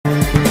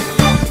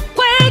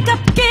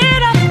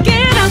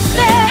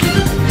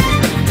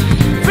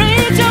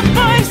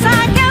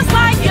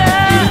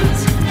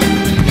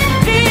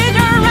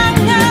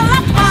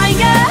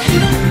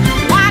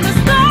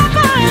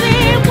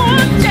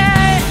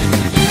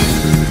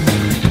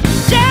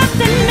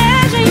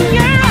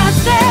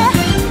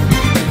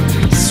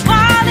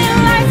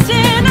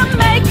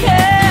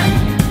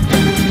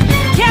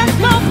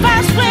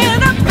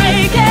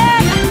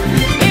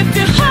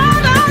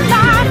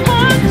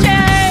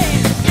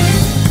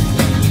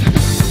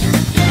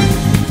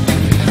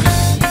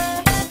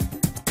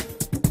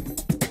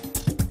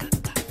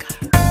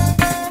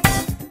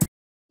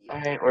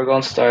We're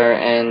going to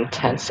start in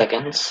 10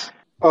 seconds.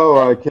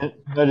 Oh, can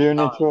I do an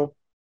intro?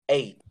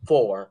 8,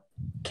 4,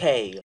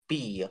 K,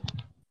 B.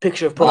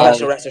 Picture of Five,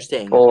 professional wrestler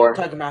Sting. 4,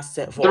 Tiger Mask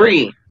set 4.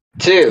 3,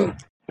 2,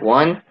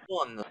 1.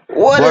 1.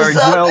 What is Words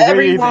up, will weave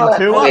everyone?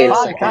 into Wait a a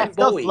second. podcast of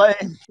Bowie.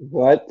 flame.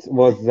 What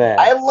was that?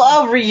 I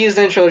love reused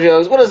intro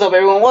jokes. What is up,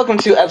 everyone? Welcome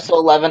to episode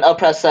 11 of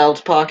Press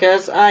Out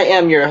Podcast. I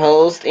am your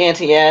host,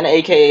 Auntie Ann,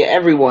 aka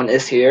Everyone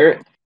is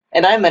Here.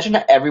 And I mentioned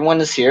that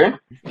everyone is here.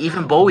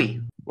 Even Bowie.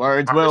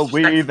 Words Or will Mr.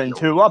 weave Sexfield.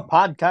 into a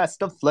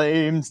podcast of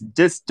flames.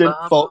 Distant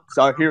folks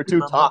are here to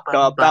talk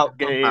about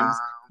games.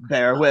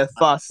 Bear with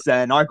us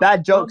and our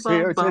bad jokes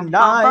here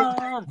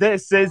tonight.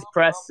 This is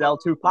Press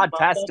L2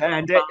 Podcast,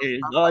 and it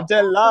is a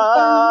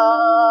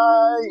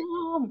delight.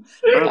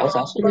 That was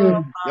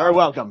awesome. You're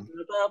welcome.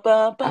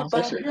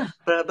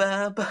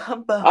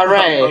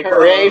 Alright,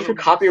 hooray for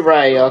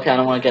copyright. Okay, I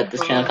don't want to get this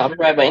channel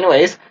copyright, but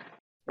anyways.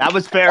 That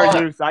was fair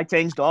use. I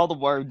changed all the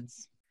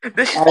words.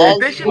 This should As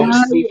be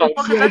you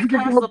let's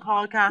cancel the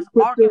podcast.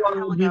 Or get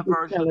the Hell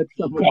version.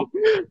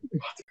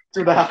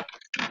 Do that.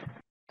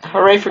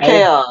 Hooray for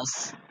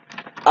chaos!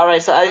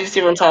 Alright, so as you see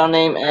from the title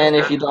name, and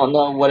if you don't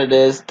know what it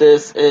is,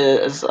 this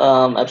is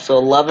episode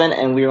 11,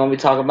 and we're going to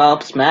be talking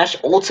about Smash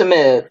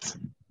Ultimate.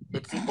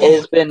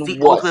 It's been,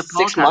 what,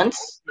 6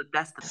 months?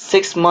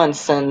 6 months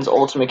since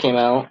Ultimate came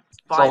out. It's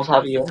 5 almost half a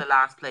months year. since I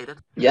last played it.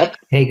 Yep.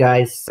 Hey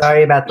guys,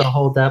 sorry about the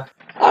hold up.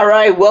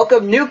 Alright,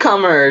 welcome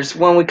newcomers.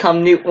 When we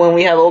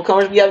have old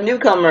comers, we have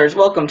newcomers.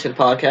 Welcome to the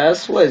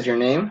podcast. What is your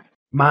name?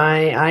 I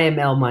am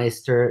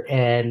Elmeister,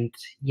 and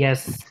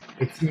yes,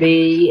 it's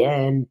me,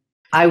 and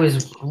I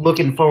was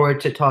looking forward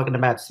to talking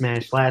about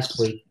Smash last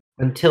week,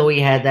 until we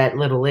had that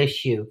little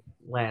issue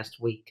last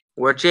week.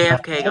 Where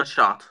JFK got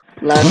shot.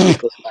 Last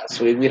week was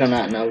last week. We do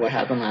not know what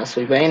happened last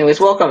week. But anyways,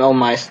 welcome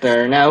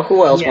Elmeister. Now,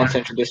 who else wants to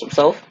introduce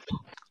himself?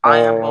 I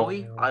am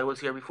Bowie. I was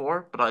here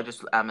before, but I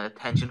just am an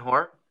attention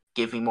whore.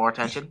 Give me more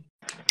attention.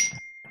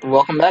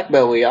 Welcome back,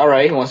 Bowie.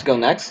 Alright, who wants to go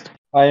next?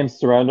 I am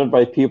surrounded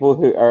by people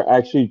who are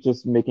actually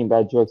just making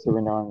bad jokes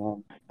every now and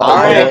then.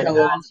 Alright,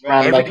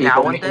 Every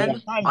now and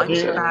then, I I make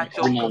do. a bad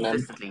joke Every now and then.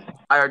 consistently.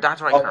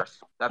 That's right, Oh. curse.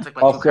 That's like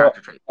my two Also-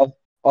 character traits.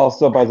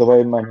 Also, by the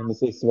way, my name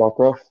is Ace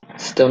Walkroff.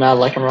 Still not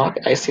liking rock.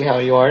 I see how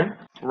you are.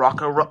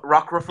 Rock,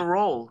 rough, and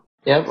roll.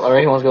 Yep.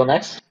 Alright, who wants to go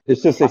next?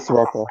 It's just Ace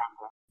Walkroff.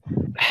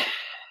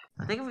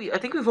 I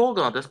think we've all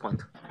gone at this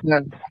point. Yeah,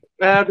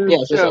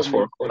 it's just us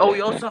four. Oh,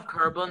 we also have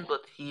Kerbin,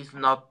 but he's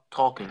not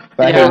talking,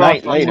 But Yeah, he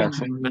might later.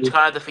 which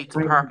kind of defeats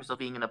the purpose of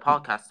being in a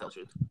podcast. Tells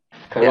you.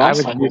 Yeah, I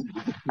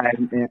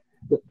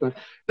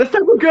That's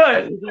so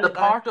good. The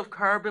part of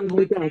Kerbin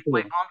will be played by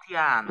Auntie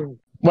Anne.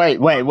 Wait.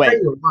 Pretty much.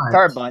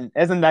 Carbon,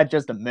 isn't that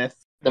just a myth?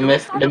 The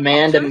myth, the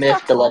man, the Should we myth,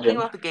 start the talking legend.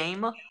 about the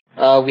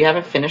game. We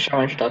haven't finished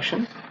our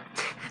introduction.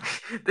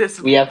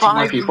 This We have 2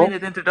 more people.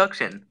 5-minute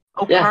introduction.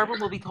 Oh, Yeah. Kerbin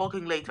will be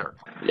talking later.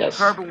 Yes.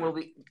 Kerbin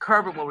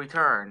will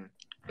return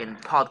in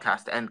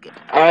podcast Endgame.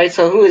 Alright,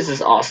 so who is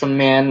this awesome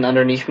man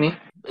underneath me?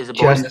 Is it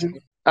boy? Justin,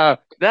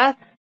 That's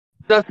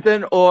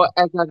Justin, or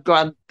as I've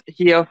gone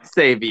here,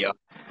 Savior.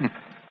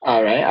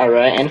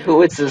 Alright. And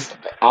who is this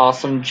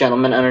awesome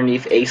gentleman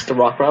underneath Ace the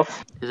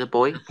Rockruff? Is it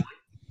boy?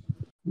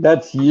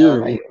 That's you.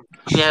 Alright.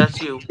 Yeah,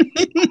 that's you.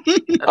 That's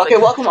Okay,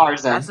 like- welcome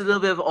Arzen. That's a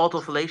little bit of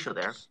autofellatio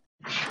there.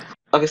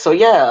 Okay, so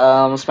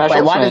yeah, Smash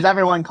Wait, why Ultimate. does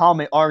everyone call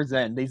me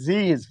Arzen? The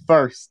Z is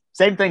first.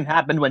 Same thing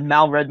happened when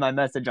Mal read my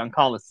message on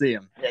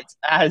Coliseum. It's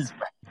as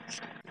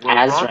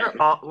Azran.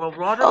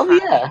 Rather Oh,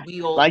 yeah.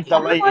 we all Like the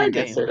Why late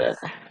did I game. say that?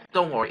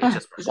 Don't worry, it's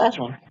just It's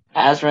Azran.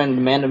 Azran,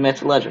 the man, the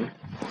myth, the legend.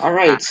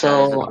 Alright, That is a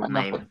so good enough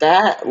name. with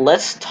that,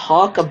 let's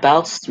talk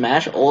about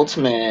Smash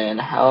Ultimate.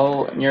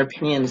 How, your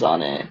opinions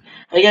on it?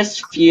 How do you guys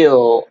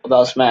feel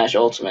about Smash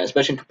Ultimate,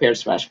 especially compared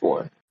to Smash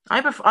 4?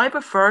 I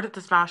preferred it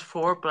to Smash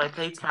 4, but I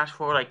played Smash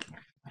 4 like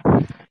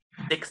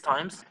 6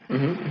 times.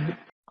 Mm-hmm.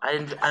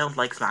 I don't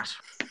like Smash.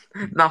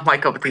 Not my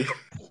cup of tea.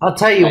 I'll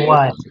tell you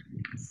what.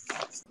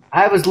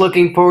 I was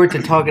looking forward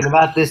to talking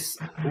about this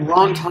a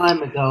long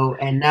time ago,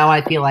 and now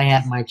I feel I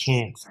have my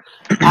chance.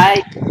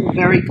 I feel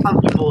very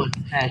comfortable in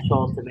Smash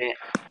Ultimate.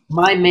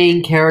 My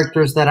main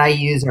characters that I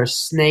use are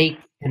Snake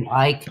and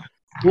Ike.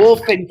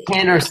 Wolf and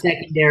Ken are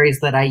secondaries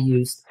that I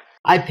used.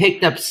 I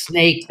picked up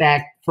Snake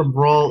back from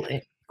Brawl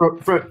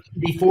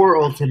before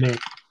Ultimate.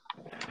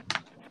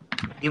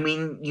 You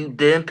mean you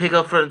didn't pick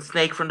up for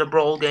Snake from the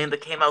Brawl game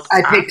that came out?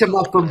 I picked him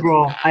up from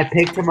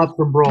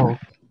Brawl.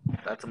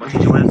 That's a much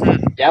easier way to say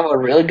it. You have a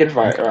really good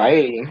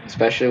variety,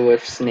 especially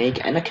with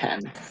Snake and a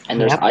Ken. And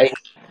there's Yep. Ike.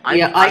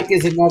 Ike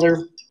is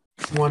another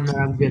one that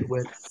I'm good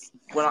with.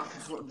 For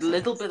the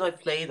little bit I've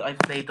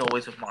played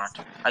always with Mart.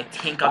 I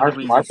think I'm Mark- the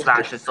reason Mark is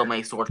Smash good. is so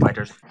many sword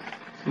fighters.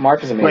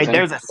 Mark is amazing. Wait,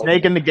 there's a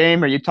snake in the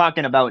game? Are you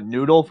talking about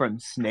Noodle from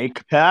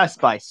Snake Pass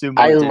by Sumo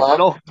I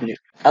Digital?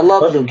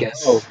 love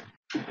Lucas. Oh.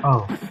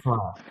 Oh,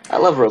 fuck. I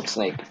love Rope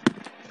Snake.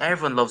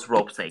 Everyone loves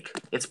rope snake.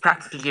 It's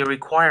practically a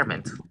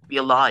requirement to be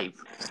alive.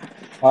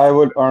 I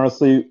would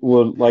honestly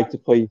like to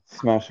play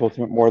Smash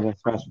Ultimate more than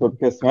Smash 4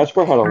 because Smash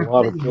 4 had a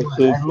lot of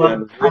glitches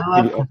and I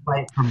love really to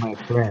fight for my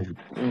friends.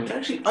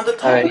 Actually, on the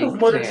topic of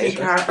Mother 3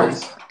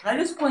 characters, can I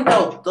just point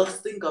out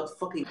Dustin got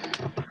fucking.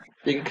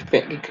 You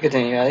can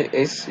continue,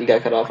 Ace. You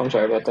got cut off. I'm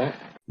sorry about that.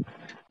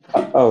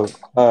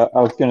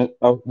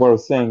 what I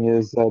was saying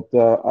is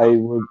that I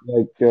would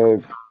like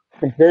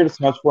compared to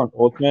Smash 4 and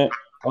Ultimate,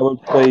 I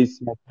would play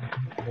Smash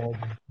Ultimate more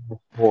than Smash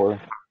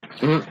 4.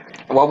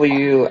 What were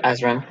you,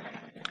 Azran?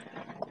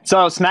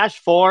 So Smash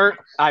 4,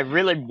 I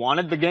really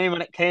wanted the game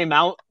when it came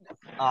out.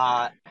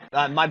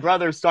 My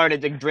brother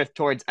started to drift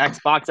towards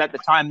Xbox at the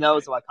time, though,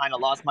 so I kind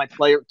of lost my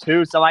player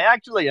too. So I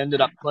actually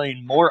ended up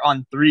playing more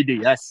on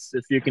 3DS,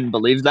 if you can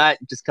believe that,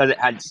 just because it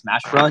had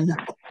Smash Run.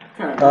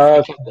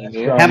 How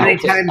many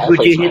times would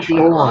you hit the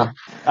wall?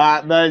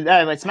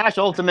 Anyway, Smash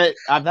Ultimate,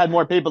 I've had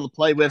more people to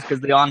play with because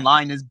the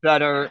online is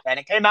better, and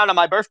it came out on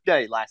my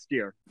birthday last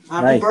year.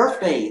 Happy Nice.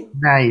 birthday!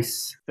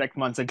 Nice. 6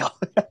 months ago.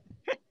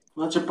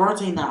 What's your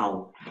birthday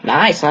now?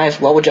 Nice.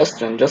 What with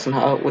Justin? Justin,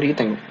 what do you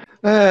think?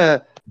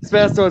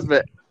 Smash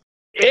Ultimate.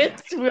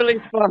 It's really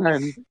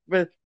fun,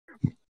 but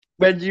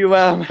when you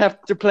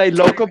have to play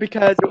local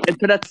because the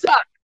internet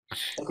sucks.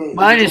 Okay,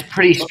 Mine is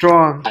pretty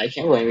strong. I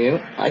can't blame you.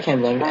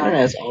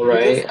 Internet's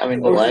alright. I mean,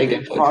 the lag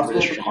is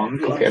really strong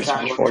compared to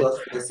Smash 4.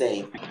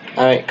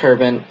 Alright,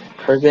 Kerbin,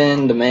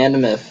 the man, the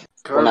myth.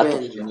 Well, not the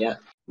Kerbin. legend yet.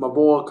 My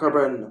boy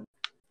Kerbin.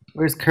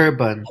 Where's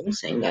Kerbin? I've been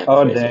saying that.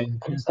 Oh crazy.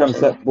 dang! Here comes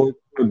that boy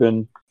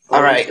Ruben.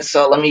 Alright,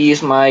 so let me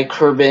use my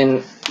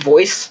Kerbin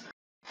voice.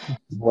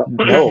 What?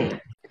 No.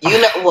 You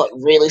know what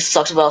really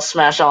sucks about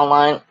Smash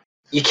Online?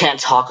 You can't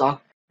talk on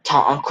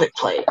quick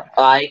play.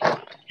 I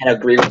can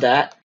agree with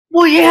that.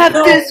 Well, you have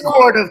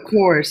Discord, of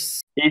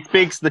course. He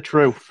speaks the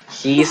truth.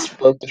 He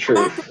spoke the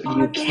truth.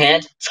 You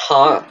can't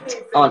talk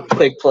on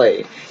quick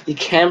play. You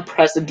can't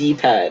press the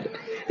D-pad.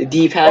 The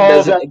D-pad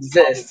doesn't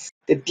exist.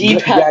 The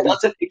D-pad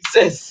doesn't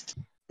exist.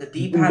 The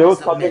D-pad No is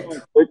a talking myth,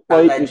 on quick a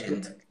play is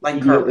legend, like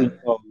immediately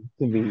Kerbin. dumb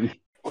to me.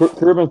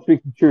 Kerbin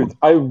speaks the truth.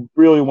 I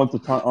really want to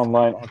talk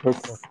online on quick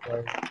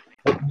play.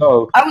 But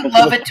no. I would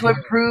love it to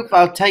improve,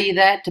 I'll tell you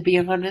that, to be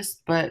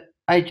honest, but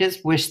I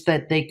just wish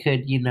that they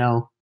could,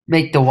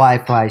 make the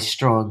Wi-Fi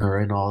stronger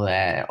and all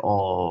that.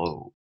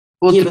 Well,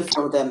 Give us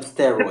some of them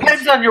steroids.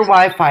 depends on your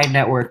Wi-Fi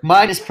network.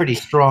 Mine is pretty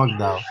strong,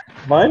 though.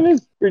 Mine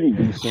is pretty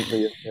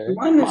decently okay.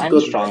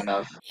 Mine's strong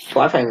enough.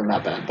 Wi-Fi isn't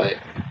that bad, but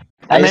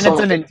I mean, just it's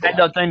a don't think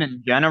Nintendo thing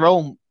in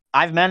general.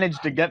 I've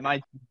managed to get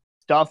my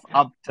stuff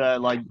up to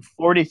like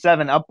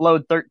 47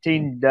 upload,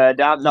 13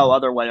 down. No,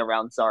 other way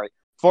around, sorry.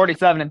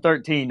 47 and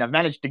 13. I've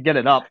managed to get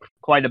it up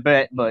quite a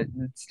bit, but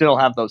still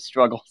have those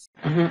struggles.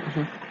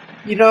 I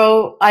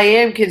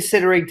am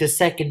considering the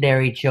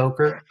secondary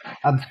Joker.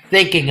 I'm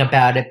thinking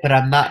about it, but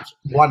I'm not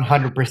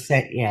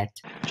 100% yet.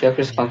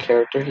 Joker's a fun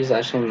character. He's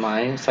actually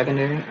my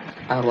secondary.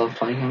 I love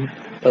playing him.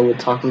 But we'll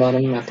talk about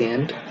him at the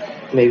end.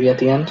 Maybe at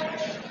the end.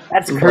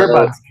 That's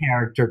Kerbin's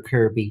character,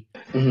 Kirby.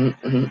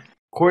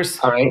 Of course.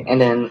 Alright, and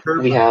then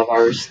we have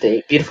our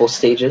beautiful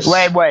stages.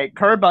 Wait.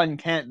 Kerbin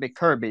can't be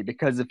Kirby,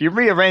 because if you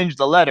rearrange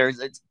the letters,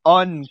 it's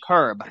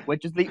uncurb,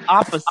 which is the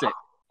opposite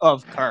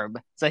of curb.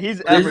 So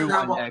he's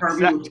everyone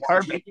except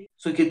Kirby.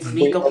 So he could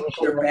sneak up into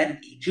your bed and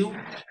eat you?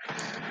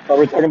 Are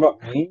we talking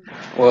about me?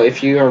 Well,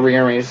 if you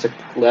rearrange the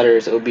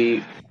letters, it would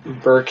be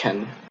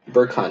Burkun.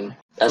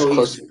 That's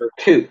close to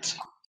Berkut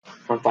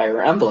from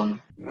Fire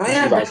Emblem. Oh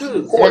yeah,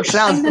 Berkut. It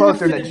sounds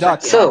closer to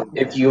Duck. So,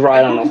 if you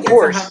ride on a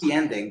horse, happy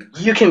ending.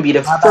 you can be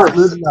the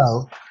first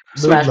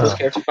Smash Bros.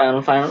 Character fight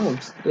on Fire Emblem.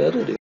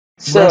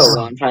 So, what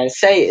I'm trying to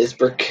say is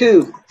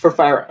Berkut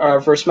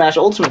for Smash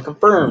Ultimate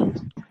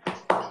confirmed.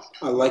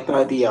 I like the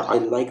idea. I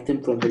liked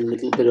him from the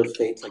little bit of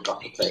fates I got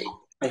to play.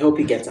 I hope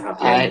he gets a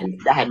happy ending.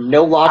 I had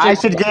no logic. I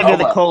should give you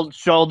the cold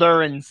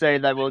shoulder and say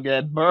that we'll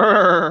get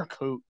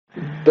Berkut.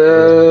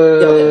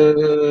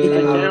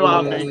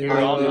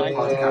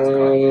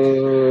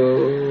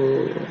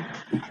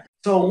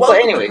 So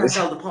welcome to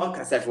Purcell the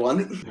podcast,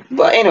 everyone.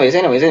 But anyways,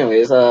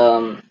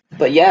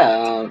 but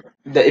yeah,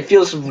 it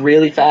feels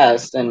really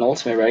fast in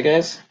Ultimate, right,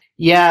 guys?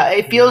 Yeah,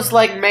 it feels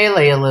like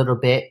Melee a little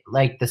bit,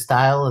 like the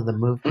style of the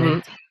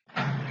movement.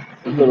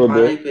 A little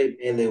bit. I played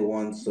Melee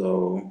once,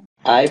 so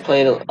I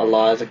played a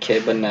lot as a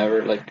kid, but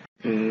never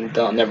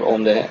never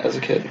owned it as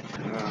a kid.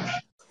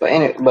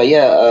 But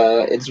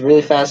yeah, it's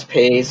really fast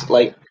paced.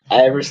 Like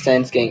ever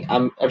since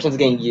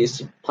getting used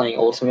to playing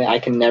Ultimate, I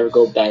can never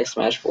go back to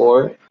Smash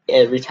 4.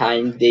 Every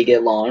time they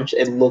get launched,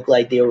 it looked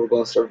like they were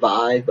going to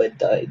survive, but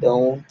they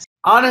don't.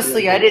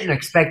 Honestly, I didn't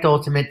expect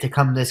Ultimate to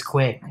come this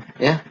quick.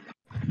 Yeah.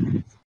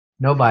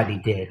 Nobody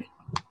did.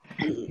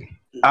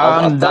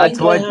 That's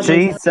what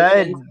she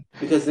said.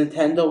 Because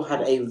Nintendo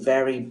had a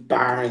very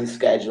barren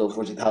schedule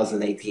for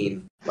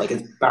 2018. Like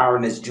as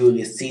barren as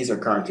Julius Caesar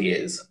currently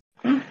is.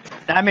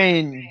 I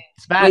mean,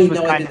 Smash Wait, was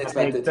no, I kind didn't of a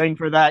expect big it. thing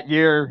for that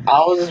year. I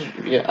was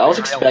Real.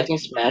 expecting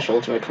Smash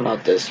Ultimate to come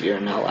out this year,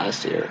 not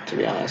last year, to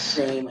be honest.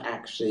 Same,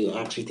 actually.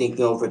 Actually,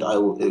 thinking over it, I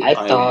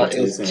thought would it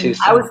say was the too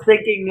same. I was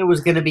thinking it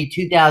was going to be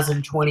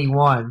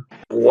 2021.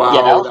 Wow,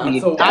 Yeah, that would that's be-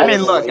 so I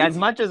mean, awesome. look, as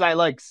much as I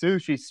like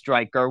Sushi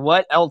Striker,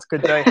 what else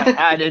could they have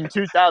had in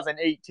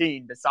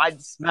 2018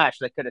 besides Smash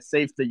that could have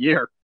saved the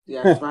year?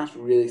 Yeah, Smash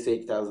really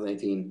saved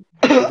 2018.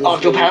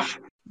 Octopath.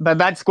 But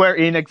that's Square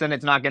Enix, and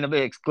it's not going to be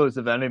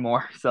exclusive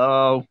anymore.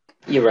 So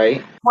You're right.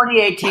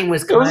 2018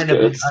 was It was kind of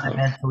good. an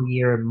uneventful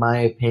year, in my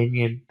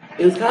opinion.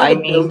 It was kind I of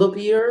a mean- build-up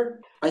year.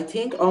 I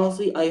think,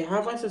 honestly, I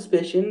have my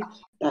suspicion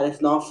that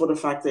if not for the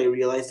fact they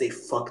realized they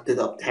fucked it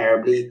up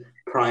terribly,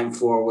 Prime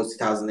 4 was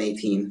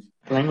 2018.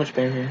 Language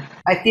barrier.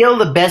 I feel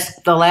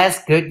the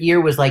last good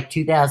year was like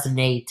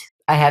 2008.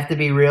 I have to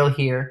be real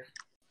here.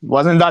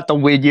 wasn't that the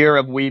weird year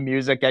of Wii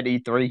Music at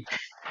E3?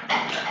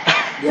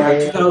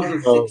 Yeah,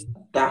 2006,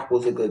 that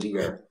was a good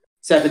year.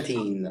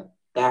 17,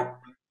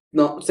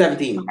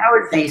 17. That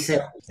was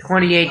decent.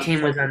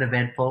 2018 was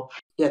uneventful.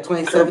 Yeah,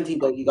 2017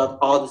 though, you got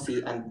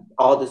Odyssey and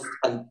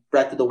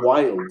Breath of the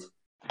Wild.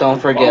 Don't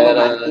forget.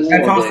 That's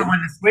Small also Big.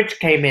 when the Switch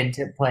came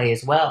into play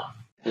as well.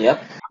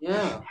 Yep.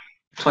 Yeah.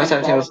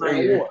 2017 was their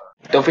year.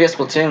 Don't forget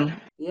Splatoon.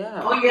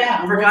 Yeah. Oh, yeah,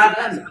 I And forgot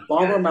once again, that.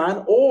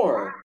 Bomberman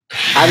or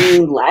I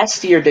mean,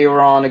 last year they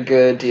were on a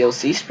good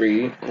DLC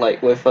spree,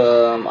 like with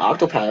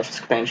Octopath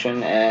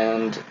expansion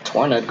and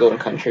Torna Golden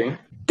Country.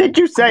 Did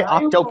you say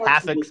Mario Octopath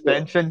Party was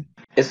expansion?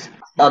 Did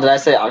I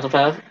say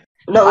Octopath?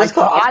 No, I it's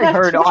called thought I Octopath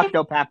heard expansion?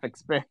 Octopath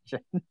expansion.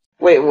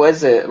 Wait,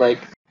 was it like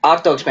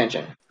Octo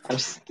expansion? I'm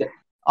sorry.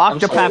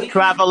 Octopath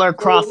Traveler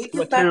Cross we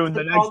get back to Splatoon,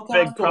 the the next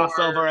big podcast,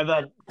 or- crossover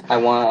event. I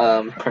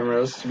want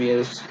Primrose to be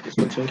a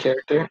Splatoon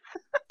character.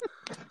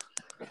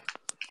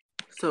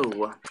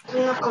 So,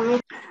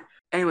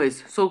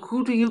 anyways, so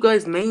who do you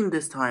guys main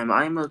this time?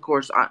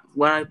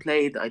 When I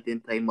played, I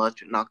didn't play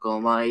much, not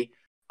gonna lie.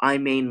 I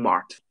main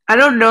Mart. I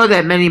don't know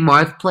that many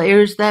Marth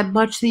players that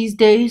much these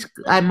days.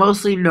 I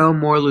mostly know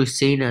more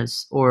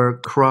Lucinas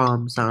or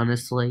Chroms,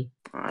 honestly.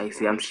 I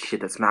see, I'm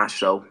shit at Smash,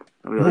 though.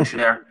 I'm really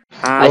share.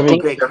 I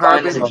think Okay,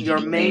 Irvine is a Carbon, your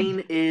GD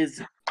main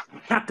is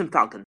Captain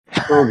Falcon.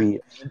 Kirby.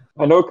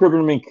 I know Kirby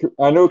means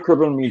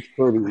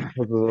Kirby because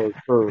of the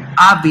curve.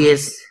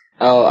 Obvious.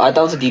 Oh, I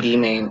thought it was a DD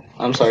main.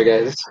 I'm sorry,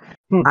 guys.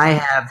 I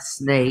have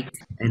Snake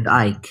and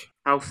Ike.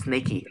 How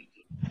snaky.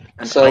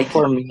 And So Ike.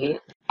 for me,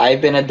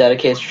 I've been a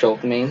dedicated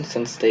Shulk main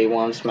since day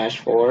one Smash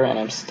 4, and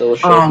I'm still a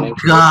Shulk Oh main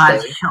to God,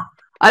 this day.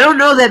 I don't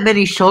know that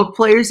many Shulk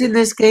players in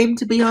this game.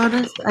 To be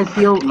honest, I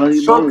feel Well,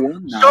 you know Shulk,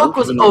 one now. Shulk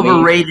was You know me.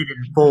 overrated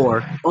in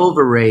 4.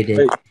 Overrated.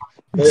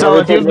 Wait. So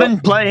Are if we you've talking been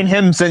playing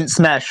him since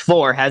Smash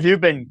 4, have you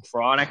been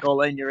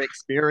chronicling your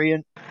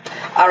experience?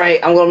 Alright,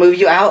 I'm gonna move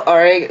you out.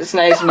 Alright, it's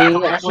nice meeting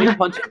you, Ashley.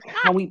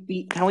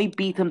 Can we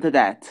beat him to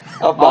death?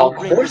 Oh, well,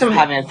 of course I'm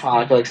having a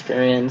Chronicle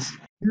experience.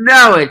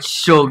 Now it's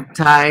Shulk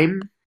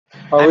time.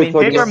 Are I we mean,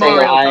 talking Paper say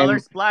Mario I'm Color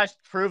Splash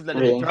proved that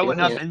if really you throw enjoying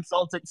enough it.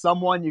 insults at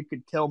someone, you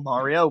could kill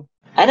Mario.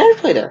 I never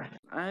played it.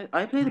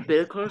 I played a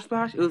bit of Color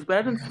Splash. It was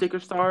better than Sticker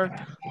Star,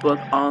 but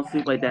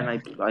honestly, by then I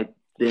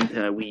didn't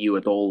Wii U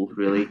at all,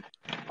 really.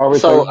 Are we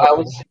So talking I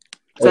was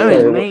So Okay,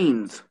 anyways, well-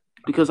 mains,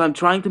 because I'm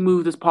trying to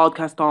move this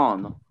podcast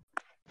on.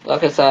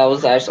 okay. So I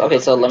was actually okay.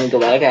 So let me go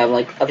back. I'm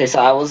like okay. So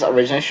I was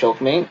originally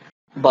Shulk main,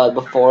 but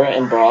before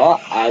in Brawl,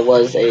 I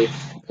was a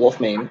Wolf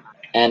main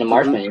and a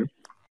Marth Mhm. main.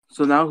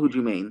 So now who'd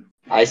you main?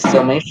 I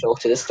still main Shulk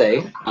to this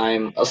day.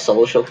 I'm a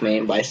solo Shulk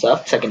main by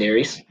stuff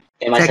secondaries,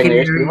 and my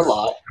secondaries move a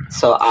lot.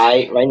 So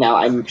right now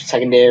I'm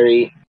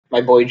secondary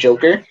my boy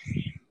Joker.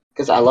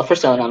 Because I love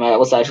Persona, and I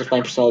was actually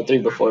playing Persona 3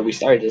 before we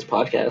started this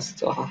podcast.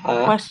 So,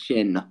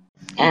 Question: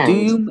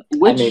 and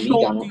which made me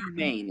Shulk gun. do you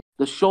main?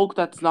 The Shulk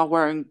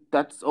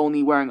that's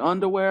only wearing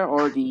underwear,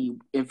 or the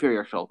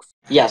inferior Shulks?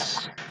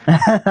 Yes,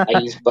 I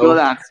use Good both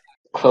answer.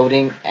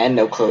 clothing and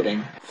no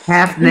clothing.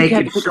 Half You naked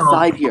can't pick a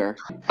side Shulk. here.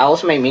 I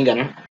also make Mean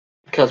Gunner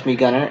because Mean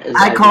Gunner is.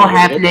 I call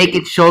half naked,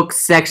 naked Shulk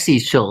sexy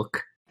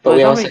Shulk. but we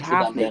he's all not really sexy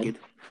half gun then. naked.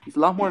 He's a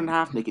lot more than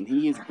half naked.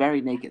 He is very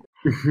naked.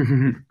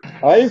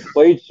 I've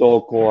played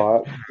Shulk a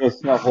lot,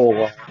 just not a whole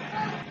lot.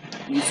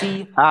 You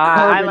see, I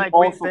Carbon like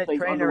Wii also Fit plays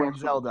Trainer underwear and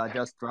Shulk. Zelda,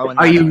 just throwing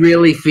Are that you out.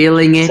 really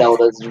feeling it?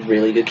 Zelda's a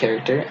really good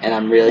character, and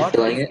I'm really What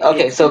feeling is it.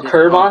 Okay, it so in this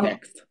Kurbon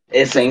context?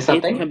 is saying Because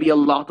It something. can be a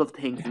lot of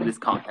things in this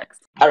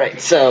context.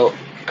 Alright, so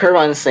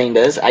Kurbon is saying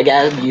this. I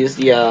gotta use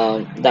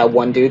the that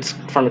one dude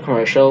from the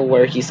commercial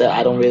where he said,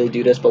 I don't really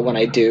do this, but when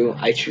I do,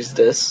 I choose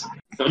this.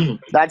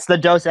 That's the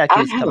Dos I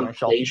Equis haven't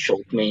commercial. played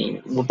Shulk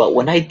main, but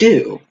when I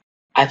do,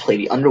 I play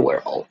the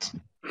underwear alt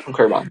from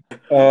Kurbon.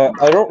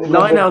 I don't 9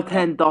 remember. out of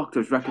 10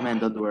 doctors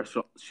recommend underwear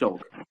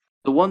Shulk.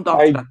 The one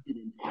doctor that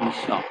didn't, he's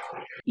shot.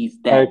 He's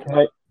dead.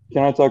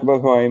 Can I talk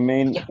about how I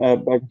main back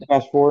in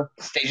Smash 4?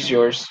 Stage is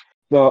yours.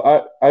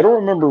 So I don't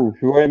remember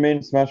who I made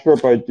in Smash 4,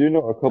 but I do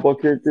know a couple of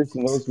characters,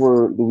 and those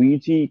were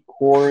Luigi,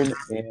 Corrin,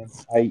 and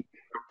Ike.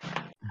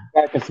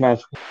 Back in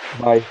Smash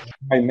 4,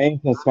 my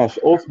mains in Smash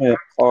Ultimate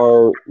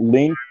are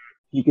Link,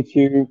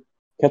 Pikachu,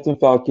 Captain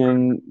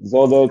Falcon,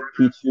 Zelda,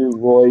 Pichu,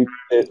 Roy,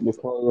 Pit,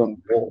 Lucario, and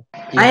Wolf.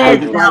 I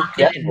had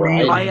Falcon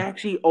right.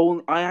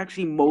 I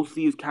actually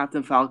mostly use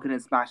Captain Falcon in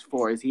Smash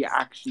 4. Is he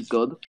actually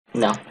good?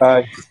 No.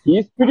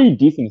 He's pretty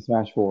decent in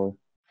Smash 4.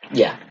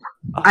 Yeah.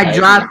 I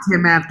dropped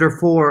him after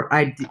 4.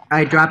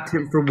 I dropped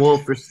him for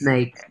Wolf or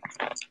Snake.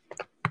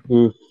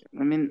 Oof.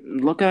 I mean,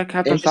 look at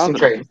Captain Interesting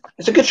Falcon. trade.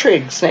 It's a good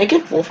trade. Snake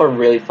and Wolf are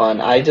really fun.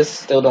 I just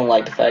still don't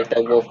like the fact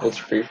that Wolf was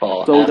free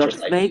fall. So after that's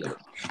Psyche. Snake,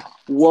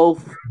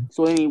 Wolf.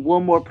 So I need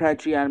one more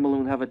predatory animal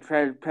and we have a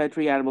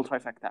predatory animal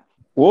trifecta.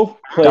 Wolf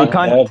played Duck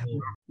Hunt. heavy.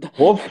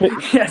 Wolf played...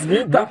 Yes,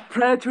 the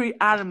predatory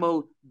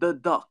animal, the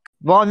duck.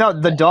 Well, no,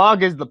 the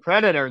dog is the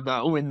predator,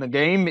 though, in the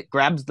game. It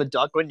grabs the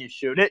duck when you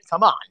shoot it.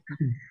 Come on.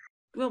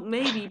 Well,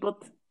 maybe, but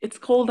it's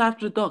called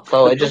after the duck.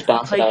 So The it just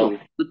duck's the bounced it title. out.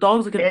 The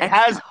dog's like an It extra.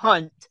 has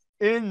hunt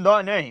in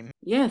the name.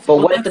 Yes, But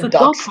what if that's the the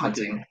duck duck's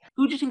hunting. hunting?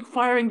 Who do you think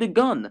firing the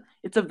gun?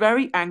 It's a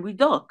very angry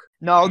duck.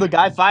 No, the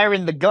guy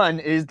firing the gun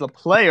is the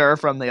player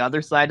from the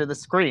other side of the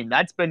screen.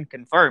 That's been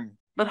confirmed.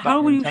 But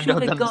how will you shoot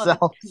Nintendo a gun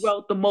themselves.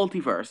 throughout the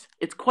multiverse?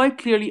 It's quite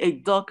clearly a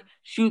duck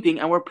shooting,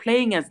 and we're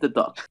playing as the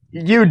duck.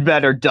 You'd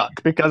better duck,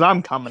 because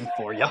I'm coming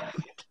for you.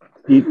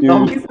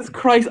 Oh, Jesus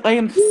Christ, I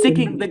am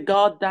sicking the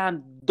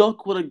goddamn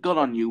duck with a gun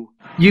on you.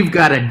 You've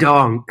got a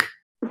donk.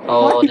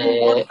 Oh, What's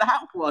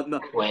that one?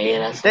 wait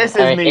a second. This is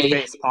Alright, me Ace.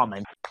 face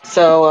palming.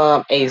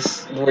 So,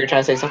 Ace, were you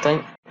trying to say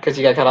something? Because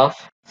you got cut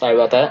off? Sorry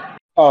about that.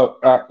 Oh,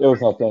 it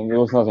was nothing. It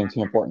was nothing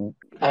too important.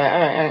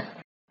 Alright.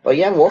 But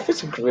yeah, Wolf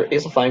is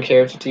a fun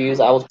character to use.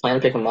 I was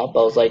planning to pick him up,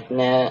 but I was like,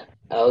 nah.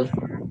 I was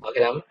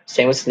fucking him.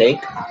 Same with Snake.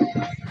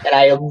 And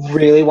I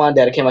really want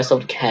to dedicate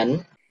myself to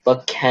Ken,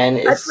 but Ken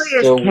I is play as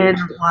still Ken weird.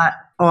 a lot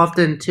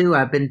often too.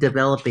 I've been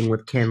developing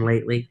with Ken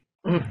lately.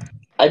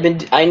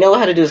 I know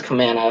how to do his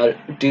command. I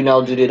do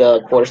know to do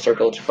the quarter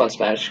circle to front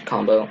smash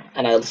combo,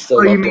 and I still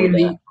Oh, love you doing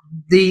mean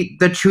that.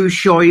 the true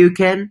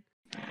Shoryuken?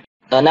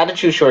 Not the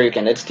true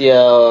Shoryuken. It's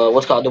the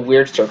what's called the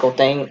weird circle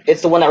thing.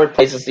 It's the one that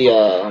replaces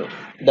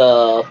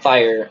the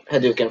fire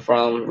Hadouken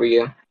from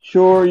Ryu.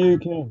 Sure you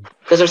can.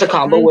 Because there's a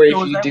combo Okay, where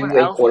so if is you do everyone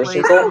a else quarter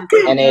playing circle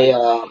Hadouken? and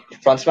a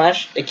front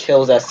smash, it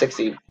kills at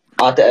 60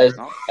 at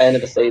the end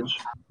of the stage.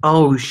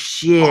 Oh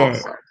shit!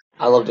 Awesome.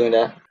 I love doing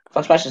that.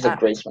 Front smash is a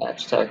great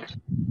smash attack.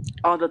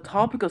 On the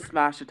topic of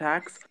smash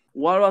attacks,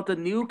 what about the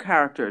new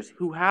characters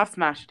who have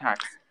smash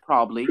attacks?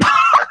 Probably.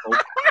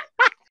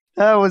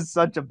 That was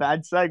such a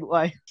bad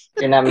segue.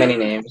 You're not many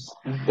names.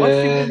 What's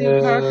the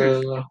new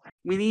characters? Boo.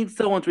 We need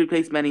someone to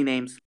replace many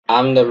names.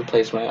 I'm the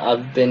replacement.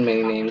 I've been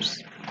many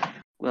names.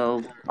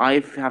 Well,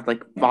 I have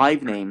like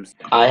 5 names.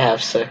 I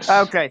have 6.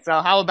 Okay,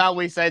 so how about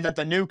we say that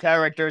the new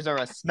characters are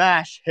a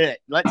smash hit?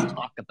 Let's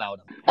talk about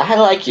them. I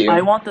like you.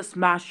 I want to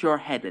smash your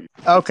head in.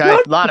 Okay,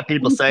 a lot of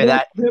people say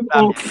that.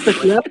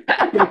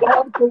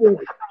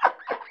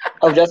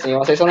 Oh, Justin, you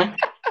want to say something?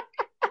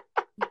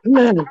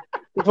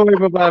 Before we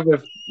move on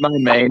with my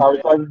main, Are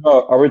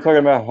we talking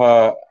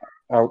about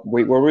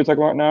wait, what were we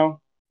talking about now?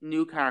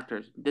 New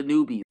characters, the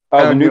newbies,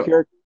 The new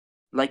character?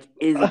 like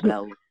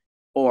Isabel,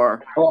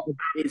 or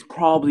is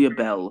probably a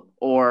bell,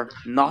 or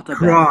not a bell.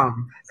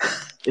 Crom.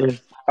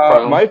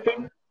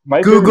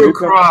 Google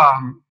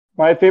Crom.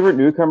 My favorite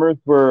newcomers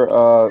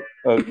were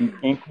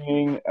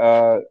Inkling,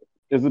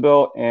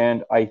 Isabel,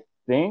 and I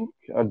think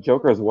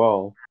Joker as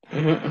well.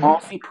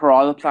 Honestly,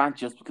 Piranha Plant,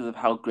 just because of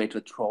how great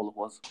of a troll it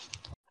was.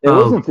 It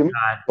wasn't too much.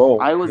 Oh,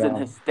 I was in yeah.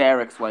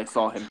 hysterics when I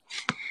saw him.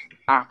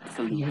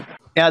 Absolutely.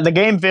 Yeah, the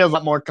game feels a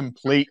lot more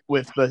complete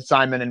with the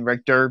Simon and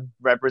Richter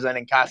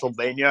representing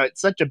Castlevania. It's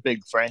such a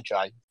big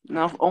franchise.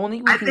 Now, if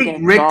only we I can think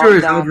get Richter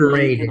is goddamn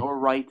overrated. Lincoln or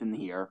Wright in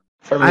here.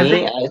 For I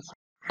me,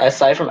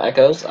 aside from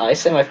Echoes, I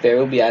say my favorite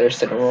would be either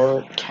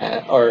Cinnamoroar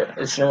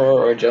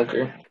or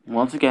Joker.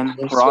 Once again,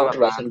 I'm Piranha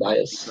still wrestling Plant,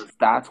 bias. because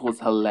that was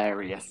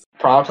hilarious.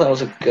 Piranha Plant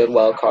was a good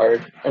wild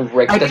card, and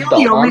Rick I the feel the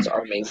only- Belmonts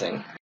are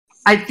amazing.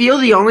 I feel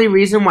the only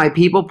reason why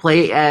people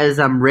play as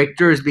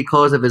Richter is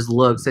because of his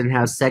looks and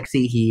how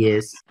sexy he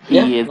is.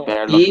 He is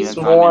better looking He's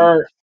than Simon.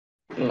 more,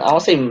 I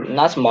won't say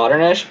not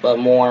modernish, but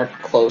more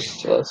close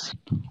to us.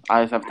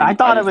 I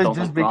thought it was don't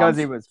just like because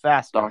he blondes. was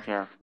faster. Dark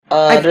hair.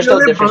 There's feel no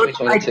they're difference both-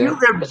 between I the two, feel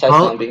they're besides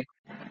both- Zombie.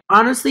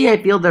 Honestly,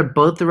 I feel they're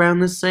both around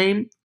the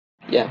same.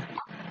 Yeah.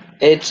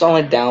 It's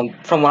only down,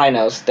 from what I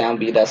know, it's down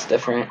B that's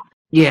different.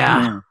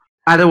 Yeah.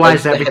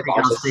 Otherwise, Like, the everything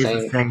hitbox else is stays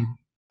the the same.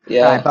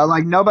 Yeah. Right, but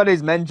like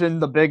nobody's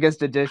mentioned the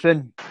biggest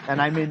addition,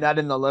 and I mean that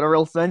in the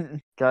literal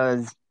sense,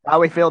 because how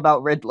we feel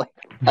about Ridley.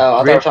 Oh, I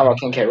thought we were talking about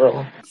King K.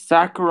 Rool.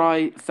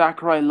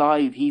 Sakurai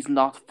Live, he's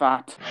not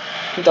fat.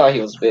 He thought he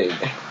was big.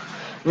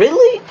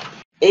 Really?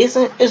 It's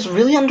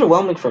really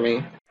underwhelming for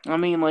me. I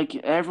mean, like,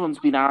 everyone's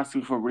been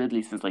asking for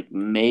Ridley since, like,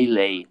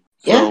 Melee.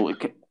 Yeah.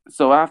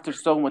 So after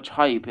so much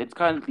hype, it's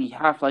kind of the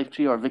Half-Life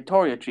 3 or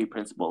Victoria 3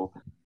 principle,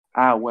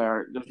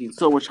 where there's been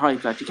so much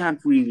hype that you can't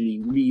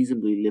really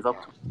reasonably live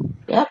up to.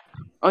 Yeah.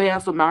 Oh yeah,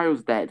 so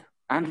Mario's dead.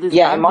 And Liz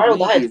Mario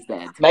Luigi died. is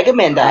dead. Mega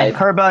Man died.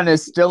 Kerban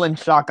is still in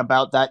shock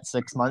about that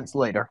 6 months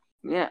later.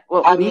 Yeah,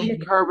 well, I we need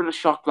mean- a curb and a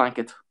shock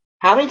blanket.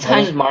 How many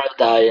times did Mario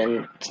die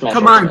in Smash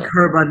Come on, Ultimate?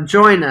 Kerban,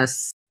 join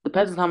us.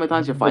 Depends on how many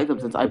times you fight him,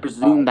 since I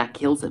presume that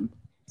kills him.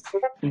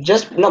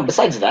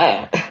 Besides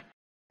that,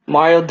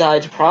 Mario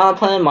died to Piranha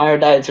Plant, Mario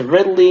died to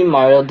Ridley,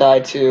 Mario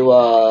died to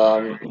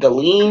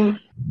Galeem.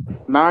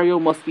 Mario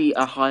must be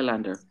a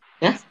Highlander.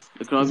 Yeah,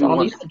 It can only he's be on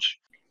one. the edge.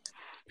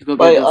 He's gonna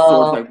But, get those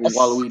swords like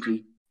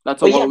Waluigi.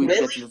 That's how But yeah, Waluigi Ridley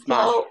gets into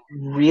Smash. felt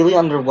really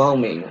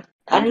underwhelming.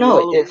 I don't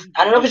know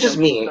if it's just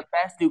me. The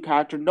best new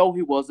character. No,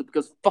 he wasn't,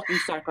 because fucking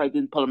Sakurai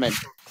didn't pull him in.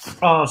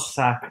 Oh,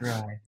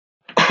 Sakurai.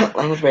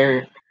 Language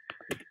barrier.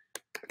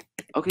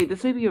 Okay,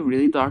 this may be a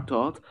really dark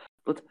thought,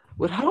 but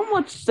with how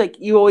much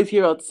you always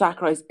hear about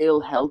Sakurai's ill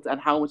health and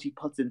how much he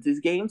puts into his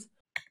games,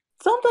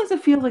 sometimes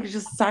it feels like it's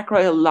just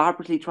Sakurai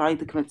elaborately trying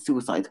to commit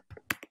suicide.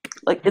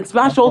 Like in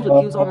Smash Ultimate,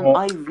 he was on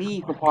an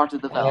IV for part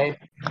of the film.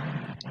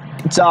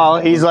 So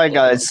he's like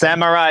a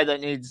samurai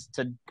that needs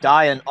to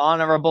die an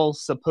honorable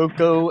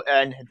seppuku,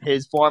 and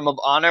his form of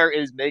honor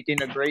is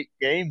making a great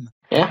game.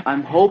 Yeah,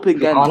 I'm hoping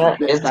then honor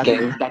is the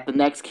game. that the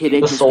next Kid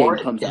Icarus game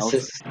comes out.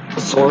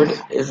 The sword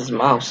is his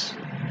mouse.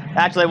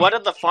 Actually, what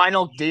if the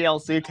final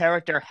DLC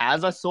character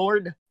has a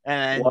sword?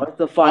 And what if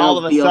the final all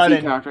of a DLC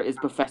sudden, character is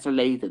Professor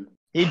Layton?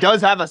 He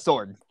does have a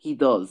sword. He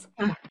does.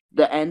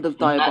 The end of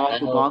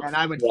Diabolical Box. And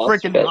I would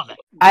freaking love it.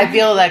 I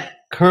feel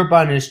that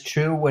Kerbon is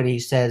true when he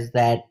says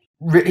that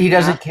he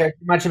doesn't care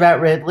too much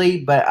about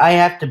Ridley, but I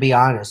have to be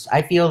honest.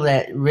 I feel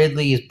that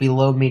Ridley is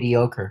below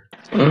mediocre.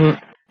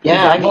 Mm-hmm.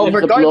 Yeah, well,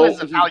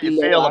 regardless of how you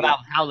feel about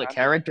how the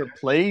character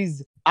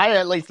plays, I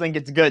at least think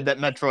it's good that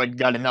Metroid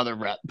got another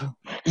rep.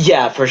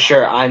 Yeah, for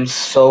sure. I'm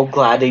so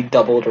glad they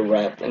doubled a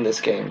rep in this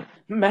game.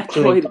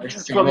 Metroid,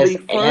 from the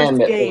first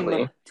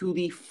game to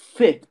the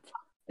 5th,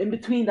 in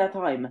between that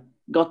time,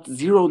 got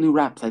 0 new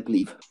reps, I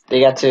believe.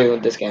 They got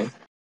 2 this game.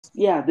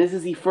 Yeah, this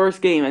is the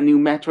first game a new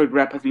Metroid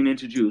rep has been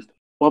introduced.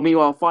 Well,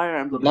 meanwhile, Fire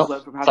Emblem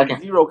went from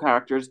having 0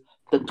 characters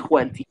to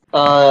 20.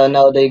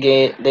 No,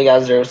 they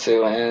got 0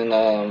 too,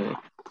 and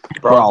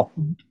Brawl.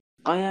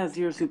 Oh yeah,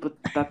 0 2, but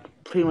that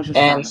pretty much is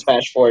and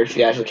Smash 4 if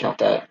you actually count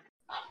that.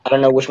 I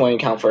don't know which one you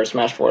count first,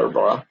 Smash 4 or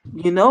Brawl.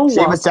 You know what?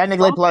 She was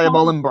technically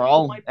playable in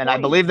Brawl, and I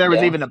believe there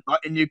was even a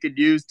button you could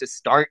use to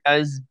start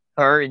as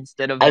her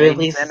instead of. I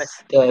believe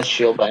the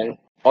shield button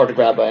or the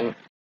grab button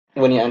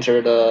when you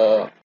enter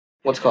the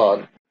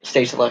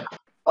stage select.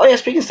 Oh yeah,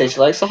 speaking of stage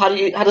select, so how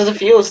does it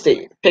feel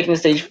picking the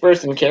stage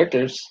first in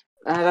characters?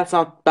 That's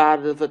not bad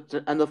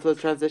enough of a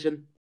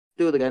transition.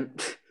 Do it again.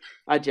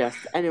 I jest.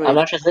 Anyway. I'm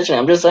not transitioning.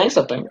 I'm just saying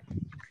something.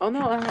 Oh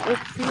no, it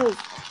feels.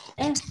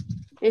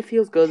 It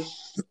feels good.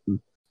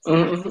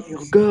 Mm-hmm. It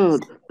feels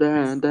good.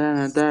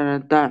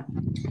 Da.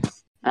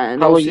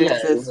 And how no, you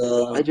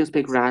I just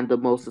pick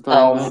random most of the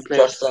time.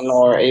 Justin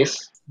or Ace.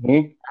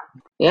 Me?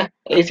 Yeah,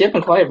 Ace, you've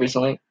been quiet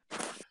recently.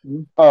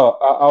 Oh,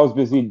 I was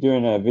busy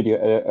doing a video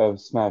edit of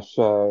Smash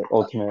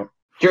Ultimate.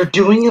 You're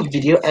doing a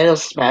video edit of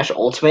Smash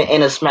Ultimate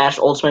in a Smash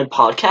Ultimate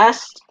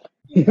podcast?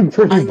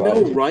 I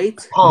know, right?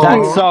 Oh.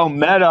 That's so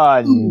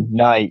meta,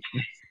 Knight.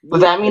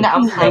 Does that mean that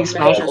I'm playing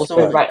Smash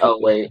Ultimate right? Oh,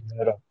 wait.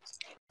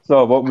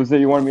 So, what was it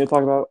you wanted me to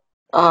talk about?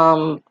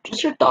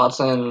 Just your thoughts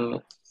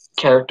on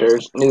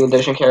characters, new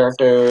edition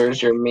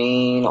characters, your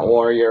main,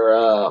 or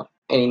your,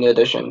 any new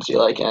additions you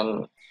like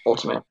in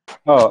Ultimate.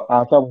 Oh,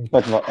 I thought we were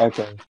talking about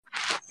Echo.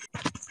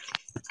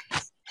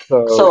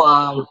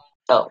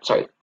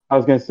 Sorry. I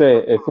was gonna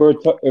say, if we're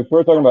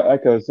talking about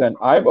Echoes, then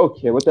I'm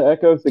okay with the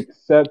Echoes,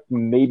 except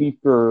maybe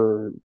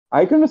for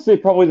I'm gonna say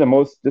probably the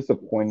most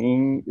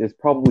disappointing is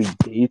probably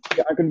Daisy.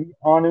 I'm gonna be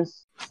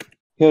honest,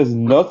 because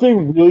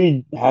nothing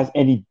really has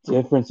any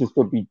differences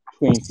between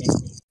people.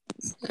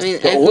 I mean,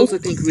 Echoes I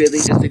think really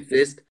just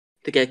exist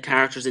to get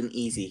characters in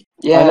easy.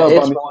 Yeah,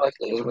 it's more like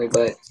the easy way,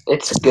 but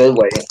it's a good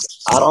way.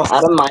 I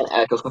don't mind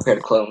Echoes compared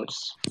to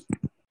clones.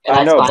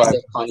 And I find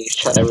it funny to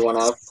shut everyone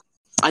up.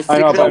 I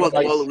figured out what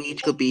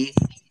Waluigi could be.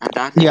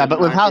 Yeah,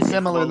 but with how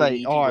similar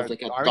they are,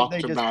 like aren't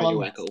they just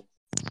Mario Echo?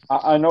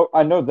 I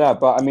know that,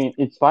 but I mean,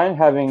 it's fine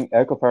having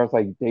Echo Powers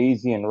like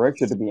Daisy and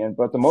Richter to be in,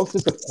 but the most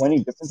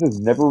disappointing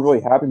differences never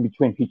really happen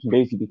between Peach and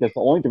Daisy because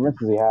the only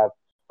differences they have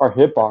are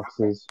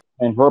hitboxes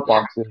and hurt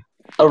boxes.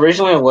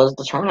 Originally it was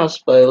the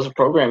Turnips, but it was a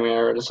programming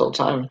error this whole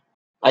time.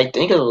 I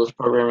think it was a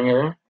programming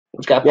error.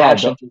 It's got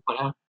patched in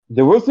 2.0.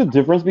 There was a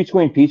difference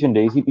between Peach and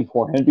Daisy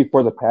beforehand.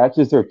 Before the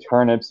patches, they're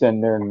turnips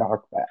and they're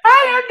knockback.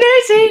 I am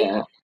Daisy!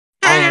 Yeah.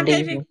 I am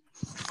Daisy.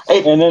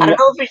 I don't know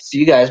if it's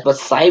you guys, but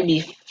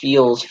Side-B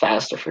feels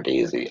faster for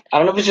Daisy. I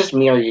don't know if it's just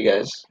me or you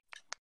guys.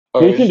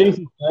 Peach and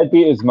Daisy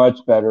Side-B is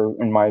much better,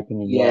 in my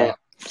opinion. Yeah.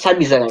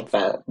 Side-B's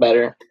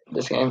better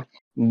this game.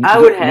 I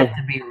would have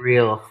to be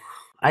real.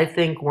 I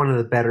think one of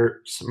the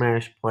better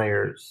Smash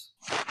players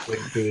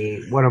would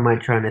be... What am I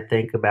trying to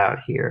think about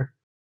here?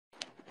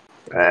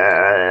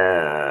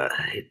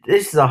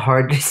 This is a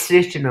hard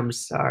decision. I'm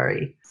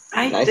sorry.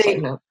 I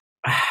think.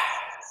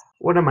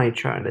 What am I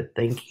trying to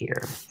think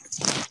here?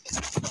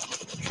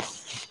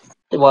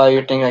 While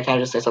you're thinking, can I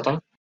just say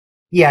something?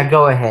 Yeah,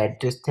 go ahead.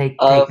 Just take.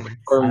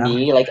 For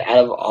me, like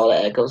out of all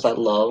the Echoes I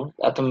love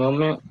at the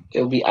moment,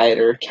 it would be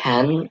either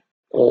Ken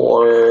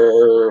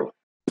or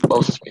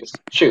what's his face?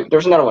 Shoot,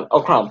 there's another one.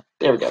 Oh, Chrom.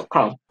 There we go,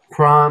 Chrom.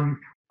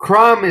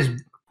 Chrom is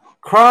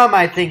Chrom,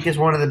 I think, is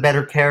one of the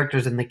better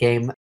characters in the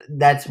game.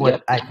 That's what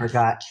Yep. I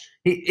forgot.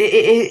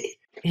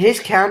 His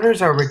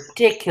counters are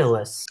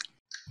ridiculous.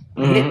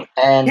 Mhm. His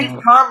And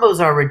combos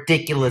are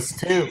ridiculous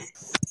too.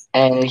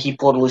 he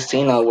pulled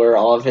Lucina where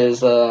all of his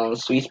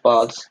sweet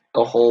spots,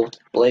 the whole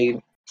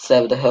blade,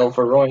 severed the hell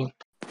for Roy.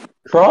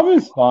 Chrom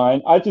is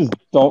fine. I just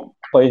don't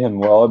play him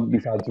well.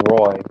 Besides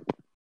Roy,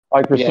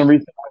 like for Yeah. some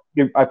reason,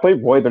 I play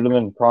Roy better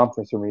than Chrom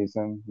for some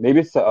reason. Maybe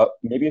it's the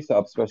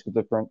up special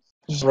difference.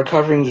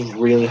 Recovering is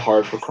really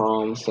hard for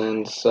Chrom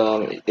since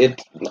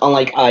it,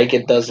 unlike Ike,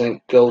 it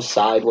doesn't go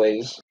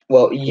sideways.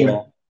 Well, you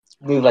Yeah.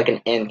 move like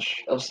an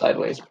inch of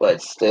sideways,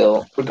 but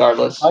still,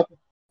 regardless.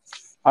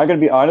 I'm gonna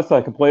be honest.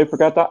 I completely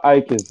forgot that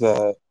Ike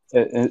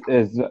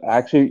is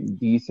actually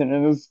decent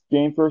in this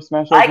game for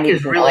Smash Ike Ultimate.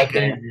 is really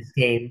good in this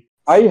game.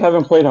 I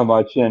haven't played him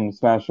much in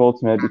Smash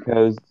Ultimate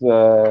because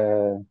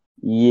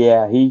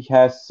yeah, he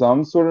has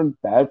some sort of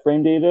bad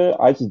frame data.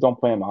 I just don't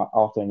play him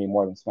often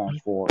anymore than Smash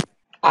 4.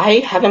 I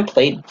haven't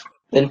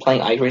been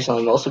playing Ike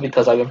recently, mostly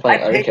because I've been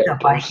playing I other picked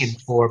up Ike in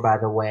characters. 4, by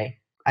the way.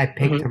 I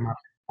picked Mhm. him up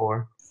in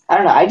 4. I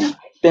don't know. I just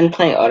been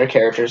playing other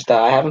characters that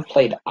I haven't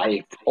played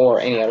Ike or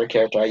any other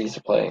character I used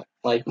to play,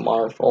 like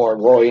Marth or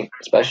Roy,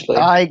 especially.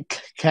 I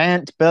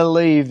can't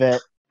believe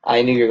it.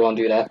 I knew you were going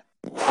to do that.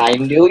 I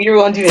knew you were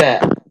going to do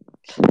that.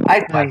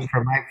 I fight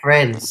for my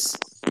friends.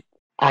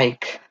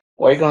 Ike,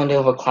 what are you going to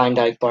do with a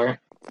Klondike bar?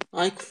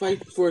 Ike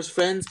fight for his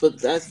friends,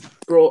 but as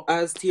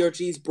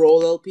TRG's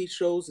Brawl LP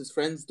shows, his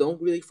friends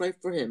don't really fight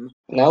for him.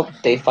 Nope,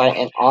 they fight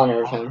in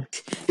honor of him.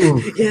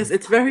 Yes,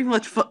 it's very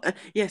much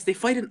yes, they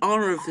fight in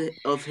honor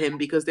of him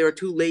because they were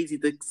too lazy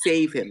to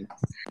save him.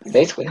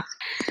 Basically.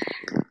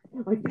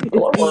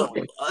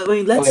 I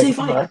mean, let's Okay, say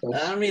fight. I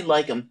don't really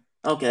like him.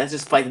 Okay, let's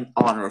just fight in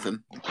honor of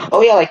him.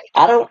 Oh yeah, like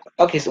I don't.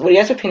 Okay, so what do you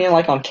guys' opinion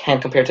like on Ken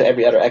compared to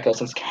every other Echo?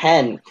 Since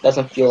Ken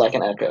doesn't feel like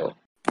an Echo.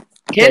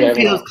 Ken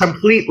feels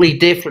completely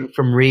different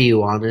from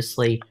Ryu,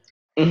 honestly.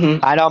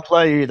 Mm-hmm. I don't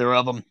play either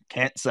of them.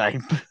 Can't say.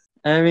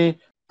 I mean,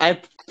 I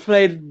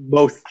played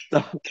most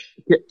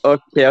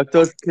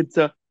characters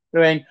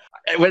considering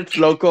when it's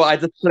local, I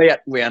just play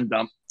at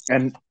random.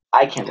 And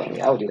I can't blame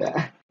you. I would do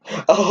that.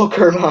 Oh,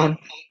 Kerban.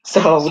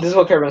 So this is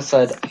what Kerban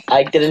said.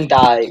 Ike didn't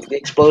die. The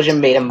explosion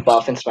made him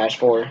buff in Smash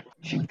 4.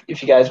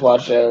 If you guys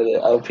watch the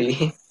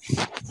LP,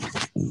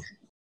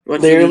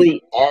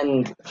 literally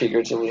and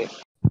figuratively.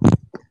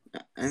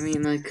 I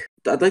mean, like,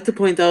 I'd like to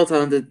point out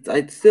that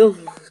I'd still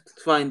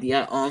find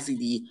honestly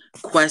the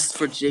quest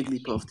for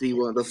Jigglypuff to be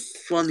one of the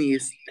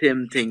funniest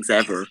Tim things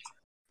ever.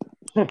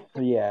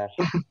 Yeah.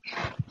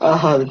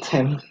 The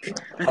Tim.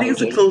 I think it's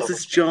the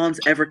closest John's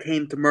ever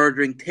came to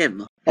murdering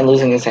Tim. And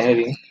losing his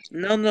sanity.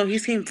 No, he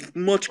came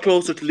much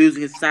closer to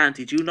losing his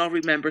sanity. Do you not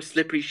remember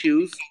Slippery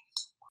Shoes?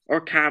 Or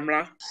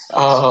Camera?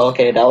 Oh,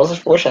 okay, that was a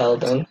foreshadow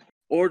then.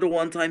 Or the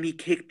one time he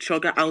kicked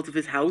Chugga out of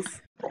his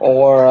house?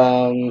 Or,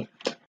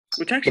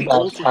 which actually the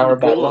also Power the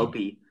Brawl Battle.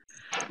 LP.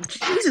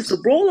 Jesus, the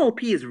Brawl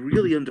LP is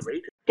really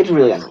underrated. It's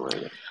really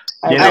underrated.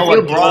 You I know feel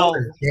what, Brawl Brawl?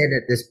 is dead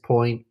at this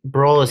point.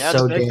 Brawl is Yeah,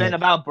 so the big dead. thing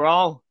about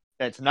Brawl,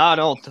 it's not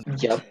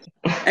ultimate. Yep.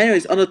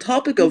 Anyways, on the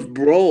topic of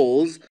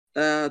brawls,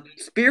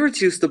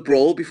 spirits used to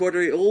brawl before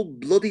they all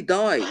bloody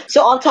died.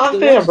 So on top of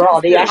The it, ones bro,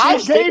 they with actually I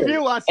have gave stickers.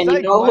 you a And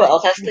you know who segue.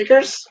 else has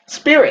stickers?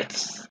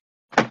 Spirits.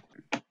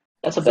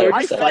 That's a So better are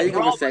I you segue. fighting over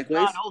Brawl was segues?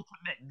 not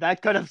ultimate.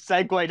 That could have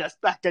segued us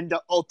back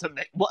into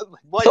ultimate. What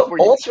So were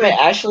you Ultimate thinking?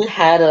 actually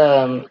had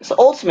so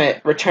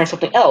Ultimate returned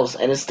something else,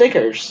 and it's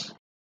stickers.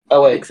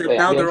 Oh wait, Except wait,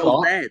 now I'm they're getting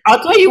all called. dead.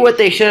 I'll tell you what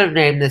they should have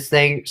named this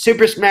thing: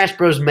 Super Smash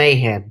Bros.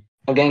 Mayhem.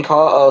 I'm getting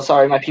called. Oh,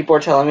 sorry, my people are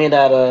telling me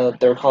that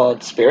they're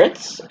called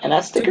spirits, and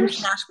that's Super stickers.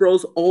 Smash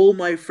Bros. All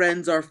my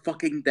friends are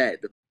fucking dead.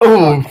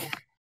 Oof.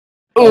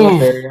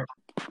 Oof.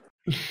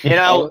 You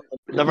know,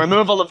 the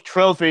removal of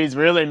trophies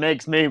really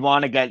makes me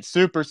want to get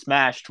super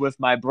smashed with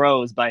my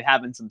bros by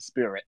having some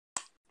spirit.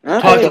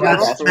 Talk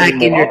about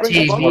smacking your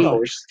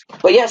TV.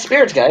 But yeah,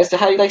 spirits, guys.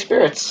 How do you like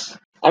spirits?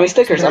 I mean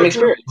stickers. I mean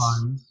spirits.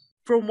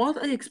 From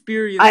what I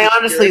experienced, I with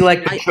honestly spirits,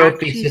 like the I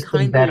trophy actually system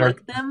kinda better.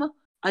 like them.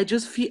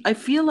 I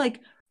feel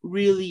like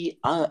really,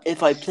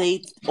 if I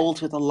played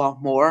Ultimate a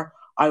lot more,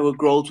 I would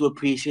grow to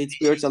appreciate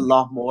spirits a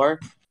lot more.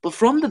 But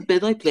from the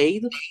bit I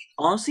played,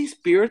 honestly,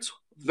 spirits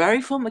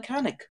very fun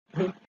mechanic.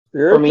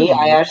 For me,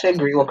 I actually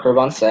agree with what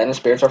Kerban said, and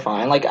spirits are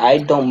fine. Like, I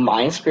don't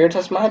mind spirits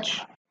as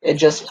much. It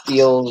just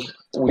feels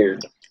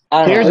weird.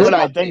 I don't Here's know. what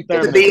I think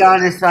they're To be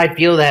honest, I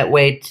feel that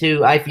way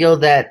too. I feel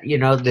that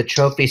the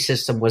trophy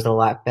system was a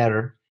lot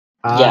better.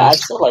 Yeah, I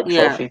still like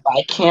Yeah. trophy, but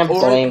I can't RIP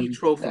blame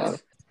trophies. them.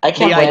 I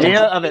can't The blame idea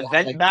them. of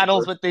event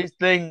battles with these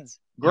things,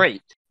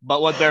 great.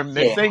 But what they're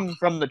missing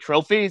from the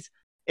trophies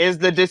is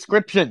the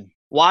description.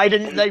 Why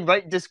didn't they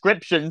write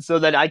description so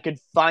that I could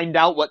find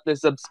out what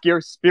this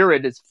obscure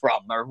spirit is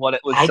from or what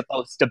it was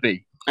supposed to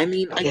be? I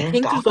mean, I didn't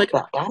think there's like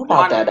thought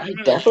about that. I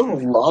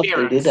definitely would love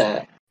to do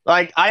that.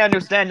 Like, I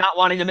understand not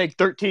wanting to make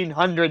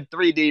 1,300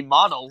 3D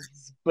models,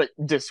 but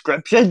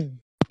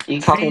description?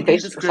 You copy and 3D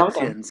paste or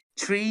something. descriptions.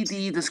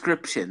 3D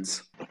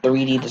descriptions.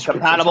 3D description.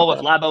 Compatible with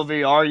Labo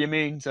VR, you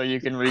mean? So you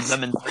can read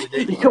them in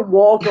 3D. You can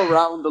walk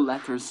around the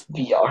letters.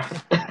 VR.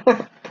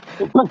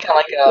 Kind of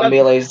like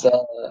Melee's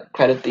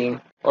credit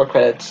theme or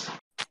credits.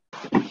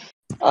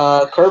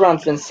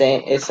 Kerbon's been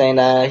saying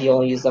that he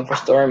only uses them for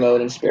story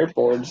mode and spirit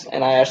boards,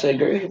 and I actually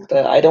agree with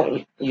that. I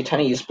don't tend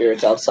to use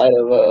spirits outside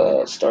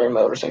of story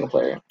mode or single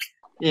player.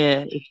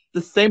 Yeah, it's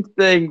the same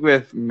thing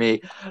with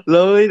me.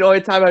 Literally, the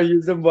only time I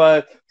use them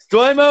was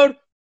story mode,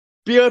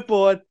 spirit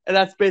board, and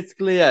that's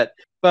basically it.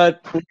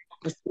 But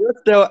the spirits,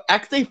 they're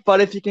actually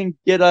fun if you can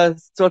get a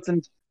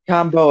certain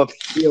combo of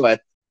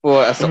spirits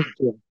for a certain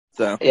team.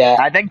 So Yeah,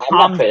 I think I'm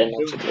not Tom's creative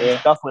doing enough to do it.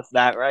 stuff with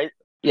that, right?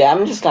 Yeah,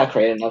 I'm just not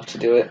creative enough to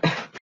do it.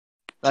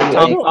 Like Too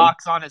Tom late.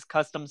 Fox on his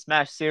Custom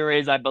Smash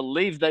series, I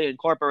believe they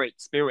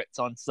incorporate spirits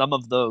on some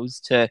of those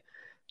to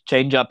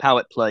change up how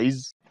it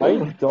plays. I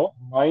don't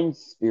mind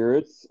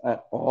spirits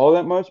at all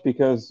that much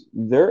because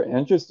they're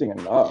interesting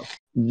enough.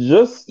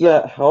 Just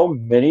that how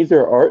many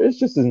there are is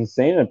just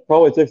insane, and it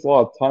probably takes a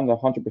lot of time to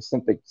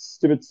 100% the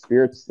stupid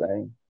spirits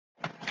thing.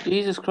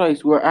 Jesus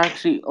Christ, we're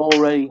actually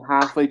already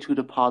halfway through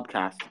the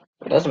podcast.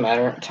 It doesn't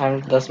matter.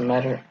 Time doesn't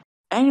matter.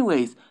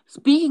 Anyways,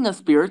 speaking of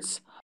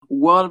spirits,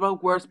 what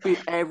about where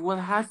everyone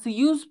has to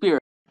use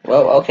spirits?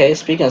 Well, okay.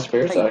 Speaking of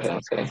spirits, Right. okay,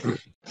 I'm kidding.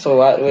 So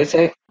what do we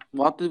say?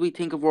 What did we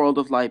think of World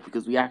of Light?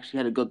 Because we actually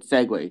had a good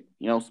segue.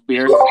 You know,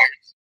 spirits.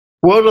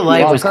 World of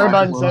Light Well, was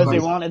Kerbon says he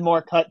fun. wanted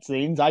more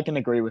cutscenes. I can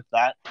agree with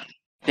that.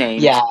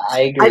 Same. Yeah, I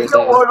agree I with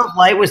feel that. World of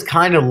Light was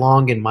kind of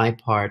long in my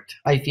part.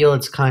 I feel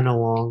it's kind of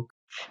long.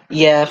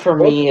 Yeah, for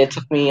me, it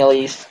took me at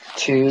least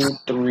 2,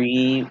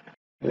 3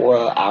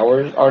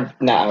 hours, or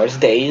not hours,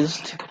 days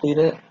to complete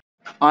it.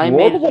 I World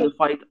made it of to Light- the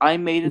fight. I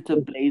made it to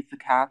Blaze the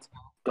Cat,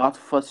 got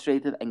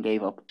frustrated, and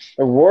gave up.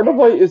 The World of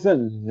Light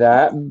isn't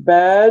that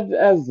bad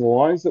as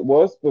long as it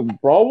was, but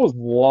Brawl was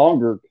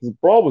longer because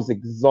Brawl was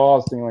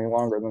exhaustingly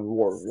longer than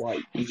World of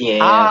Light. Yeah.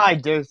 I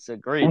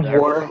disagree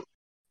there.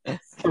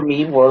 For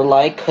me,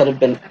 Warlight could have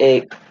been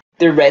it.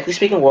 Theoretically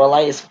speaking,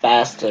 Warlight is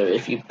faster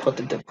if you put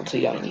the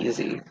difficulty on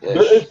easy.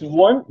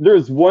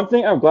 There's one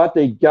thing I'm glad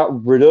they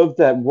got rid of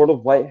that World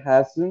of Light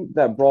hasn't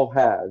that Brawl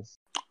has.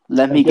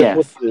 Let me And guess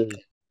what guess. it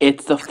is?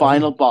 It's the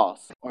final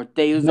boss, or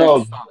Deus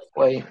No. Ex Machina.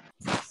 Wait.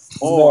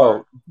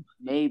 Or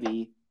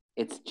maybe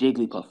it's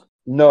Jigglypuff.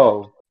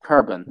 No,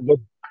 Kerbin.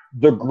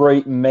 the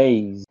Great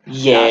Maze.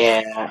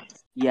 Yeah.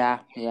 Yeah,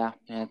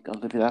 I'll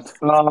give you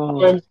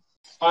that.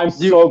 I'm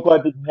so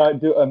glad they did not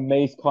do a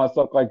maze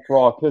concept like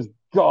Brawl, because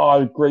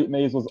God, Great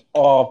Maze was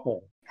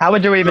awful. How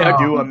would you even Oh.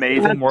 do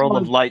Amazing World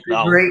of Light, The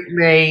though? Great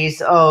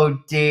Maze. Oh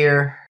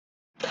dear.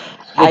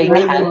 I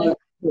Great kind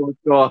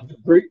of.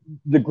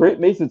 The Great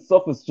Maze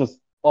itself is just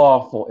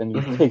awful, and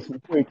it Mhm. takes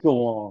way too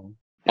long.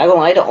 Not gonna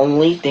lie, the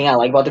only thing I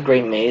like about the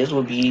Great Maze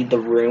would be the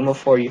room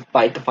before you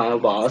fight the final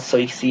boss, so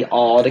you can see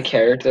all the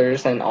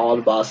characters and all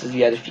the bosses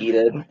you had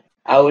defeated.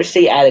 I wish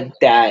they added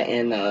that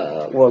in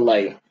World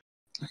Light,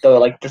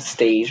 the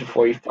stage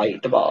before you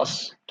fight the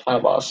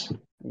final boss.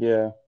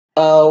 Yeah.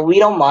 We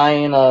don't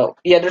mind.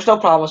 Yeah, there's no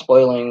problem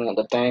spoiling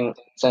the thing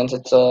since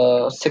it's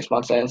 6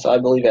 months in, so I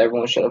believe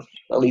everyone should have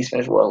at least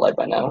finished World Light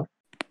by now.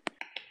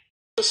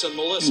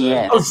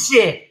 Yes. Oh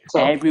shit. So,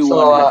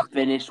 Everyone has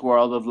finished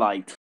World of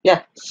Light.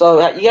 yeah. So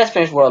you guys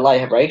finished World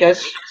Light, right,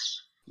 guys?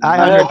 I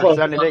I have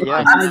 100%ed it,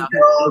 yeah. I'm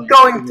still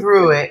going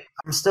through it.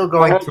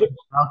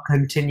 I'll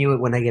continue it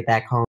when I get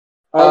back home.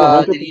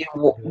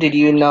 Did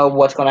you know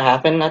what's gonna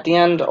happen at the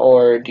end,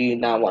 or do you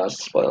not want to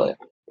spoil it?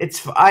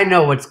 I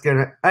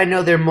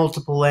know there are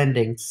multiple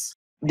endings.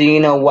 Do you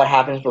know what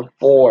happens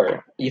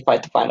before you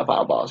fight the final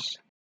boss?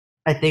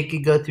 I think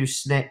you go through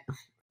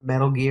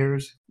Metal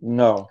Gears.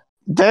 No.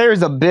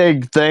 There's a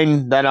big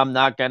thing that I'm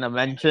not going to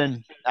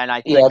mention, and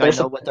I think I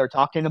know what they're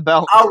talking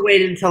about. I'll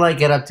wait until I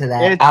get up to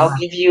that. I'll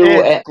give you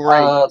It's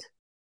great.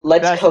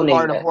 let's Best codename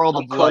part of it. World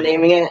I'm of Light.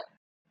 codenaming it.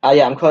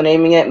 Yeah, I'm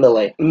codenaming it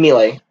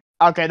Melee.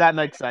 Okay, that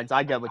makes sense.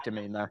 I get what you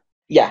mean there.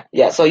 Yeah.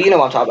 So you know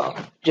what I'm talking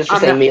about. Just for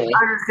I'm saying Melee.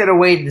 just gonna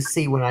wait to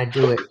see when I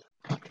do it.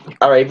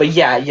 Alright, but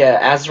yeah,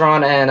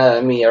 Azron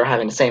and me are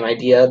having the same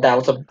idea. That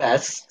was the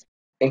best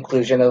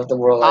inclusion of the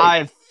World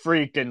Light. I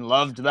freaking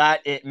loved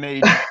that. It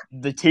made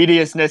the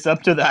tediousness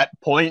up to that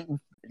point.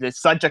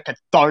 It's such a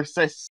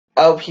catharsis.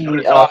 He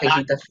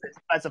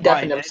specify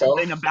deafened himself.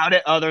 anything about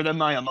it other than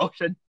my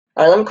emotion.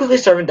 Alright, let me quickly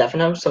start with deafen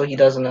him so he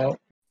doesn't know.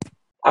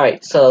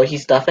 Alright, so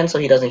he's deafened so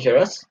he doesn't hear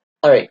us.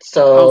 Alright,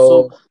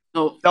 so...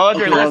 So if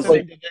you're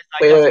listening to this, I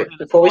guess we're Wait, gonna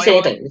before we say spoil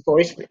it.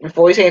 anything,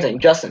 before we say anything,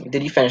 Justin,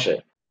 did you finish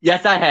it?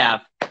 Yes, I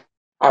have.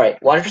 Alright,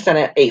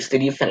 100% Ace,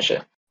 did you finish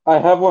it? I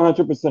have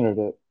 100% of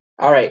it.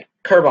 Alright,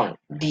 Kerbon,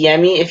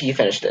 DM me if you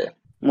finished it.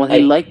 well, he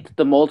liked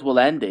the multiple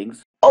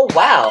endings. Oh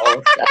wow!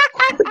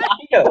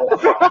 Dino!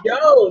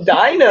 Yo,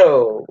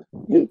 Dino!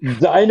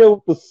 Dino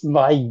with the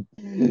snipe.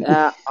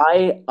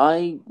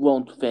 I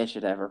won't finish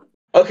it ever.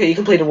 Okay, you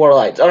completed War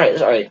Lights.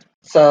 Alright.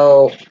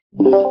 So...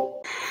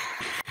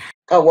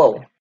 Oh,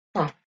 whoa.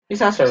 Huh, he's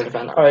not server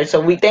defend. Alright,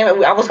 so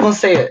I was gonna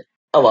say it.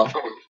 Oh well.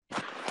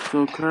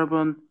 So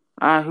Kerbin,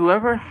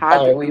 whoever had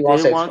Alright, we won't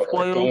didn't say want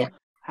spoiler, spoiled, dang it.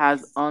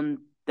 has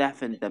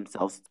undeafened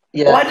themselves.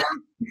 Yeah.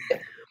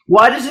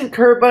 Why doesn't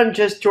Kerbun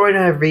just join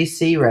a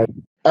VC right?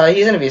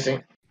 He's in a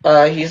VC.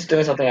 He's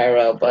doing something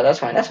IRL, but that's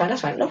fine.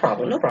 No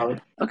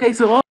problem. Okay,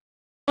 so what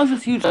was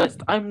this huge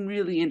list? I'm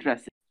really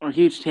interested. Or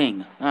huge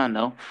thing. I don't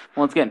know.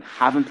 Once again,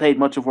 haven't played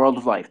much of World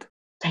of Light.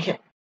 Dang it.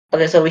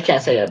 Okay, so we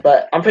can't say it,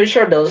 but I'm pretty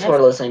sure those who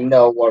are listening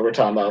know what we're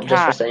talking about,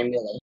 just for saying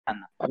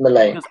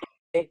Melee.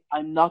 Because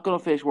I'm not going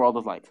to finish World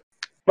of Light.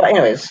 But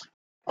anyways,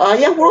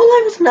 yeah, World of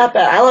Light wasn't that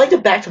bad. I like the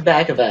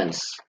back-to-back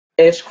events.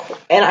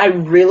 And I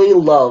really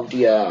love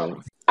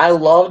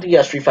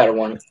the Street Fighter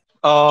one.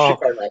 Oh,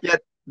 Street Fighter yeah,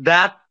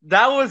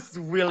 that was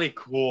really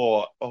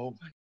cool. Oh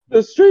my.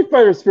 The Street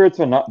Fighter spirits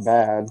are not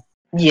bad.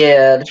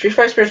 Yeah, the Street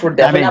Fighter spirits were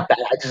definitely not bad.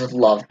 I just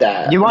loved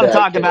that. You want to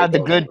talk about the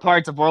good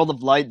parts of World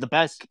of Light? The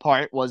best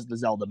part was the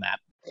Zelda map.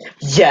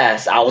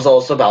 Yes, I was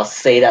also about to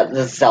say that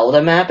the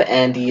Zelda map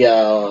and the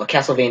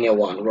Castlevania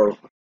one were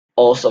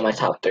also my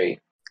top 3.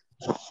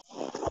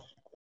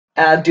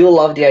 And I do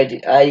love the idea.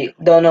 I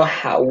don't know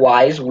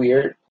why it's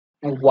weird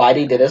why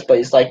they did this, but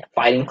it's like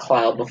fighting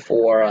Cloud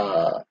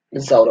before the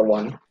Zelda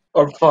one.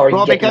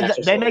 Well, because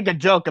they make a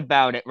joke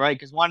about it, right?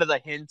 Because one of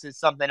the hints is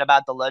something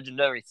about the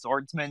legendary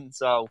swordsman,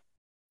 so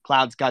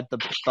Cloud's got the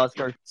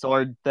Buster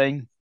Sword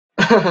thing.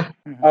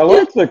 I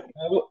like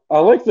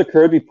the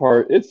Kirby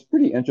part. It's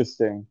pretty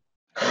interesting.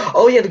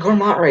 Oh yeah, the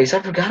Gourmet race.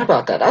 I forgot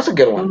about that. That's a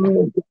good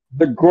one.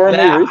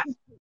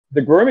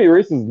 The gourmet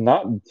race is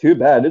not too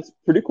bad. It's a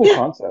pretty cool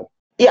concept.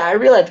 Yeah, I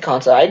really like the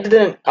concept.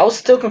 I was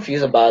still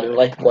confused about it,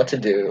 like what to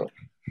do.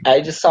 I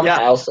just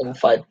somehow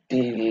simplified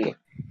the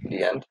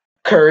end.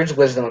 Courage,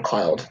 Wisdom, and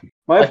Cloud.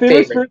 My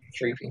favorite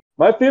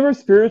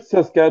spirits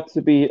has got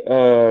to be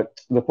the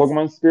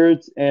Pokemon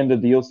spirits and the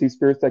DLC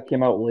spirits that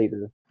came out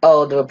later.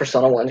 Oh, the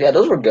Persona ones. Yeah,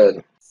 those were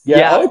good.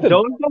 Yeah, I like the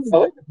Persona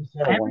one.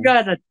 haven't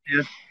got a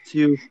chance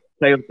to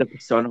play with the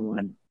Persona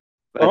one.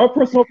 But my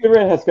personal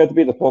favorite has got to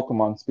be the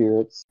Pokemon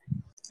spirits.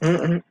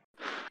 Mm-mm.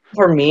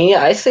 For me,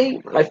 I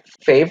say my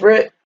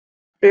favorite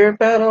spirit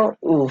battle.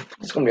 Ooh,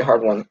 it's gonna be a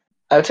hard one.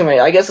 I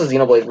guess the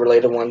Xenoblade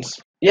related ones.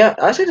 Yeah,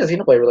 I say the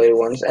Xenoblade related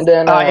ones, and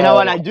then you know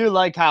what? I do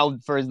like how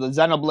for the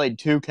Xenoblade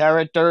 2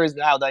 characters,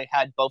 how they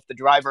had both the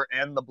driver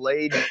and the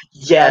blade.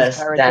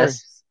 Yes,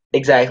 that's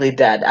exactly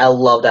that. I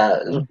love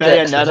that.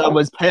 Bayonetta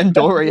was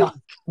Pandoria.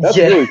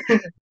 Yeah,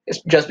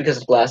 it's just because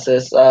of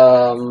glasses.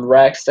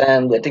 Rex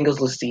and I think it was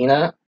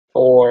Lucina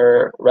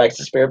for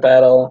Rex's spirit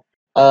battle.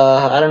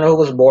 I don't know who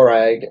was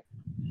Borag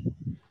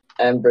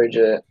and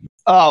Bridget.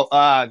 Oh,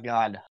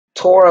 God.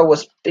 Tora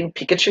was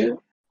Pikachu.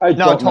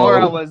 No,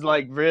 Tora was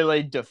like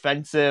really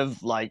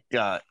defensive. Like,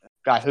 God,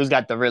 who's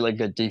got the really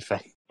good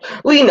defense?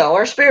 We know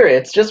our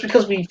spirits. Just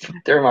because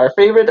they're our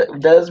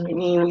favorite does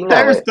mean we know.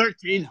 There's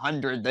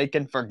 1,300. They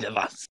can forgive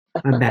us.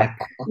 I'm back.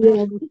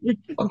 You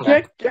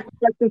can't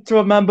expect us to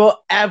remember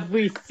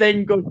every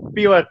single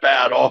spirit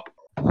battle.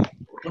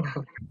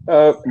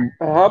 How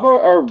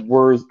about our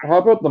worst? How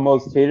about the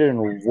most hated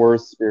and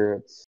worst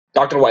spirits?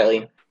 Dr.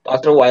 Wily.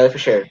 Dr. Wily for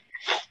sure.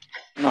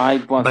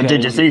 But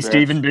did you see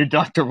Steven beat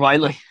Dr.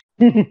 Wily?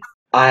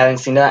 I haven't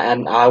seen that,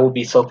 and I would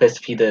be so pissed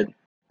if he did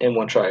in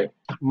one try.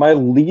 My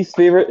least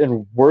favorite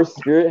and worst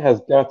spirit has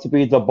got to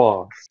be the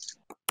boss.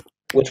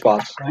 Which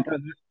boss?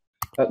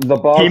 The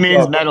boss. He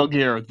means Metal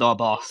Gear, the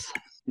boss.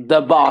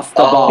 The boss.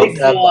 Big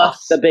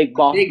boss. The big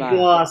boss. Big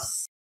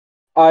boss.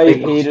 I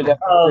hated that.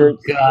 Oh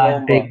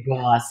God, Big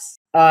Boss.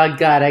 Oh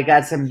God, I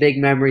got some big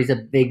memories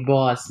of Big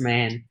Boss,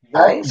 man.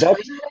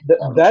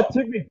 That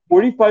took me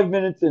 45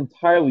 minutes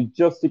entirely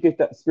just to get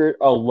that spirit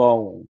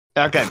alone.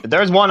 Okay, but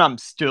there's one I'm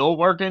still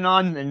working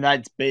on, and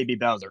that's Baby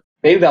Bowser.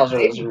 Baby Bowser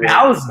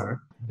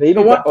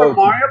the one from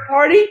Mario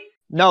Party?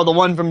 No, the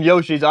one from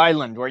Yoshi's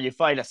Island, where you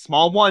fight a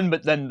small one,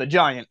 but then the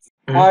giant.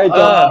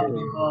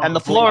 And the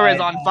floor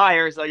is on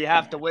fire, so you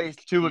have to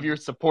waste 2 of your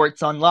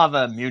supports on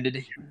lava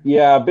immunity.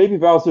 Yeah, Baby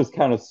Bowser's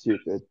kind of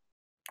stupid.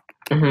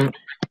 Mm-hmm.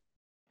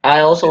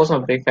 I also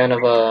wasn't a big fan of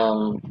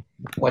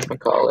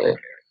whatchamacallit.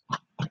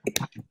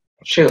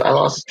 Shoot, I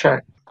lost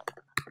track.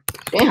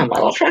 Damn, I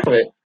lost track of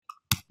it.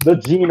 The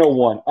Geno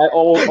one.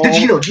 The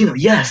Geno,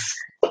 yes.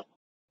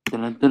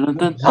 Good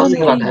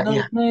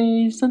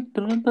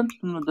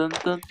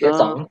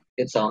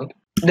song.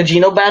 The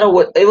Geno battle,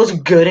 it was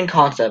good in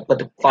concept, but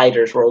the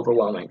fighters were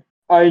overwhelming.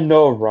 I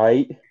know,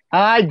 right?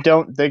 I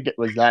don't think it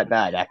was that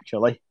bad,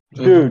 actually.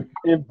 Dude,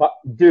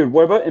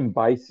 what about in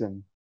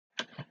Bison?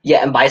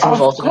 Yeah, and Bison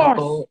was also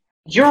cool.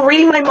 You're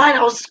reading my mind.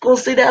 I was going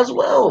to say that as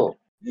well.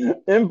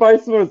 And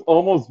Bison was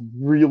almost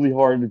really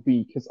hard to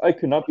beat because I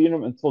could not beat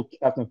him until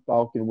Captain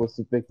Falcon was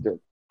the victor.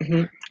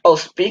 Mm-hmm. Oh,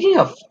 speaking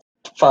of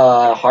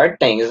hard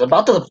things,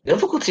 about the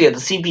difficulty of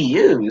the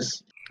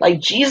CPUs. Like,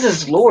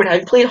 Jesus Lord, have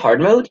you played hard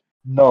mode?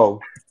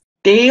 No.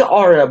 They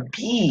are a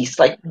beast.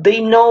 Like,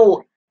 they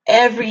know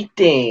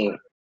everything.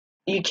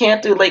 You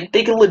can't do, like,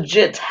 they can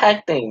legit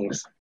hack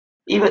things.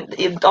 Even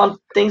on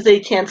things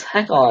they can't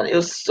hack on. It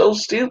was so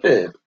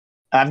stupid.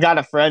 I've got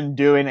a friend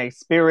doing a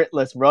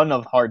spiritless run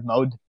of hard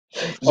mode.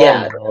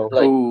 Yeah. Oh,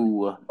 like,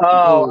 ooh.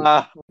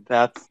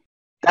 That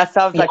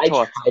sounds like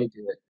torture. I tried to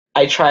do it.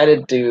 I try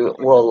to do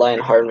World Light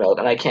and hard mode,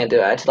 and I can't do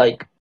it. I had to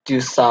like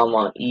do some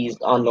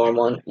on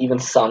normal, and even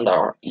some that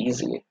are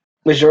easy.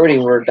 Majority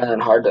were done in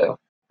hard though.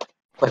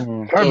 But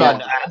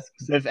Herman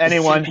asks if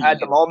anyone had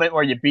the moment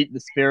where you beat the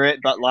spirit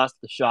but lost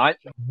the shot.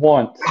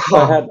 Once. I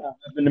had that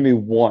happen to me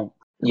once.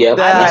 Yep.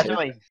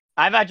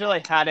 I've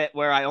actually had it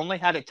where I only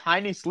had a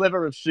tiny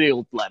sliver of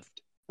shield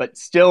left, but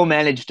still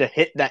managed to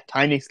hit that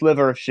tiny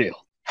sliver of shield.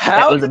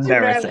 How That was did you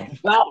embarrassing.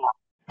 manage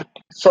that?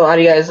 So how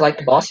do you guys like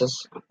the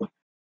bosses?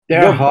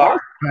 They're The hard,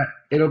 but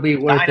it'll be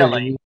worth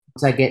Finally. it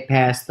once I get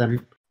past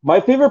them.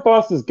 My favorite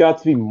boss has got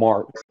to be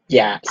Marks.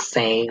 Yeah,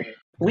 same.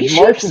 We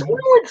Marks should is- we're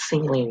like the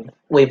same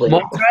wavelength.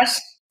 Moltres?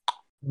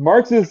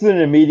 Marks is an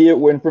immediate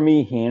win for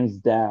me, hands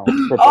down.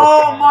 for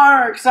Oh, both.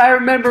 Marks! I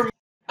remember.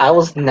 I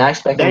was not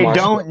expecting. They Mars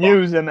to don't be-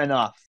 use him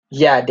enough.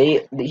 Yeah,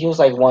 he was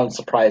like one of the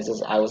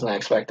surprises I was not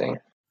expecting.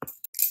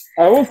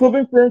 I was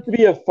hoping for him to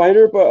be a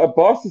fighter, but a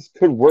boss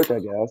could work, I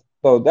guess.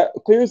 So that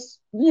clears.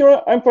 You know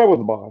what? I'm fine with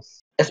the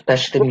boss.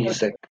 Especially the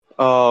music.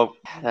 Oh,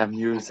 that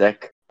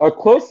music. A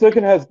close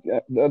second has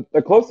got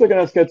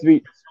to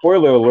be,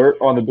 spoiler alert,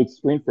 on the big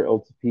screen for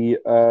LTP.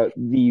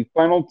 The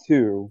final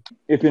two,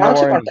 if you know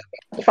what I mean.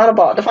 The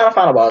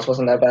final boss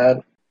wasn't that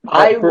bad.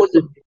 I was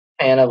a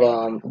fan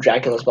of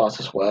Dracula's boss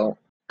as well.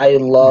 I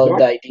love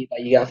the idea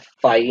that you got to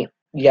fight,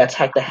 you got to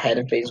attack the head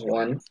in phase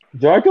 1.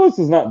 Dracula's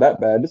is not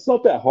that bad. It's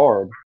not that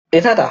hard.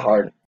 It's not that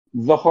hard.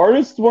 The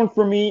hardest one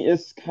for me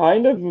is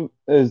kind of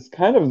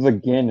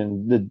the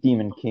Ganon, the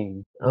Demon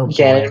King. Oh,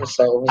 Ganon boy.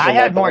 himself. I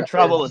had more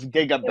trouble with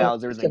Giga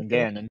Bowser than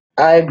Ganon.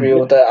 I agree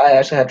with that. I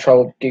actually had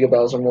trouble with Giga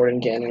Bowser more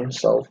than Ganon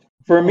himself.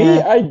 For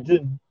me, I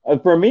did.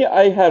 For me,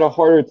 I had a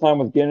harder time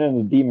with Ganon and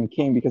the Demon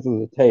King because of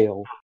the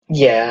tail.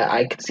 Yeah,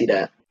 I could see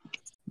that.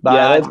 But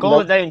Yeah, it's cool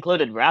that they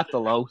included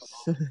Rathalos.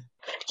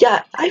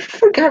 Yeah, I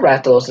forgot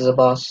Rathalos is a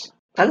boss.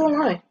 I don't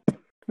lie.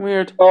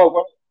 Weird.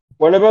 Oh,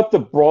 what about the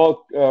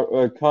brawl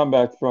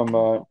combat from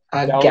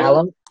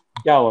Gallum?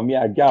 Gallum,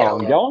 yeah,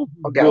 Gallum. Gallum.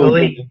 Oh,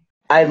 Gallum.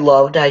 I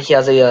love that he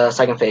has a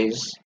second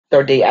phase.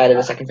 Or they added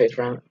a second phase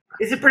for him.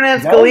 Is it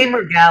pronounced Gallum? Galeem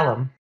or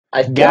Gallum?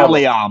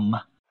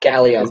 Gallium.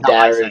 Gallium. That's how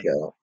I There say we it.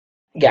 go.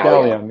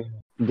 Gallium.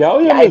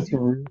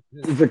 Gallium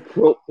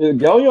Yeah,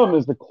 Gallium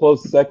is the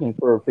close second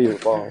for a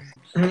favorite boss.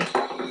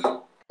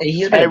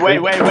 He's Hey,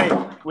 been wait.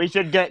 We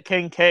should get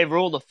King K.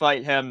 Rool to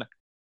fight him.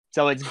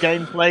 So it's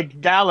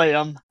Gameplay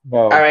Gallium.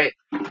 No. Alright.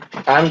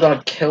 I'm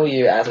gonna kill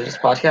you after this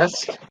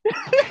podcast.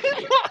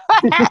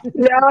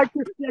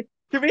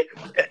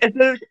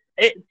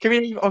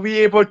 Are we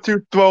able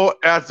to throw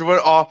Azure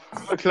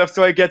off a cliff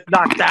so he gets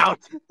knocked out?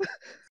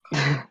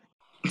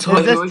 So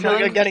Is this we're till you're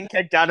going- getting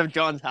kicked out of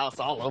John's house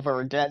all over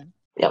again?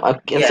 Yeah,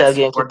 instead Yes, of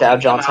getting we're kicked out of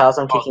kicking John's him out. house,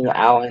 I'm kicking you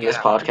out in this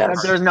Yeah. Because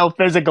podcast. there's no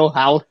physical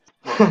house.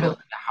 We're building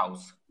a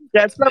house.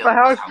 Yeah, it's not the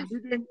house. House. We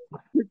didn't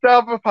kicked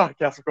out of a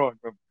podcast we're going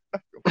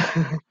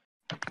from.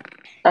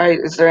 Alright,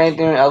 is there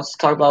anything else to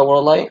talk about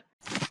World Light?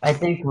 I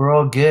think we're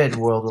all good,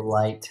 World of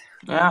Light.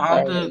 Yeah,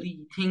 all the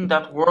thing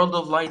that World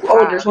of Light. Oh,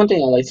 has. there's one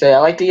thing I like to say. I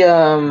like the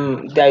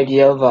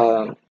idea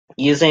of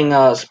using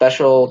a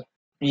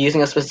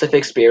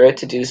specific spirit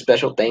to do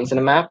special things in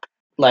a map,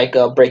 like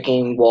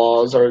breaking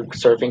walls or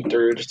surfing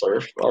through the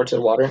surf or to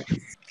the water.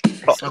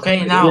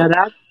 Okay, now Yeah,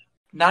 that.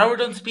 now we're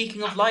done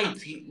speaking of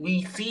lights.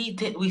 We see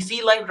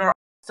light with our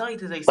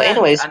sight, as I said. But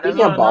anyways, and speaking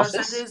of another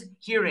bosses- sense is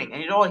hearing,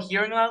 and you know what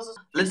hearing allows us?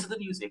 Listen to the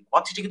music.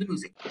 What did you think of the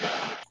music?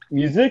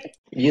 Music?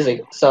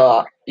 Music.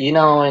 So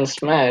in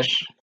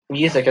Smash,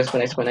 music has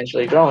been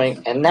exponentially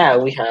growing, and now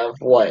we have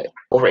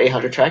over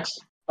 800 tracks.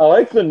 I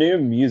like the new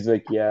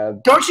music, yeah.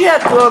 Don't you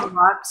have to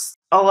unlock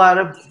a lot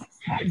of?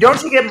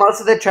 Don't you get most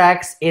of the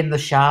tracks in the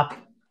shop?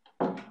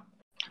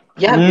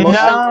 Yeah, most of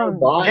them are No,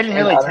 bought it didn't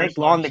and really others take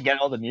long are- to get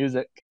all the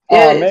music. Yeah,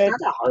 Aw, it's man. not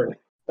that hard.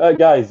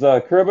 Guys,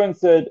 Kerbin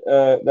said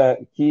that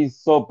he's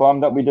so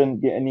bummed that we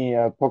didn't get any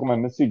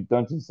Pokemon Mystery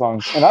Dungeon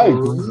songs, and I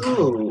agree.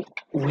 Ooh,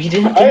 we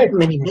didn't get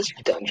many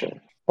mystery dungeon.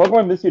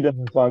 Pokemon Mystery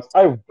Dungeon songs,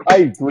 I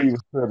agree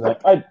with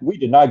Kerbin. We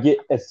did not get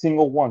a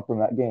single one from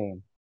that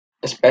game.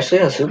 Especially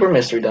a super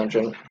mystery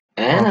dungeon.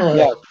 And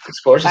Yeah.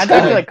 Explorers That's Sky.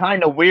 actually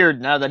kind of weird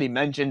now that he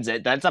mentions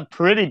it. That's a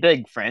pretty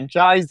big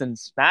franchise, and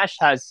Smash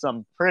has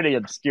some pretty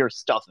obscure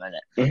stuff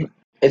in it.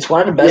 It's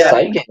one of the best Yeah.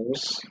 side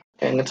games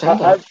in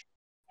Nintendo.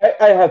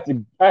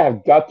 I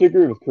have got to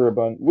agree with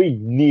Kerbin. We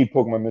need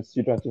Pokemon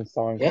Mystery Dungeon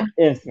songs Yeah.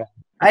 in Smash.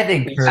 I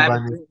think I'm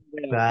Turbine is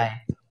the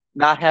guy.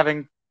 Not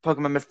having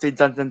Pokemon Mystery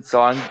Dungeon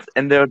songs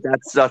in there,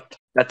 that's a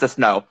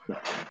no.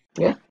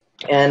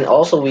 And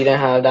also, we didn't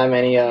have that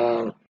many.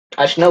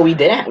 Actually, no, we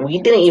didn't.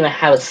 We didn't even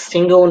have a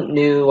single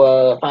new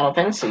Final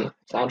Fantasy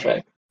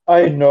soundtrack.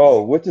 I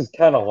know, which is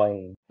kind of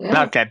lame.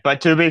 Yeah, Okay,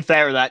 but to be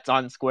fair, that's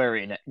on Square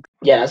Enix.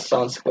 yeah, it's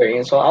on Square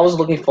Enix. So I was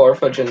looking forward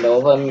for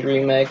Genova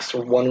remix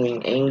or One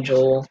Wing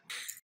Angel.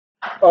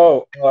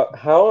 Oh,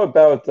 how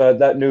about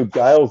that new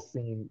Giles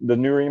theme? The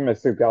new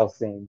remix of Giles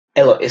theme.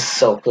 It's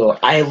so cool.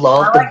 I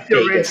love I the like the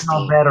biggest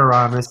original better,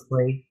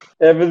 honestly.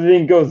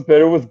 Everything goes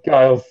better with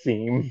Giles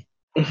theme.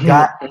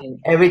 Got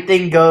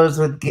everything goes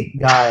with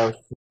Giles.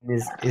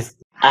 Is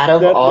Out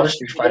of That's all the what-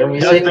 Street Fighter Does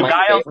music, the my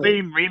Guile favorite.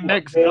 theme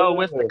remix go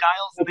with the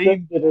Guile's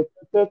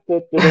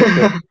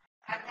theme?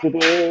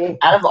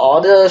 Out of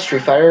all the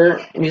Street Fighter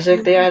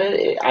music they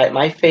added,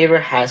 my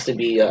favorite has to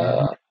be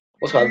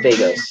what's called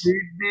Vegas.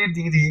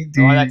 The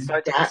one that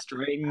starts with the That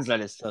strings, that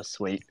is so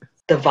sweet.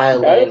 the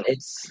violin,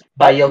 it's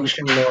by Yoko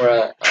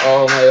Shimomura.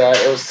 Oh my god,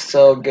 it was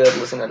so good.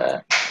 Listen to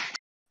that.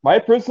 My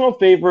personal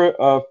favorite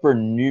for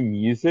new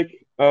music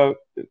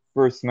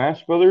for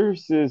Smash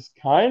Brothers is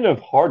kind of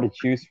hard to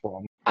choose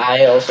from.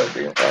 I also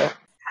agree with that.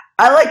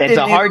 I like It's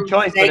the a new hard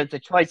choice, but Snake. it's a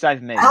choice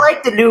I've made. I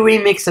like the new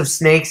remix of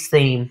Snake's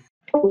theme.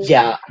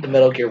 Yeah, the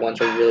Metal Gear ones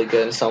were really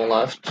good. And someone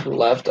left. Who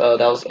left? That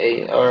was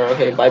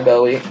by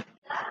Bowie.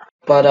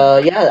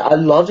 But yeah, I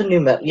love the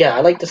new Yeah,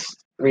 I like this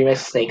remix of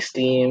Snake's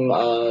theme. And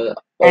Also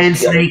the other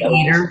Snake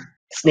Metal Gear. Eater.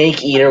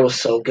 Snake Eater was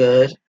so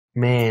good.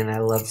 Man, I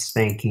love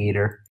Snake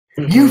Eater.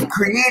 Mhm. You've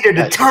created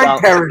a That time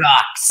sounds-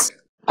 paradox.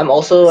 I'm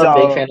also a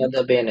So- big fan of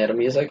the Bayonetta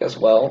music as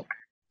well.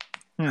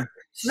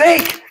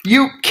 Snake,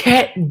 you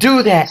can't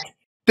do that.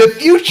 The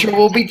future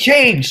will be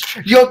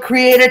changed. You'll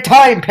create a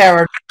time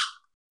paradox.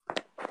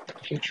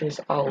 Future's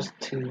ours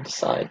to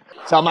decide.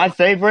 So my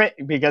favorite,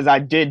 because I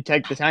did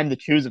take the time to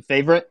choose a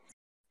favorite,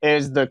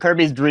 is the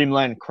Kirby's Dream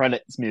Land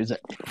credits music.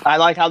 I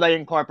like how they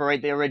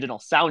incorporate the original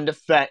sound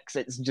effects.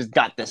 It's just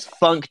got this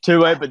funk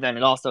to it, but then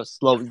it also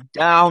slows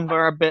down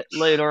for a bit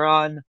later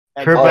on.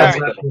 It's Kirby that's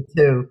has good. that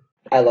too.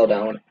 I love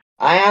that one.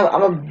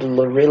 I'm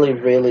really,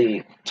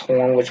 really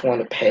torn which one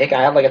to pick.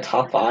 I have like a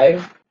top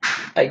 5,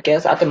 I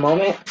guess, at the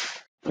moment.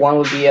 One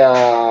would be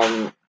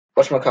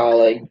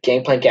whatchamacallit,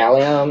 Gameplay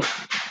Gallium.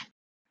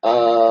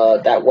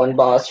 That one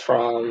boss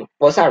from,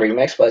 well, it's not a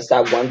remix, but it's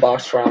that one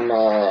boss from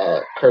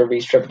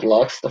Kirby's Triple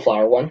Deluxe, the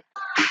flower one.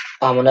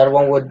 Another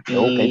one would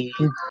be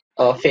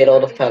Fatal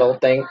the Petal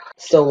thing. I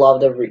still love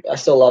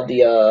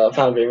the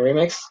Found Dream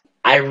remix.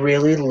 I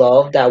really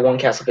love that one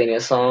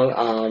Castlevania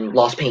song,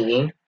 Lost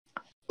Painting.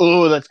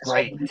 Ooh, that's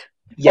great.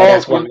 Yeah, Oh,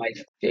 that's one of my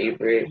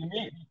favorite.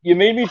 You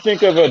made me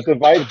think of a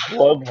Divide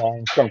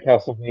Bloodline from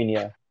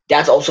Castlevania.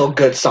 That's also a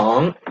good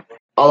song.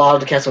 A lot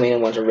of the Castlevania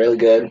ones are really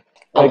good.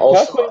 Like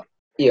Also,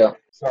 yeah.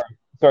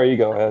 Sorry, you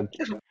go ahead.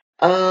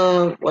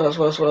 What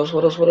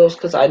else?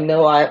 Because I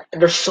know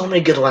there's so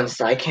many good ones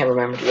that I can't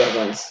remember the other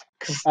ones.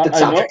 Because the I know-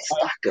 soundtrack's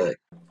not good.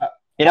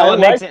 You know I what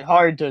like- makes it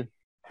hard to...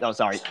 Oh,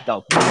 sorry.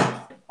 No.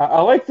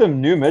 I like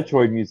some new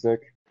Metroid music.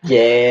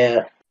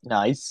 Yeah.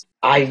 Nice.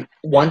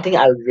 One thing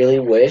I really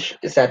wish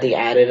is that they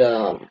added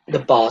the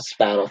boss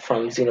battle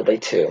from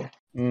Xenoblade 2.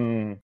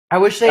 Mm. I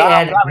wish they Oh,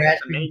 added probably the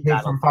Grasping main Truth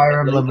battle, from Fire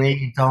probably. Emblem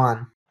Radiant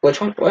Dawn.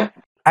 Which one? What?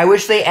 I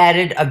wish they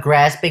added a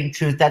Grasping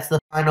Truth. That's the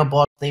final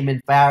boss theme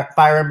in Fire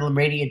Emblem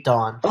Radiant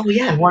Dawn. Oh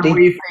yeah,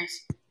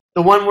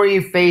 The one where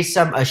you face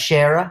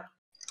Ashera.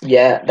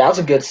 yeah, that was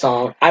a good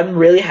song. I'm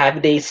really happy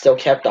they still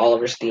kept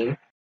Oliver's theme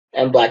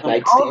and Black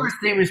Knight's theme. Oliver's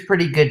theme is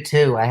pretty good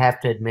too, I have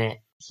to admit.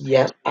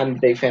 Yeah, I'm a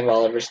big fan of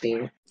Oliver's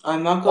theme.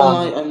 I'm not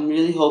gonna lie, I'm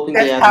really hoping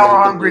they That's add Power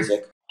more good Hungry.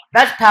 music.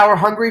 That's Power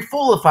Hungry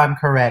Fool, if I'm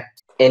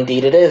correct.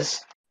 Indeed, it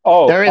is.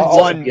 Oh, There is oh,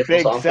 one beautiful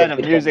big song for set of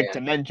Beautiful music Man.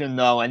 to mention,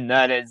 though, and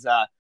that is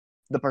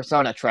the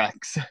Persona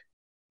tracks.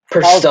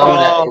 Persona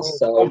Oh, is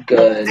so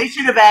good. They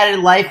should have added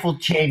Life Will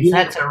Change.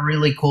 Yeah. That's a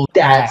really cool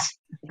track.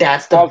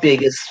 That's the I was-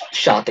 biggest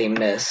shot they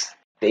missed.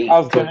 They I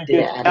was gonna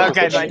didn't get- add Life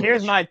Okay, Will but Change.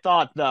 here's my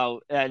thought,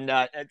 though, and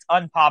it's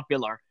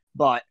unpopular,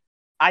 but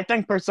I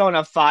think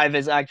Persona 5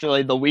 is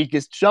actually the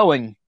weakest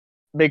showing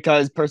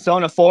because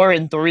Persona 4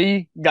 and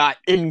 3 got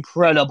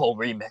incredible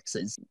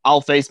remixes.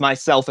 I'll Face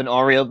Myself and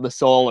Aria of the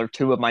Soul are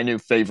two of my new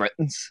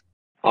favorites.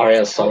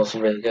 Aria's Soul is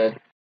really good.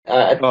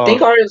 I Oh.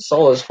 think Aria's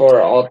Soul is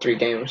for all 3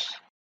 games.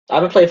 I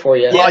haven't played 4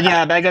 yet. Well,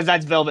 yeah, because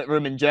that's Velvet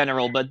Room in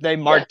general, but they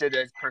marked it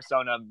as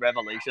Persona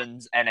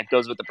Revelations, and it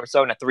goes with the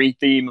Persona 3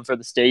 theme for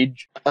the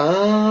stage.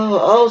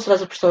 Oh, so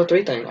that's a Persona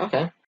 3 thing.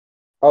 Okay.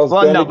 I was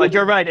Well, gonna no, get- but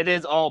you're right, it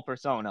is all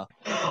Persona.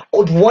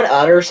 Oh, one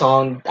other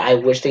song I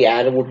wish they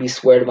added would be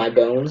Swear to My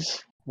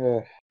Bones. Yeah.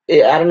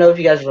 I don't know if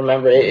you guys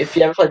remember it. If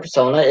you ever played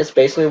Persona, it's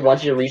basically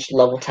once you reach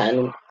level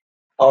 10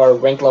 or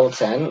rank level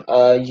 10,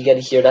 you get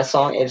to hear that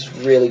song. It's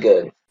really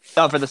good.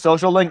 Oh, for the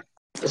social link?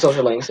 The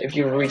social links. If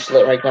you reach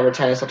rank number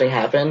 10 and something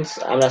happens,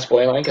 I'm not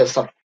spoiling because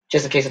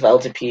just in case if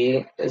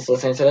LTP is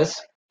listening to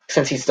this,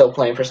 since he's still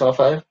playing Persona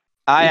 5.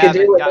 I You can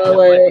haven't do it gotten that to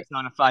play way.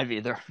 Persona 5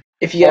 either.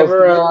 If you Oh,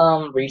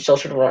 ever reach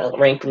social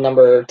rank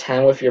number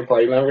 10 with your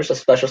party members, a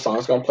special song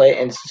is going to play,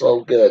 and it's so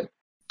good.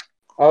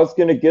 I was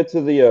gonna get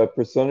to the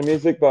Persona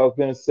music, but I was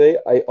gonna say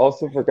I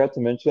also forgot to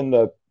mention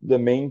the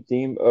main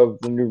theme of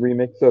the new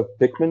remix of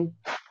Pikmin.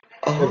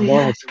 Oh, If no one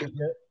yeah. has seen it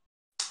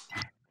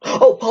yet.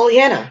 Oh,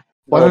 Pollyanna.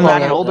 Wasn't Oh,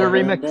 that an yeah. older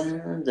remix?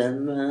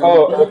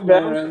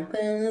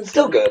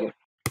 Still good.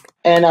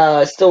 And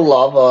I still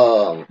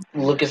love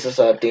Lucas's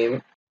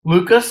theme.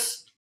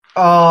 Lucas?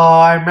 Oh,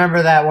 I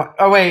remember that one.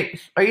 Oh, wait.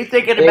 Are you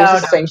thinking It was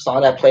about... the same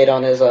song that played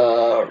on his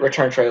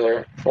return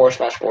trailer for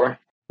Smash 4.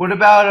 What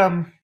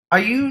about, Are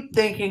you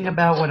thinking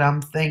about what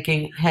I'm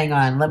thinking? Hang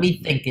on. Let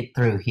me think it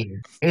through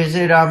here. Is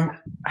it,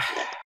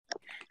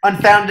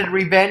 Unfounded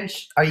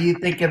Revenge. Are you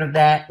thinking of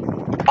that?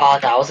 Oh,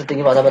 no, I wasn't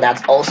thinking about that, but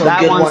that's also a That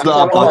good one's one. the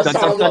Oh,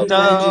 Unfounded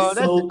Revenge is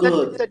so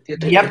good.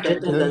 Yep.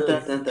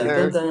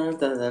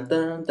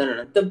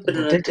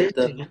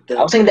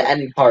 I was thinking the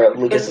ending part of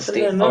Lucas's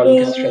theme, or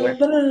Lucas's trailer.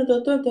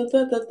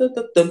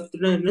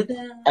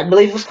 I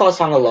believe it was called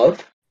Song of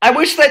Love. I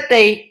wish that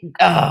they.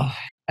 I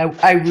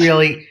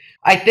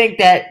think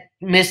that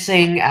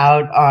missing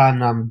out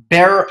on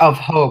Bearer of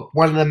Hope,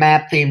 one of the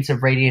map themes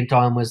of Radiant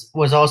Dawn,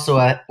 was also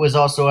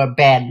a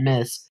bad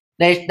miss.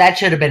 That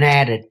should have been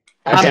added.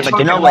 Actually, Okay, but you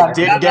talking know what about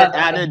did none get other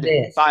than added?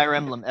 this. Fire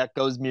Emblem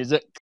Echoes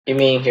music. you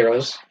mean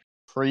Heroes?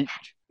 Preach.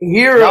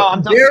 Bearer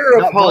of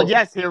Hope. Well,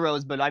 yes,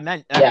 Heroes, but I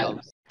meant Yeah.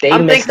 Echoes. They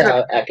I'm missed thinking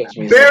out Echoes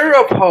music. Bearer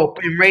of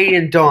Hope in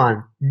Radiant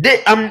Dawn.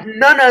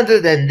 None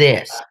other than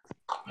this.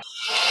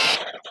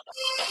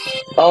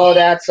 Oh,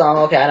 that song.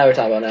 Okay, I know what you're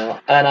talking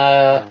about now.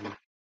 And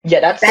yeah,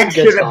 that's a That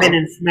good should song. have been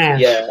in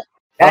Smash. Yeah.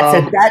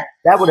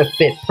 That would have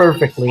fit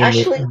perfectly.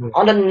 Actually, in this.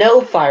 on the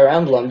no Fire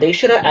Emblem, they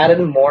should have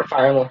added more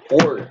Fire Emblem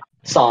 4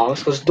 songs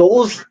because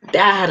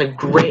that had a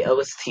great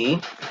OST.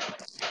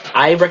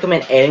 I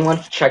recommend anyone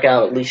to check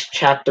out at least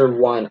Chapter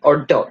 1, or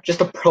don't,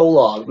 just a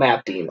prologue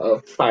map theme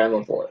of Fire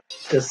Emblem 4.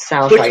 The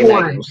soundtrack in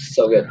that game was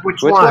so good.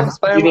 Which Which one? one's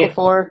Fire Emblem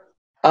 4?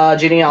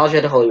 Genealogy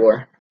of the Holy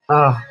War.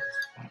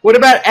 What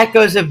about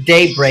Echoes of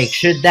Daybreak?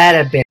 Should that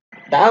have been?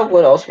 That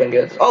would also been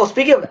good. Oh,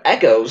 speaking of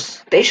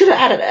Echoes, they should have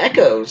added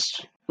Echoes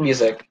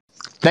music.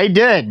 They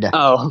did.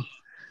 Oh.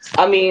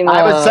 I mean,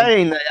 I was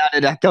saying they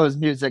added Echoes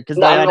music because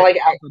No, they I mean, added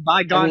like, the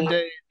Bygone I mean-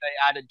 Days, they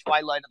added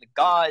Twilight of the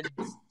Gods,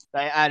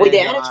 they added. wait,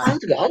 they added Twilight of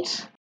the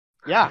Gods?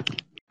 Yeah,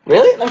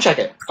 Really? Let me check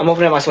it. I'm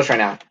opening up my Switch right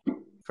now.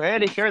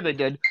 pretty sure they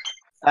did.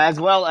 As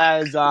well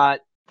as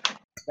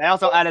they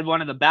also added one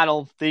of the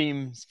battle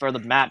themes for the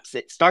maps.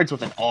 It starts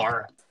with an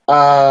R.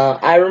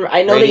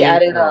 I know they Radiant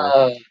added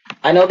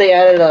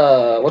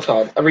what's it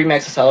called, a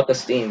remix of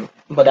Celica's theme,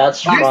 but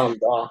that's Nice. from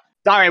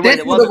Sorry, wait, This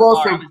it would have wasn't R.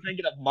 I also- was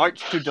thinking of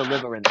March to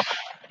Deliverance.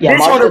 yeah. This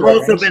March would have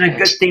also Deliverance. been a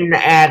good theme to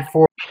add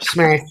for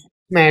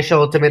Smash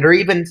Ultimate, or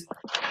even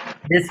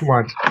this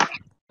one.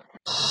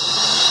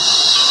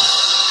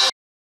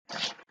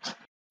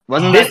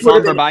 Wasn't This that song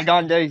would've for been-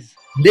 Bygone Days?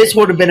 This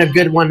would have been a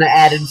good one to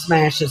add in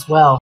Smash as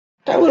well.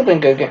 That would have been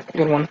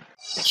good one.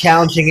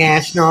 Challenging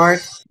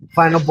Ashnard,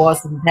 final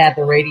boss of the Path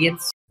of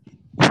Radiance.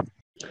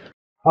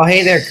 Oh,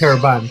 hey there,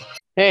 Kerban.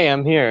 Hey,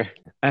 I'm here.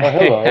 I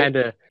hello. had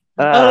to,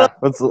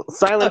 was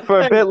silent for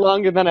a bit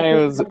longer than I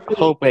was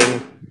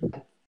hoping.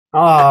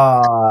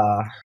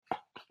 Well,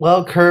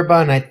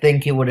 Kerban, I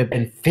think it would have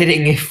been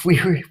fitting if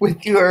we were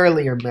with you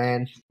earlier,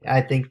 man.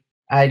 I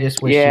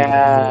just wish you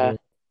Yeah, were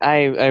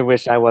I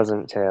wish I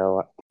wasn't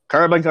too.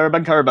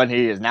 Kerban,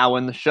 he is now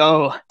in the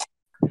show.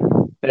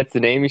 That's the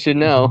name you should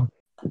know.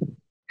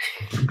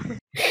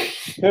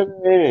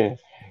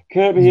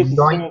 Kirby, it's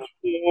Yoink.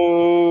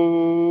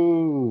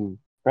 so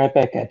right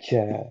back at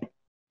ya.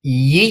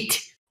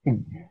 Yeet. Hey,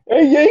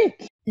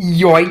 yeet!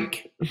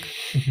 Yoink.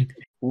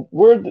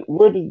 Where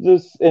did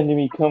this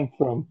enemy come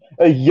from?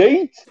 A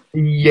yeet?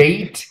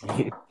 Yeet.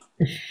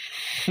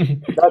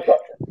 That's,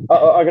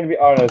 I'm gonna be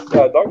honest.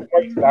 Dr.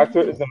 Mark's Factor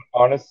is an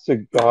honest to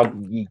God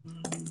yeet.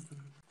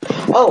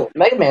 Oh,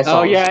 Mega Man songs.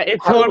 Oh yeah, it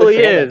How would totally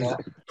we feel is.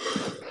 about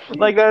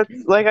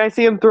Like I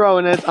see him throw,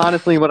 and it's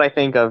honestly what I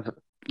think of.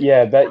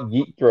 Yeah, that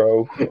yeet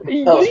throw. that?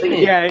 Oh,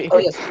 speaking. Yeah, Oh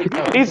yes. Speaking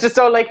of, he's just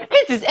so like,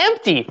 this is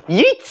empty.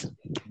 Yeet.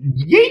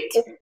 Yeet.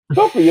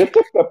 Yeet!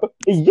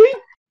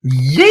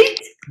 Yeet.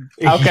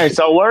 Okay,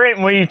 so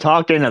weren't we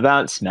talking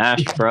about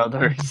Smash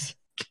Brothers?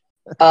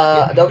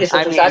 okay. So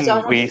I besides mean,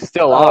 that, we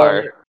still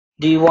are.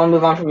 do you want to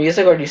move on from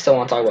music, or do you still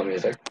want to talk about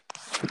music?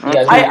 You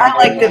guys I wanna-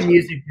 like the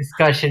music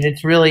discussion.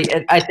 It's really,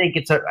 I think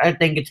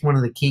it's one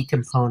of the key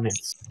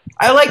components.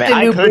 I like the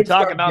I new. could Brickstar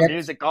talk about Depths-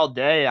 music all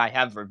day. I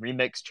have a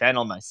remix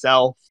channel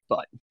myself,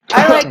 but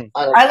I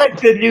like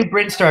the new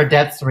Brinstar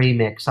Depths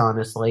remix.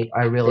 Honestly,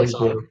 I really Good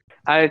song. do.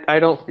 I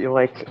don't feel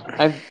like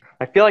I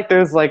feel like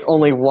there's like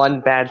only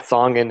one bad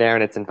song in there,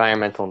 and it's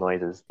Environmental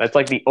Noises. That's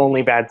like the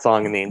only bad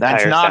song in the entire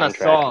that's not soundtrack.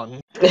 a song.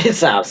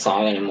 It's not a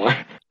song anymore.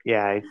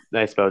 Yeah,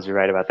 I suppose you're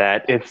right about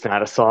that. It's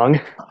not a song.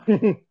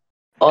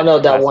 Oh no,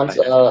 that That's one's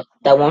fine.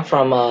 that one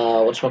from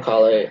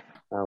whatchamacallit?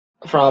 Oh.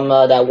 From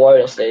that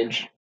Wario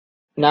stage.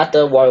 Not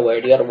the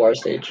WarioWare, the other Wario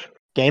stage.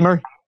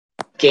 Gamer?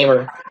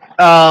 Gamer.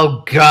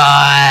 Oh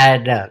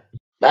God.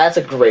 That's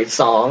a great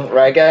song,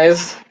 right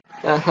guys?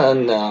 No,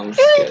 I'm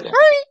just kidding.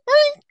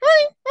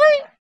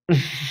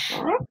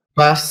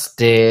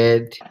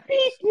 Busted.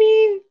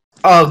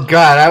 Oh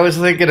God, I was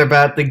thinking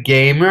about the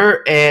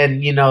gamer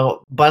and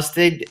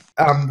busted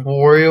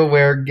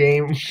WarioWare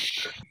game.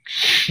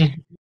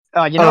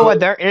 You know what?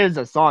 There is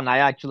a song I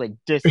actually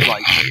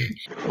dislike.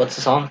 What's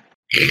the song?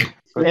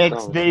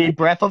 It's the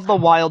Breath of the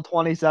Wild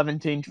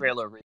 2017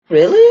 trailer.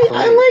 Really?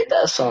 I like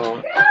that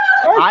song.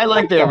 I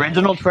like the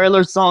original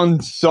trailer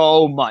song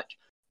so much,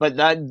 but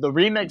the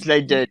remix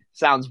they did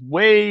sounds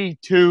way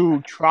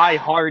too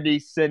try-hardy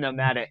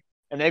cinematic,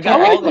 and they've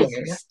got I like all these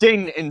it.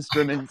 Sting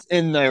instruments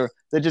in there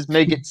that just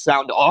make it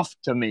sound off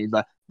to me.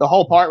 The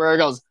whole part where it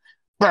goes,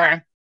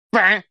 brr,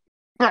 brr,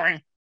 brr,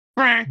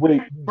 Wait.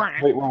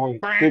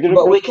 Speaking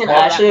But of we can All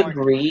that actually part.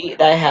 agree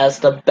that it has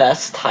the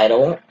best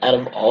title out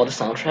of all the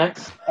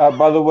soundtracks.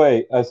 by the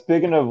way,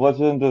 speaking of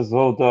Legend of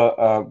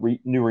Zelda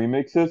new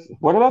remixes,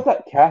 what about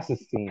that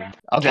Cassis theme?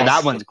 Okay,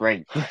 that one's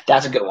great.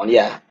 That's a good one,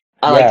 yeah.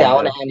 I like Yeah, that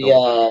one that's and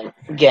the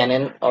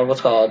Ganon, or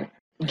what's called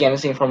Ganon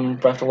scene from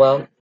Breath of the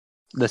Wild,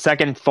 The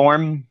second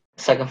form.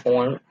 second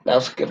form. That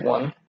was a good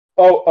one.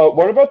 Oh,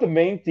 what about the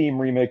main theme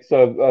remix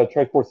of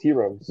Triforce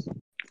Heroes?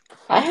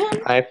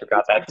 I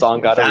forgot that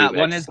song got a That remix.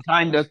 one is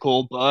kind of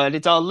cool, but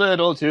it's a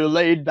little too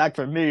laid back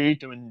for me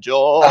to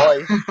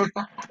enjoy.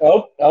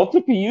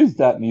 LTP used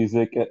that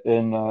music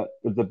in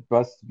the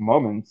best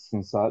moments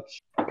and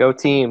such. Go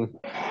team.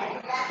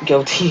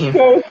 Go team.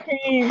 Go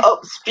team! Oh,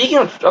 speaking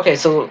of, okay,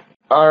 so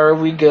are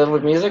we good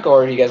with music,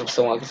 or do you guys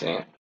still want to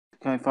continue?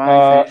 Can I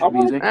finally finish I the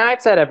music?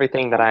 I've said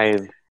everything that I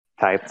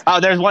typed. Oh,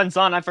 there's one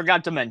song I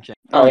forgot to mention.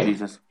 Oh, Alright.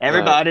 Jesus.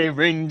 Everybody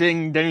ring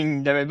ding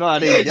ding,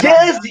 everybody.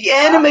 Yes, the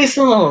anime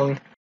song.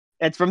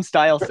 It's from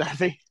Style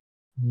Savvy.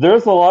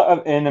 There's a lot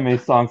of anime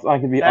songs, I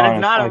can be And honest.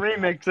 it's not a like-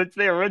 remix, it's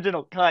the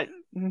original cut.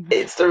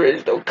 It's the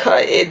original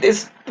cut. It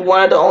is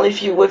one of the only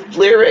few with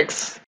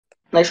lyrics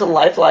next to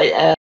Lifelight,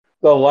 and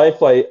The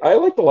Lifelight. I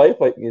like the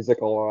Lifelight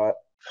music a lot.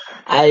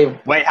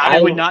 Wait, how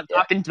did we not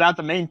talk about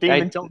the main theme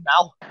until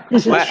now?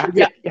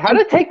 How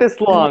did it take this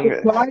long?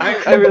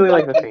 I really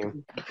like the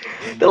theme.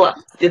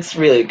 It's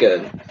really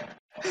good.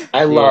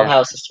 I love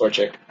how it's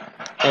distorted,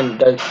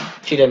 and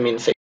she didn't mean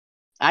to say.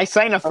 I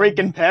sang a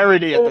freaking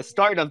parody at the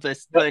start of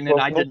this thing,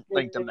 and I didn't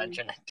think to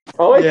mention it.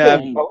 I like Yeah.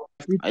 the,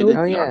 I did.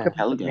 Oh, yeah.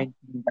 Hell yeah.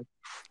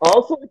 I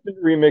also like the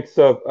remix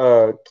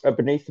of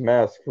Beneath the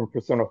Mask from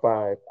Persona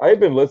 5. I've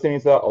been listening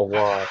to that a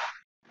lot.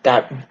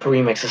 That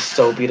remix is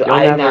so beautiful.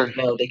 You'll I never-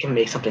 now know they can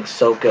make something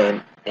so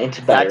good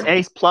into better. That's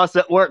Ace Plus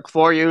at work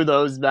for you,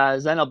 those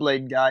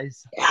Xenoblade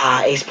guys.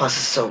 Ace Plus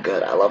is so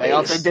good. I love They Ace.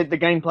 also did the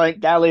Gameplay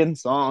Galleon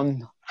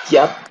song.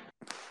 Yep.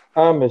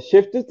 I'm a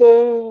shift is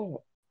the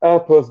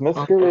Apple's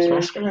Masquerade.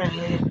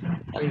 Masquerade.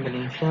 I'm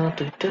beneath your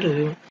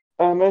do-do-do.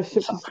 I'm a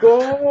shift is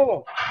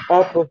the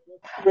Apple's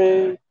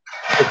Masquerade.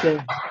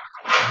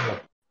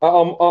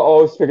 I'll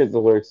always forget the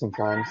lyrics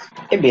sometimes.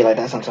 It'd be like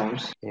that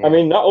sometimes. I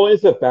mean, not only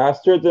is it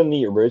faster than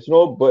the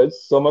original, but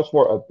it's so much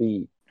more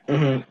upbeat.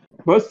 Mm-hmm.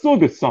 But it's still a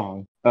good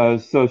song.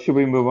 So should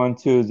we move on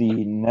to the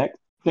next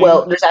thing?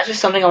 Well, there's actually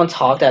something I want to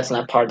talk that's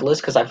not part of the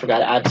list because I forgot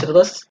to add to the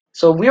list.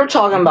 So we were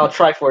talking about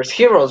Triforce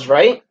Heroes,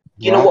 right?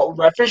 You know what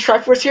reference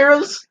Triforce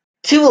Heroes?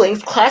 Two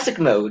Links Classic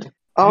Mode.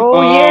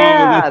 Oh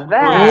yeah,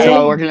 that.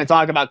 So we're gonna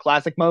talk about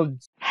classic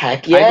modes.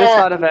 Heck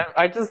yeah!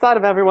 I just thought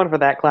of everyone for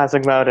that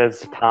classic mode as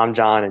Tom,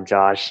 John, and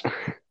Josh.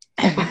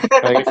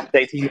 I guess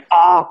say to you,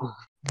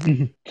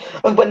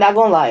 But not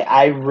gonna lie,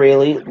 I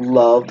really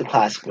love the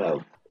Classic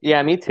Mode.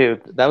 Yeah, me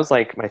too. That was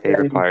like my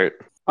favorite part.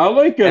 I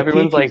like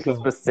Everyone's like Peaches,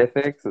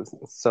 specifics. It's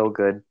so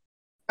good.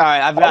 All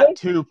right, I've got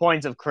 2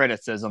 points of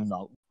criticism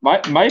though.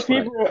 my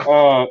favorite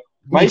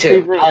Me too.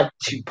 favorite I have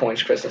 2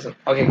 points criticism.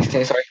 Okay,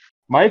 continue. Sorry.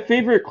 my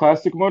favorite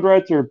classic mode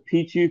rides are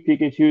Pichu,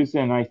 Pikachu's,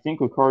 and I think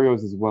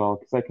Lucario's as well,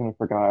 because I kind of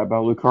forgot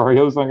about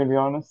Lucario's, I'm gonna be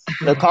honest.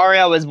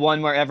 Lucario is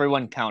one where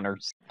everyone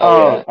counters.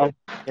 I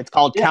It's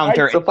called Yeah,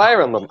 counter. So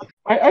Fire Emblem.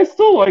 I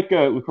still like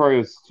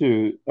Lucario's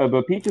too,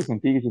 but Peaches and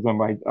Pikachu's are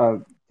my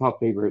top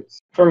favorites.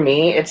 For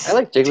me, it's I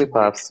like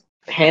Jigglypuffs.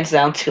 hands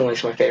down 2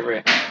 Links my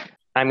favorite.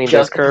 I mean,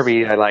 Just- there's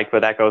Kirby I like,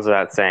 but that goes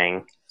without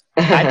saying.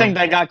 I think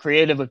they got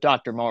creative with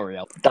Dr.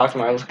 Mario. Dr.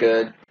 Mario was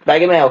good.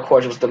 Mega Man, of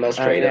course, was the most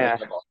Oh, creative. yeah.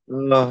 of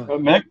all.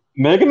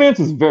 Mega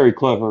Man's is very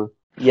clever.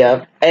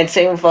 Yeah, and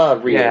same with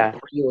Ryu. Yeah.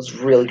 Ryu was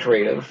really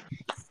creative.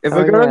 If Oh,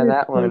 we're yeah, going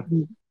that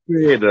one.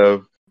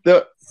 creative,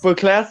 for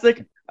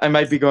classic, I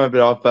might be going a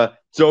bit off. But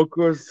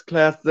Joker's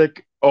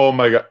classic, oh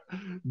my god,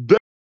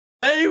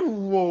 they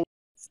were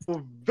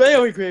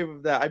very creative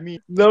with that. I mean,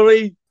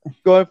 literally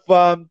going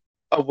from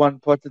a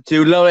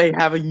 1.2, literally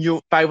having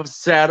you fight with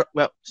Shadow.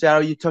 Well, Shadow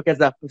you took as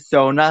a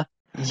persona.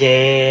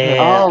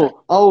 Yeah.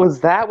 Oh,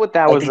 is that what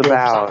that I was think it was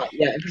about? Persona-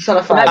 Yeah, in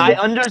Persona 5. I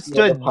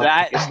understood Yeah,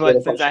 that, it's but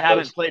the since I punch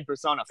haven't goes. played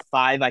Persona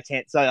 5, I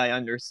can't say I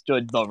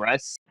understood the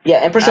rest.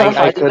 Yeah, in Persona 5,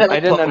 I think of it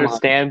like didn't Pokemon.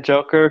 understand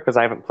Joker because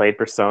I haven't played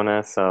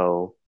Persona,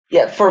 so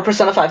Yeah, for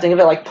Persona 5, think of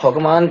it like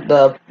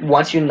Pokemon.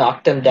 Once you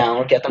knock them down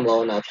or get them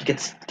low enough, you could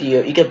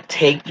steal. You could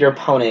take your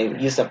opponent,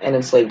 use them, and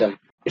enslave them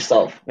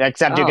yourself.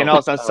 Except you can Oh.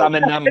 also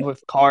summon them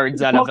with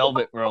cards at a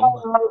Velvet Room.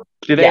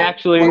 do they Yeah.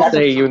 actually Well, that's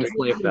say a you factor.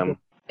 enslave them?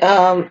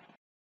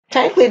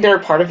 Technically, they're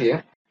part of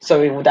you. So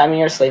would that mean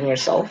you're slaving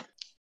yourself?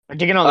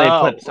 But you can only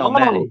equip so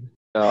many.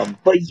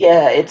 But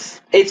yeah, it's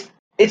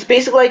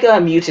basically like a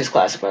Mewtwo's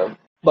classic mode,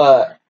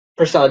 but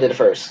Persona did it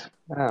first.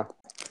 Oh.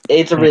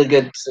 It's a really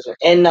good decision.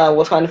 And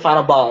what's called the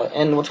final boss,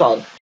 and what's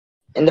called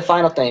in the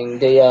final thing,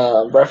 they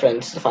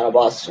reference the final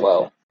boss as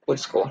well, which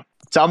is cool.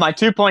 So my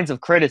 2 points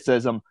of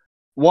criticism.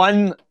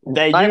 One,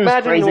 they I use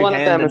imagine Crazy one of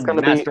Hand them is and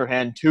gonna be- Master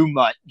Hand too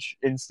much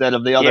instead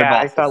of the other Yeah,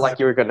 I bosses. felt like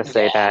you were going to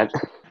say that.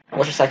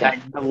 What's your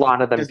second? A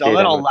lot of them Just did a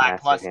little with Master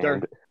lackluster.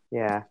 Hand.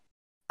 Yeah.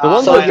 The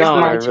ones so with I guess John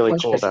my are really 2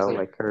 cool points though, is-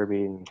 like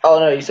Kirby. And... Oh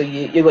no, so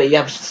you wait, you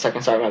have a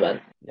second. Sorry, my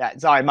bad. Yeah,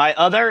 sorry. My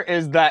other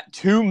is that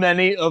too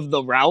many of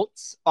the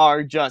routes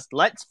are just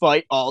let's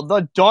fight all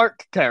the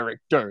dark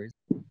characters.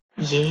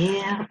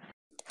 Yeah.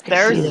 I see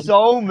There's that.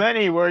 so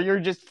many where you're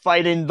just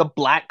fighting the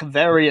black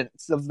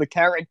variants of the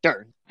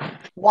character.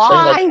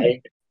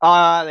 Especially,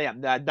 like,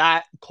 Yeah,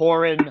 that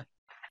Corin.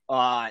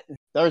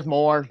 There's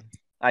more.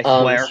 I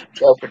swear.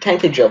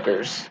 Technically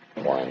Joker's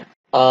one.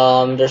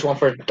 There's one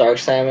for Dark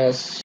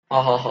Samus.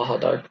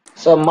 Dark.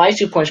 So my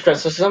 2 points credit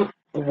system.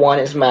 One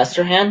is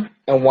Master Hand,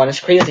 and one is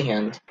Crazy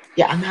Hand.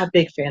 Yeah, I'm not a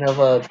big fan of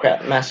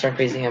Master and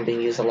Crazy Hand being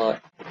used a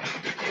lot.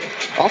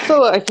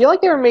 Also, I feel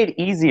like they were made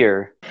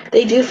easier.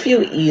 They do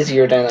feel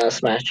easier than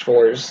Smash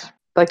 4's.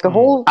 Like the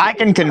whole. I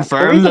can The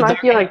confirm reason that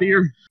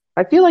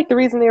I feel like the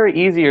reason they were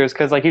easier is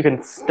because like you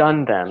can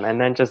stun them and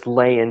then just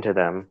lay into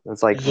them.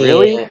 It's like Yeah.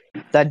 really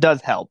that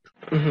does help.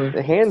 Mm-hmm.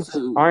 the hands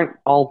aren't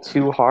all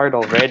too hard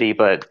already,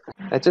 but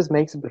that just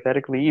makes it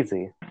pathetically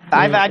easy.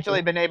 I've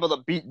actually been able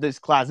to beat this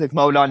classic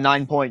mode on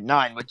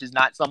 9.9, which is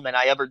not something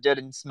I ever did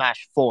in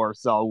Smash 4.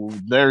 So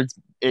there's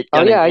it Oh,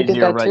 getting yeah, I did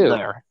easier that right too.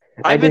 there.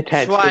 I I've been did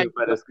that too, trying,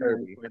 but it's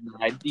Kirby.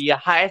 The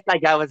highest I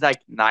got was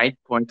like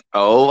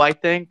 9.0, I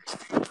think.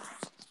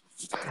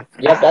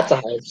 Yep, that's a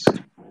highest.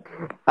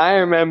 I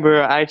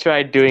remember I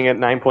tried doing it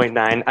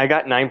 9.9. I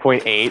got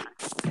 9.8.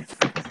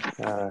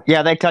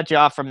 Yeah, they cut you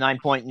off from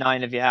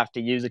 9.9 if you have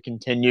to use a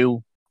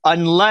continue.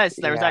 Unless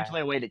there's Yeah.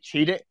 actually a way to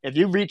cheat it. If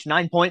you reach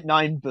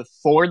 9.9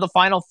 before the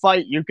final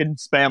fight, you can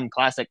spam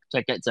classic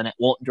tickets and it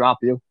won't drop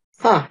you.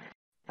 Huh.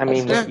 I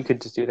mean, That's you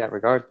could just do that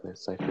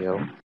regardless, I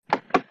feel.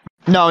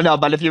 No,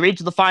 but if you reach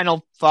the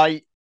final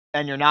fight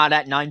and you're not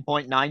at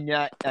 9.9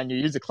 yet and you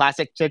use a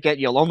classic ticket,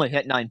 you'll only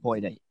hit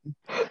 9.8.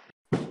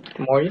 The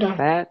more you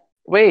know.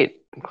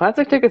 Wait,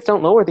 classic tickets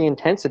don't lower the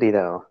intensity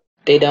though.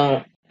 They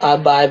don't.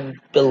 But I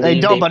believe They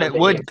don't, but it predict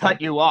would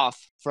cut you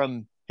off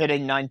from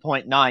hitting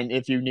 9.9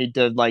 if you need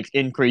to like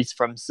increase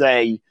from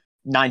say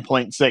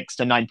 9.6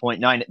 to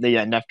 9.9 at the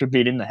end after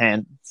beating the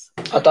hands.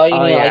 I thought you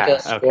Oh, need yeah, like a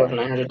score of okay.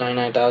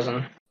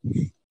 999,000.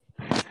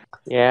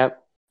 Yeah.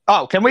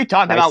 Oh, can we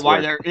talk Nice about why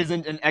work. there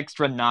isn't an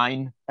extra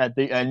 9 at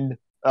the end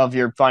of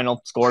your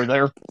final score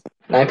there?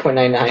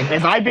 9.99.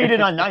 If I beat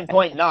it on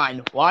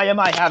 9.9, why am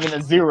I having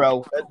a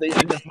 0 at the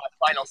end of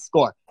my final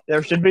score?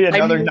 There should be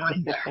another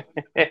 9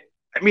 there.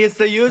 I mean, it's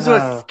the usual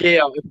Oh.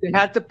 scale. If they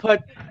had to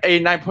put a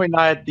 9.9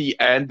 at the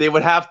end, they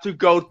would have to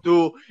go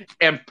through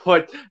and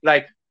put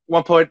like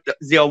 1.0,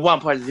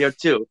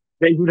 1.02.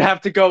 They would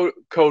have to go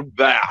code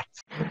that.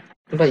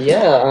 But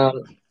yeah,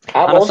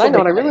 I've On a also side note,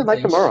 been I really playing like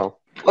things. Tomorrow.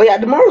 Oh yeah,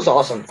 tomorrow's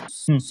awesome.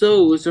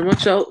 So, is there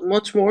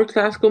much more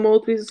classical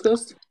mode to be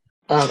discussed?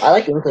 I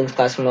like Inkling's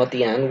classic mode at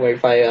the end where you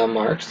fight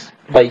Marks,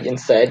 but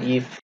instead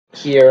you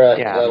hear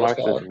Yeah, what's Marks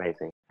is called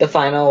amazing. the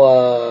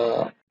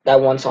final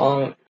that one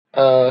song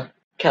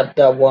kept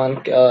that one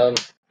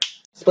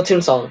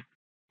Splatoon song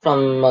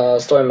from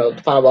Story Mode,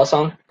 the final boss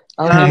song.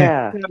 Oh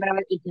yeah.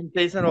 Cinematic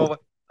incantation or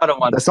other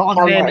one. The song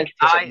Oh, name yeah, is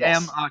I yes.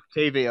 Am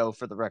Octavio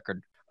for the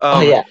record.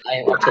 Oh yeah, I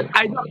am too.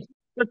 I know.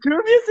 The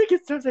two music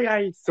is something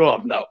I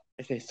saw. No,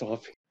 I say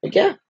soft. But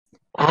yeah,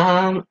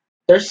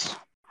 there's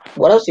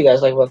what else do you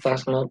guys like about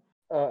classic mode?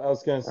 I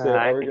was gonna say.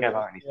 I are we think gonna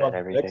I've already go on said to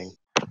everything.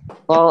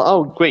 next? Well,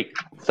 oh wait,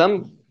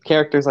 some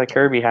characters like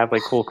Kirby have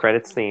like cool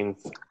credits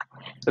themes,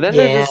 but then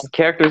Yeah. there's just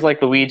characters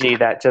like Luigi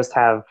that just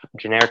have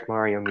generic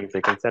Mario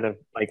music instead of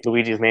like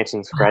Luigi's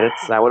Mansion's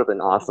credits. That would have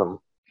been awesome.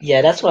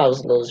 Yeah, that's what I was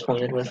a little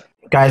disappointed with.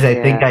 Guys, I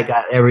think Yeah. I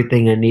got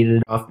everything I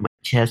needed off my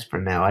chest for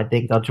now. I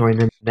think I'll join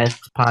the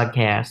next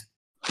podcast.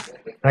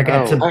 I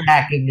got Oh. some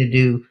packing to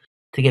do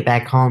to get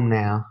back home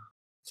now.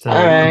 So,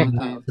 All right,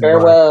 some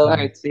farewell. work. All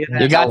right, see you.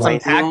 You got all some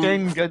right.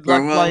 packing? Good luck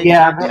Farewell. playing.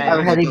 Yeah, your I'm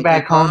game. heading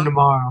back home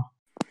tomorrow.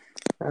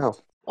 Oh,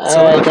 So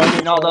Alright,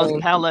 getting all those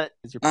pellets.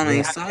 On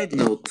a side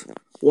note,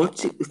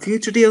 watch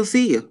future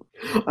DLC.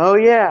 oh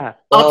yeah.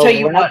 I'll Well, tell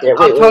you we're not what. there.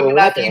 I'll Wait, talk we're about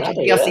not there, future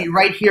we're not there DLC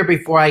right here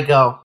before I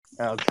go.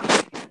 Okay.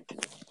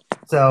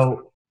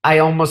 So I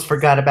almost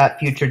forgot about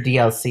future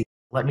DLC.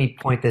 Let me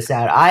point this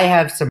out. I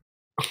have some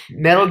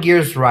Metal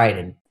Gear's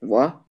Raiden.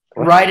 What?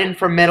 Raiden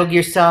from Metal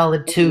Gear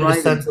Solid 2: The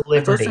Raiden. Sons of I thought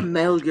Liberty. some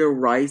Metal Gear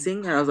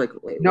Rising, and I was like,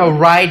 wait. No,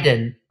 what?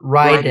 Raiden.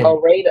 Raiden.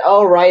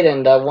 Oh,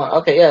 Raiden, that one.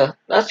 Okay, yeah,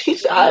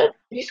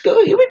 he's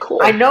good. He'll be cool.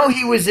 I know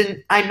he was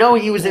in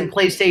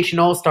PlayStation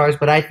All Stars,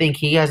 but I think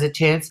he has a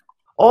chance.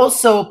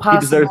 Also, He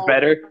deserves possible.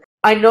 better.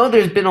 I know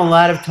there's been a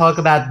lot of talk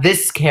about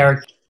this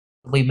character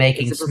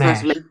making Is it Smash,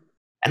 Professor Layton?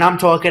 and I'm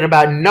talking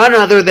about none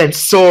other than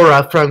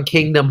Sora from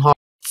Kingdom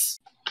Hearts.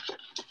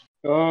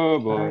 Oh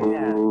boy.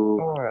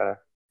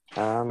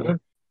 Sora.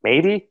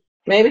 Maybe.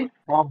 Maybe.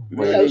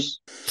 Probably. Yes.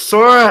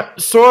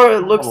 Sora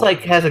looks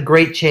like has a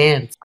great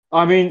chance.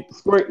 I mean,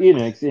 Square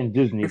Enix and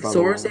Disney. If by the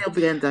Sora's way. able to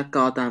get into that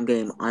goddamn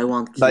game, I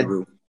want But-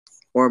 Kiru.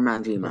 Or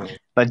Manjima.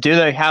 But do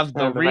they have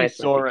the Oh, the nice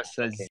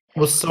resources?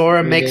 Will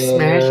Sora make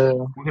Smash?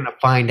 We're gonna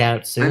find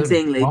out soon. I'm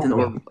saying Layton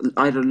won't we?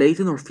 or either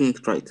Layton or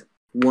Phoenix Wright.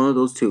 One of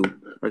those two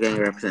are getting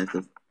a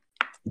representative.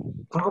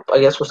 I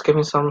guess we're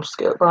skipping some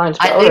skill lines.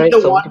 I but think alright,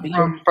 the so we one could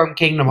be- from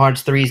Kingdom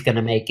Hearts 3 is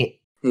gonna make it.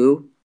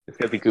 Who? It's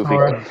gonna be Goofy.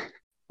 Sora.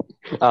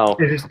 Oh,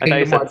 It is I thought you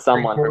Kingdom said Hearts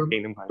someone prequel. from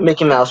Kingdom Hearts.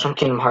 Mickey Mouse from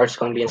Kingdom Hearts is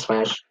going to be in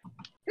Smash.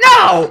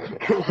 No!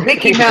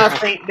 Mickey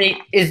Mouse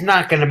is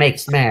not going to make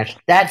Smash.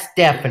 That's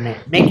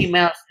definite. Mickey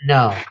Mouse,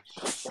 no.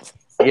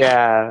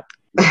 Yeah,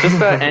 just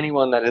about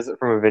anyone that isn't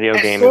from a video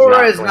And game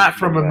Sora is is not not going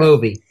from to a do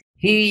movie.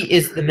 He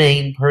is the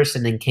main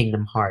person in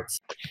Kingdom Hearts.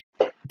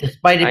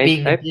 Despite it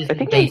being a I think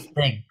Disney-based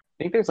thing. I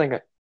think there's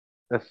like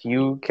a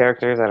few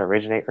characters that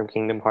originate from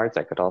Kingdom Hearts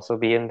that could also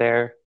be in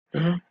there.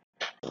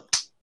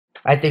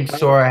 I think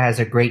Sora has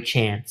a great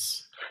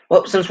chance.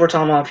 Well, since we're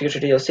talking about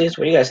future DLCs,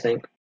 what do you guys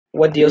think?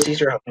 What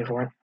DLCs you're hoping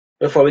for?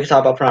 Before we can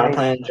talk about Piranha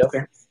Plant and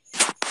Joker.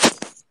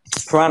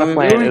 Piranha We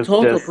Plant already is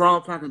talked about just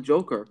Piranha Plant and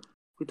Joker.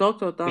 We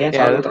talked about that. Yeah,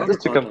 yeah, talk about this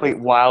is a complete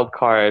wild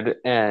card,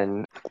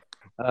 and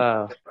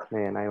oh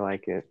man, I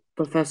like it.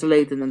 Professor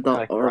Layton and I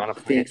like or Piranha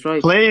Plant. Phoenix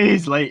Wright.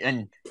 Please,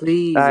 Leighton.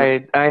 Please.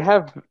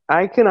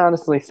 I can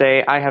honestly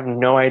say I have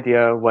no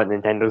idea what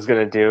Nintendo's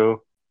gonna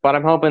do, but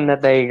I'm hoping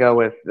that they go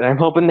with. I'm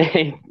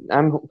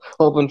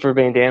hoping for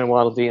Bandana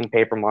Waddle Dee and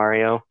Paper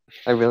Mario.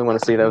 I really want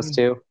to see those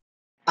two.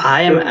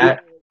 I am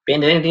at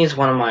Bandana Dee is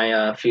one of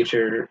my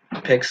future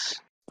picks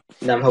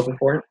that I'm hoping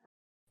for.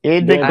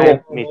 He'd be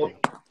cool. Me too.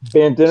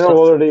 Bandana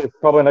Waddle Dee is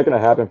probably not going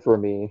to happen for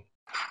me.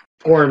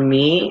 For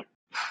me,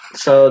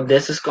 so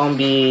this is going to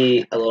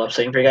be a little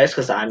upsetting for you guys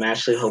because I'm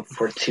actually hoping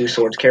for 2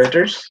 Swords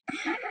characters.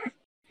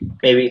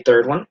 Maybe a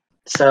third one.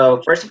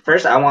 So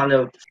first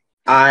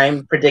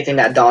I'm predicting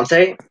that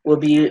Dante will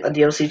be a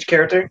DLC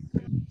character.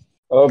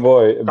 Oh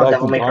boy, From back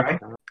Devil to May Donkey.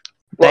 Cry.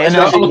 They announced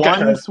especially one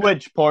because-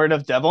 Switch port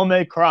of Devil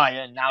May Cry,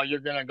 and now you're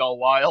gonna go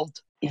wild.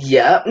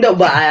 Yeah, no,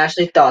 but I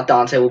actually thought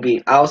Dante would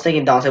be. I was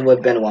thinking Dante would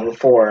have been one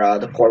before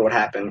the port would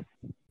happen.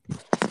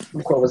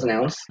 The port was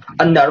announced.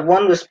 Another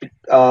one was.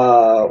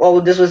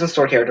 Well, this wasn't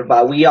store character,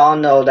 but we all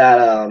know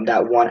that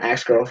that one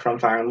Axe girl from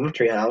Fire Emblem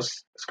Treehouse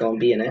is going to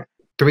be in it.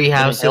 Three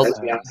houses. Let's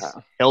be honest.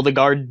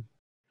 Hildegard.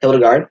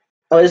 Hildegard.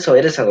 Oh, it is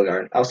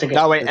Hildegard. I was thinking.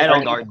 No, wait,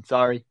 Edelgard.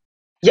 Sorry.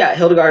 Yeah,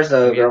 Hildegard's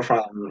the girl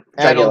from.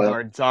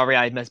 Edelgard. Sorry,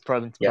 I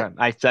mispronounced. Yeah.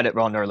 I said it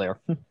wrong earlier.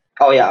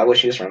 Oh yeah, I wish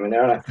she was from in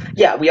there.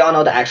 Yeah, we all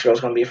know the Axe girl's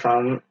going to be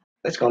from.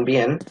 It's going to be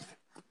in.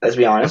 Let's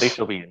be I honest. think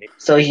she'll be in it.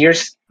 So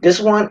here's this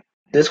one.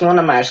 This one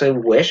I'm actually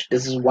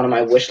This is one of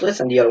my wish lists,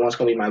 and the other one's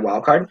gonna be my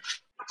wild card.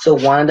 So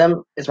one of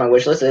them is my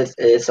wish list.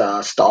 It's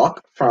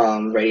Stalk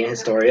from Radiant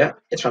Historia.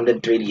 It's from the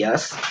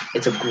 3DS.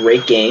 It's a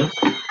great game,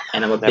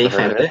 and I'm a big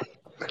fan of it.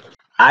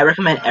 I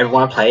recommend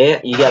everyone play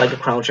it. You get like the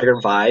Chrono Trigger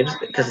vibes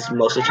because it's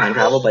mostly time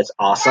travel, but it's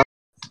awesome.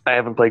 I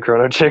haven't played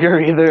Chrono Trigger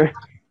either.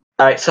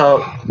 All right,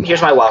 so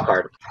here's my wild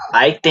card.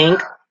 I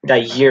think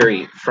that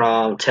Yuri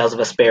from Tales of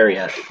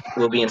Vesperia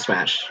will be in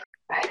Smash.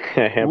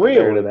 I haven't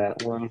heard of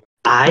that one.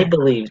 I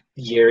believe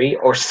Yuri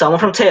or someone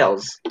from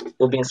Tales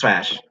will be in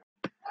Smash.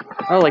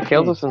 Oh, like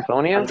Tales of I'm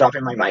Symphonia?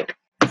 dropping my mic.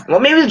 Well,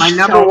 maybe My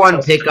number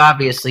one pick,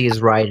 obviously, is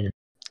Raiden.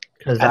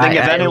 I think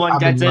if anyone I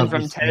gets in love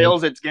from this game.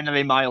 Tails, it's gonna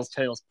be Miles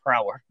Tails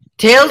Prower.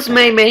 Tails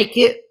may make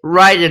it.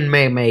 Raiden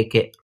may make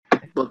it.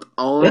 But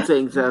all I'm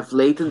saying is that if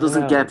Leighton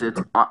doesn't get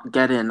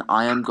in,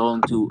 I'm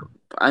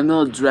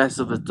gonna dress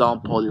up as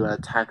Don Polio and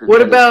attack him.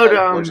 What about,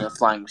 a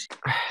flying machine.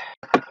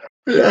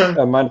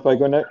 Mind if I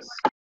go next?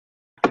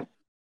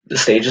 The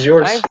stage is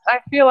yours. I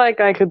feel like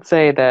I could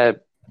say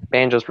that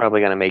Banjo's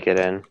probably gonna make it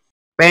in.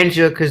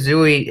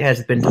 Banjo-Kazooie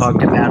has been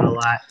talked about a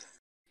lot.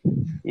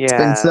 Yeah. It's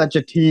been such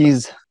a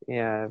tease.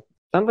 Yeah.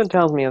 Something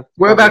tells me it's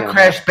What probably about gonna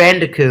Crash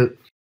Bandicoot?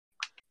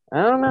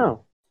 I don't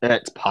know.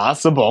 It's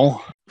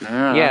possible.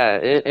 Yeah,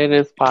 it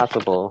is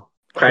possible.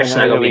 Crash is I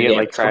not know gonna be we in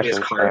the get game. like It's gonna Crash be his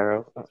and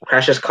card. Spyro.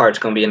 Crash's card's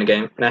gonna be in the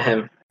game, not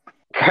him.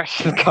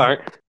 Crash's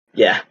cart.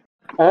 Yeah.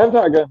 I have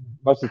not got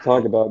much to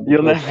talk about.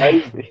 You'll because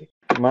never.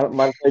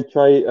 Might I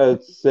try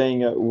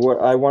saying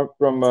what I want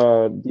from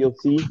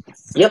DLC?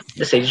 Yep.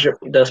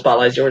 The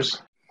spotlight's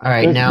yours. All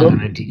right, Let's now go. I'm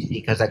going to DC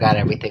because I got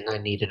everything I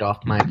needed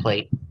off my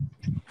plate.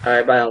 All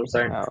right. Bye. I'm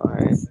sorry. Oh,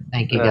 alright.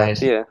 Thank you,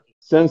 guys. Yeah.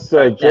 Since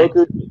Alright,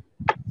 Joker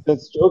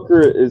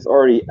is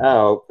already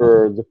out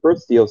for the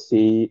first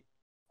DLC,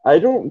 I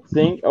don't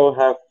think I'll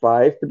have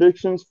 5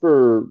 predictions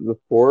for the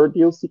 4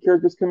 DLC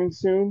characters coming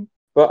soon.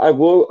 But I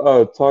will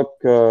talk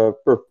for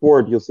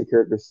 4 DLC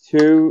characters.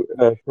 2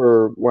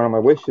 for one of my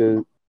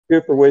wishes.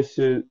 2 for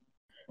wishes.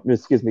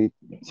 Excuse me.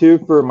 2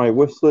 for my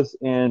wish list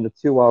and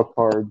 2 wild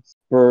cards.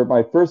 For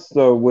my first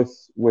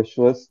wish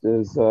list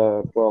is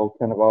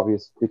kind of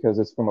obvious because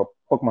it's from a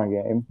Pokemon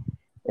game,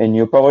 and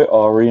you probably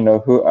already know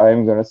who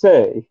I'm gonna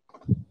say.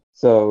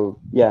 So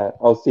yeah,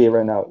 I'll say it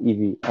right now,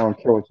 Eevee. I don't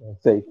care what you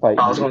say. Fight.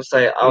 I was me. gonna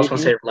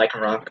say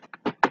Lycanroc.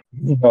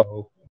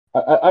 No.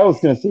 I was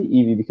gonna say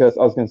Eevee because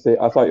I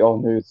thought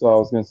y'all knew, so I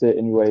was gonna say it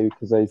anyway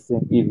because I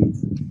think Eevee.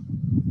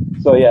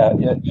 So yeah,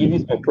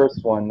 Eevee's my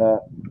first one.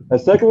 The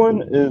second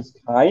one is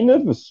kind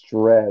of a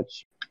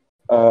stretch.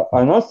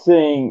 I'm not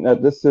saying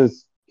that this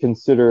is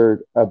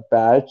considered a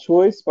bad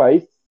choice, but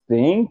I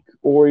think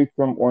Ori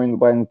from Ori and the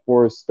Blind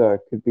Forest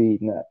could be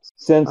next.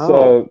 Since we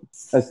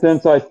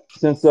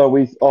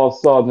all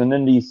saw the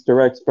Nindies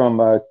Directs from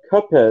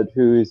Cuphead,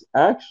 who is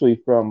actually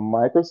from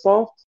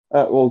Microsoft.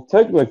 Well,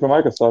 technically for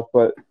Microsoft,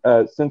 but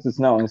since it's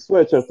now on the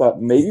Switch, I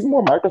thought maybe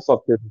more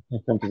Microsoft characters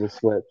can come to the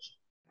Switch.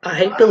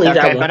 I believe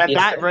that Okay, won't but be at a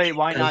that thing, rate,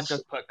 why not 'cause-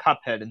 just put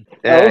Cuphead in?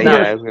 I was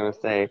I was gonna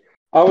say.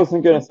 I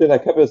wasn't going to say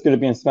that Cuphead is going to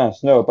be in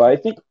Smash, no, but I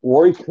think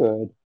Ori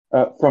could,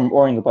 from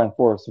Ori and the Blind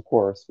Forest, of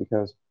course,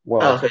 because,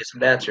 well... Oh, okay, so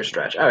that's your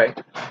stretch. All right.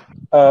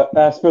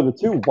 As for the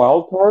two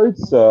wild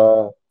cards,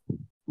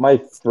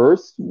 my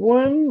first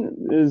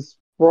one is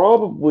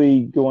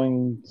probably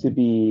going to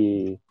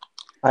be...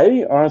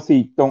 I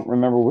honestly don't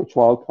remember which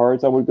wild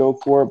cards I would go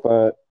for,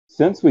 but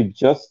since we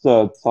just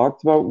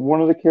talked about one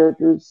of the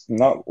characters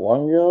not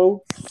long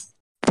ago,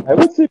 I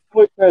would say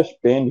probably Crash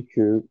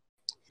Bandicoot.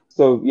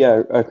 So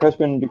yeah, Crash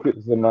Bandicoot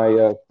is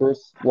my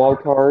first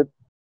wild card,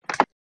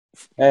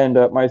 and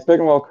my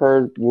second wild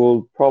card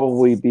will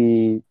probably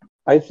be.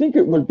 I think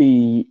it would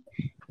be.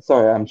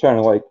 Sorry, I'm trying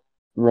to like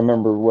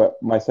remember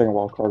what my second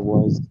wild card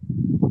was.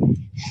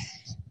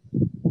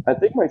 I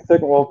think my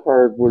second wild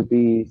card would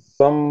be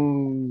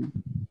some.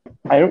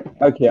 I don't.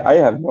 Okay, I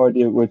have no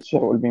idea which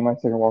would be my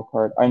second wild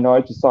card. I know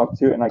I just saw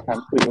two, and I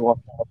completely lost.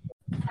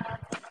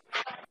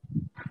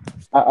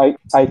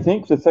 I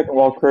think the second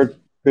wild card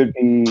could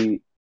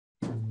be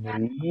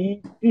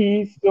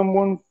maybe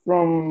someone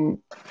from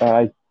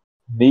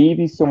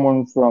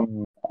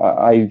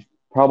I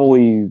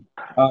probably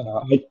I don't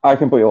know. I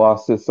completely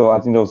lost it, so I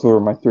think those were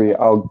my three.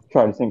 I'll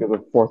try to think of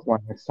the fourth one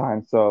next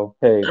time. So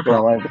hey, No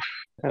don't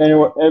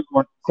anyone,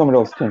 everyone, someone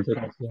else can take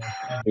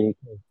it.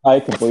 I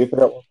completely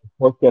forgot what the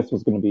fourth guess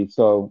was going to be.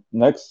 So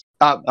next,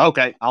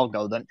 Okay, I'll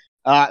go then.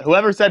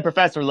 Whoever said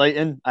Professor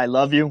Layton, I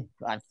love you.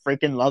 I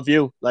freaking love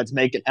you. Let's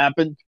make it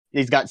happen.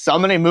 He's got so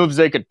many moves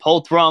they could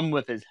pull from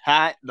with his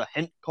hat, the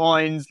hint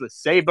coins, the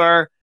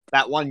saber,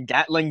 that one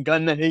Gatling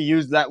gun that he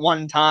used that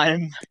one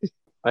time.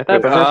 I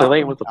thought Professor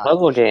Layton was a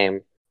puzzle game.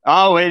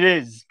 Oh, it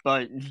is,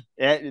 but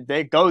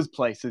it goes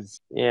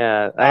places.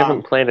 Yeah, I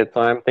haven't played it,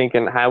 so I'm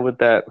thinking, how would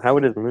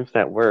his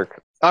moveset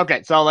work?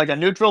 Okay, so like a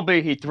neutral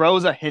B, he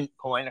throws a hint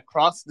coin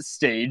across the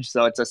stage,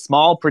 so it's a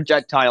small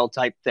projectile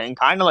type thing,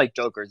 kind of like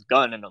Joker's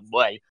gun in a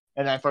way.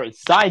 And then for his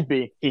side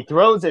B, he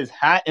throws his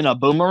hat in a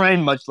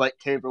boomerang, much like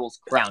Gabriel's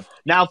crown.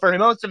 Now, for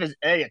most of his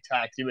A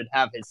attacks, he would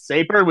have his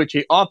saber, which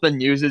he often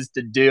uses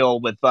to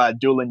deal with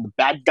dueling the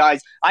bad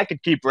guys. I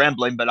could keep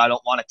rambling, but I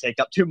don't want to take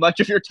up too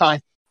much of your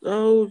time.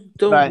 Oh,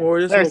 don't But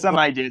worry. there's some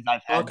ideas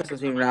I've had. Podcast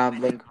has been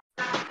rambling.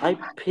 I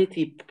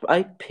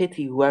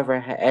pity whoever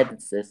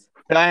edits this.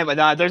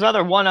 But there's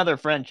one other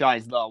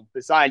franchise though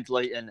besides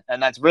Layton,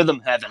 and that's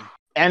Rhythm Heaven.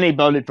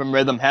 Anybody from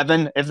Rhythm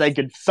Heaven, if they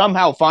could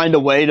somehow find a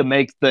way to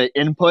make the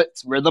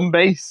inputs rhythm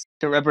based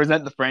to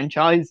represent the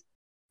franchise,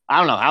 I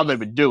don't know how they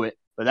would do it,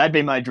 but that'd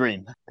be my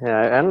dream. Yeah,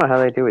 I don't know how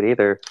they do it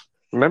either.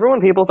 Remember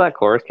when people thought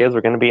Chorus Kids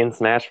were going to be in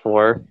Smash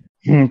 4?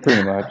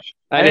 Pretty much.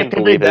 I didn't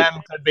could believe be it.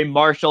 them, could be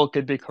Marshall,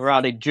 could be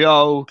Karate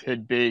Joe,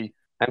 could be.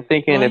 I'm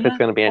thinking if it's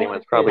going to be anyone,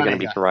 it's probably going to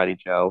be Karate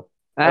Joe.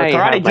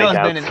 Karate Joe's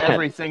been in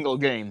every single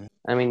game.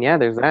 I mean, yeah,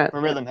 there's that.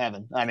 For Rhythm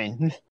Heaven, I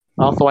mean.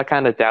 Also, I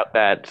kind of doubt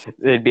that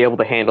they'd be able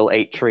to handle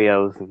 8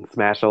 trios in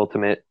Smash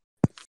Ultimate.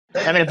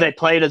 I mean, if they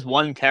played as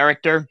one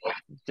character,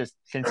 just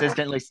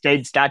consistently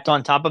stayed stacked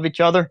on top of each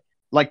other,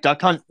 like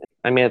Duck Hunt.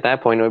 I mean, at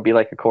that point, it would be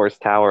like a Chorus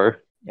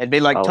Tower. It'd be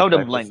like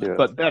Totem Link,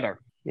 but better.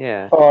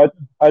 Yeah. Oh,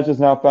 I just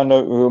now found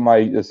out who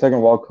my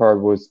second wild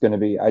card was going to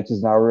be. I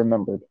just now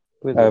remembered.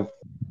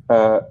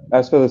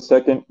 As for the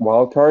second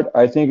wild card,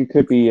 I think it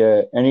could be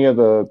any of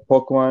the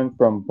Pokemon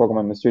from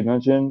Pokemon Mystery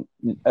Dungeon.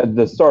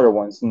 The starter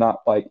ones,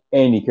 not like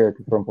any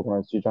character from Pokemon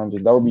Mystery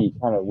Dungeon. That would be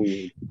kind of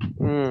weird.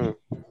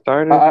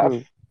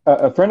 Starter?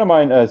 A friend of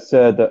mine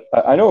said,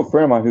 I know a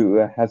friend of mine who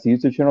has a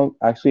YouTube channel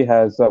actually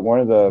has one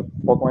of the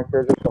Pokemon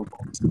characters from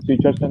Pokemon Mystery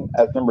Dungeon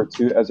as number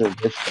 2 as their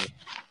wish list.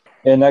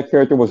 And that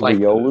character was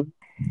Riolu.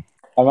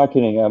 I'm not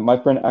kidding.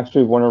 My friend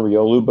actually won a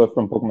Riolu, but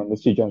from Pokemon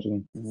Mystery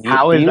Dungeon.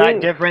 How is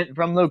that different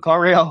from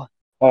Lucario?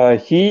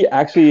 He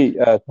actually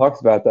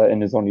talks about that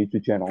in his own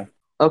YouTube channel.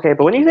 Okay,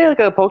 but when you say like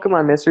a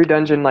Pokemon Mystery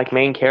Dungeon like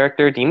main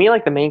character, do you mean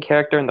like the main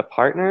character and the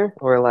partner,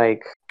 or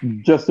like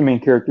just the main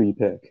character you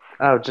pick?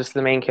 Oh, just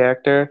the main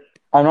character.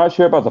 I'm not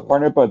sure about the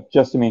partner, but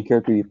just the main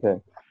character you pick.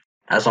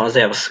 As long as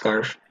they have a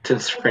scarf to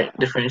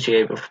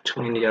differentiate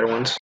between the other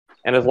ones.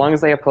 And as long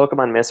as they have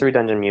Pokemon Mystery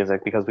Dungeon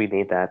music, because we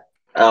need that.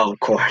 Oh, of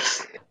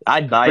course.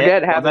 I'd buy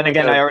Forget it. having Then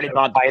again, I already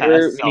bought the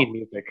pass. We need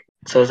music.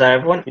 So is that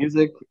everyone?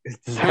 Music is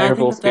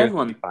desirable.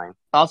 Everyone. Fine.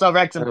 Also,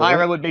 Rex and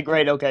Pyra would be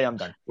great. Okay, I'm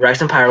done.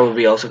 Rex and Pyra would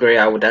be also great.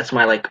 That's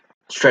my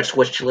stretch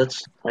wish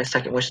list, my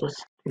second wish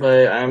list.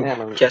 But I'm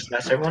guessing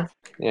that's everyone.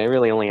 Yeah, I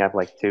really only have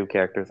like 2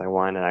 characters I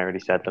want, and I already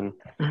said them.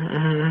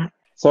 Mm-hmm.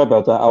 Sorry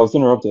about that. I was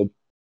interrupted.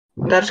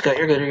 That's good.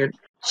 You're good.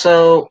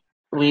 So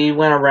we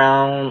went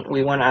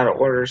out of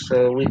order.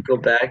 So we go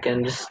back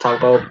and just talk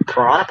about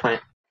Piranha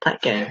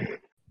Plant Gang.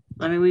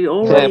 I mean, we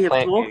already have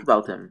talked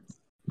about him.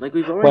 Like,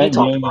 we've already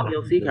talked about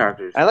DLC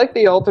characters. I like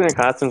the alternate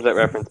costumes that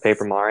reference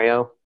Paper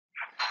Mario.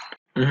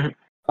 Mm-hmm.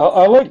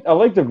 I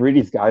like the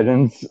Viridi's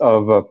guidance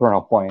of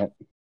Piranha Plant.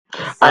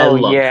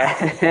 Oh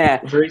yeah,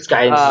 Viridi's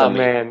guidance. Oh is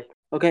man,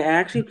 Okay, I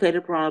actually played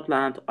a Piranha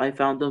Plant. I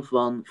found them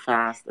fun,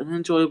 fast, and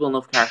enjoyable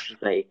enough characters to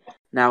play.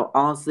 Now,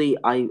 honestly,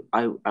 I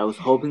was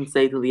hoping to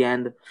stay till the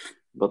end,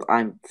 but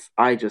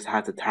I just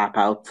had to tap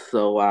out.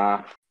 So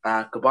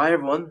goodbye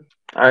everyone.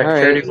 Alright, All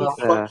fair right. to well.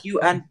 Fuck you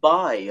and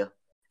bye.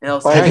 And I'll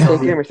Bye, see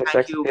All you right. Steve. Take care, soon. Mr. Thank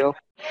Sex you. Appeal.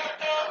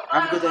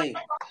 Have a good day.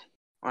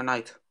 Or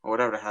night. Or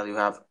whatever the hell you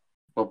have.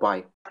 Well,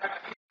 bye.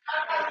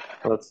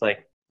 Well, it's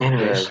like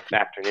Anyways, the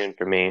afternoon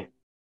for me.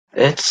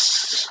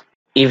 it's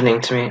evening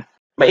to me.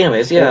 But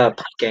anyways, yeah,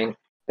 playing.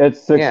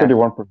 It's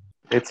 6:31 for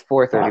It's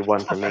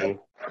 4:31 for me.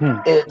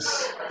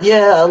 It's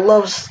I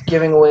love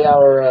giving away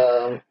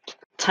our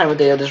time of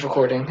day of this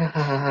recording.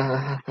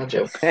 A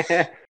joke.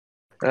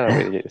 Oh,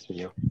 wait, it's for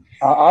you.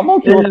 I'm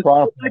okay with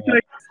Piranha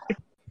Plant.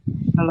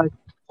 I like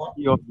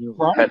your new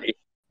petty.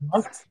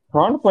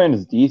 Piranha Plant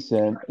is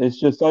decent. It's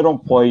just I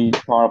don't play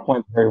Piranha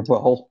Plant very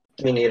well.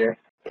 Me neither.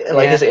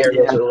 Like his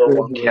aerials are a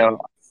little wonky. Yeah.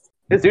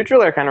 His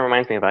Neutraler kind of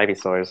reminds me of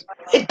Ivysaur's.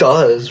 It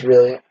does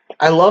really.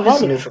 I love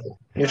his Not-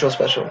 neutral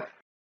special.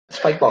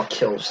 Spike ball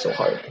kills so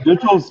hard.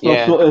 Neutral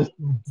special is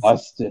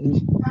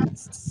busted.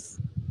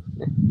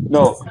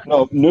 No,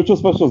 neutral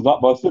special is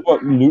not busted,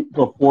 but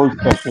the forward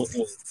special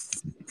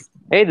is.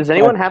 Hey, does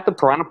anyone have the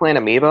Piranha Plant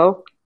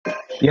amiibo?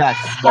 Yes,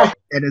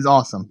 it is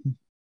awesome.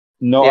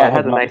 No, Yeah, I it has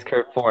have a not. nice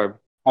curved form.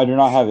 I do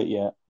not have it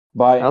yet.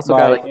 I also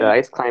got like the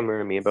Ice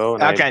Climber amiibo,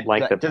 and Okay, I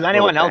like the. does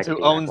anyone little else who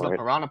packaging owns the for it.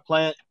 Piranha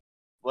Plant,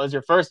 was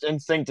your first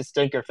instinct to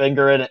stick your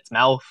finger in its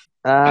mouth?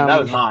 That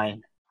was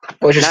mine.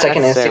 What was your Not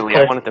second instinct? necessarily.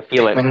 I wanted to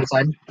feel it.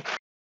 Inside?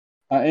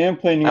 I am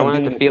planning. I on wanted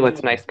getting to feel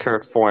its nice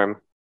curved form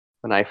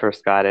when I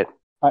first got it.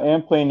 I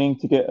am planning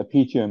to get a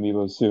Pichu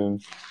amiibo soon.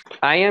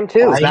 I am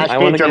too. Smash I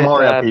want to Peach or get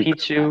Mario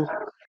Peach? Pichu.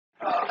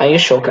 I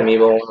use Shulk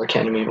amiibo or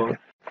Ken amiibo.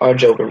 Or a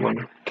Joker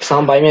one. Can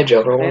someone buy me a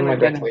Joker one? My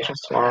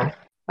graduation's tomorrow.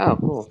 Oh,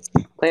 cool.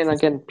 Planning on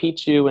getting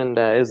Pichu and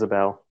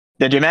Isabelle.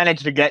 Did you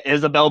manage to get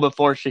Isabelle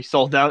before she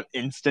sold out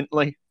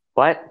instantly?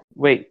 What?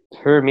 Wait,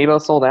 her amiibo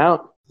sold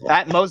out?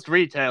 At most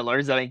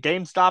retailers, I mean,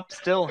 GameStop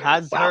still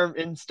has her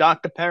in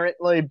stock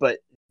apparently, but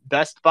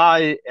Best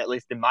Buy, at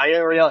least in my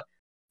area,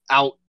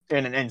 out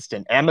in an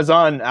instant.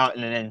 Amazon, out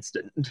in an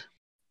instant.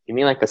 You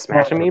mean like the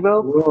Smash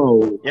amiibo?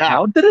 Whoa, Yeah.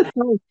 How did it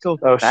sound so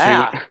Oh,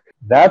 bad? shoot.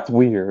 that's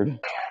weird.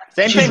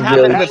 Same She's thing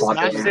happened really with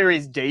fucking- Smash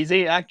Series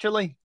Daisy,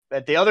 actually.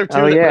 But the other two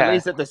Oh, that yeah.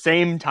 released at the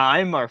same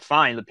time are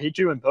fine. The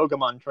Pichu and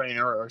Pokemon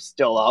Trainer are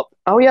still up.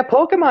 Oh, yeah,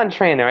 Pokemon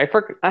Trainer.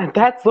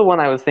 That's the one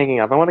I was thinking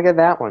of. I want to get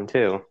that one,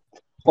 too.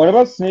 What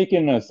about Snake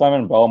and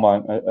Simon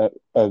Belmont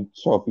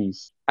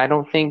trophies? I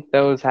don't think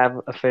those have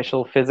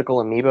official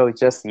physical amiibo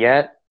just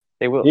yet.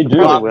 They will. They They do.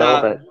 probably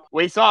Well, will, but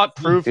We saw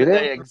proof Do that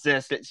they? they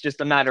exist. It's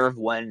just a matter of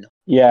when.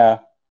 Yeah,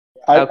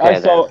 Okay, I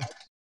saw.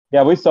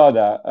 Yeah, we saw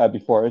that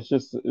before. It's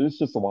just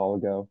a while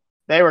ago.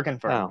 They were oh,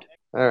 confirmed.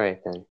 all right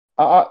then.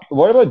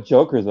 What about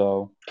Joker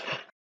though?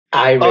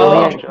 I really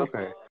Oh, enjoy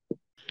Joker.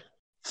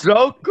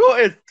 Joker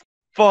is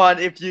fun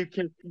if you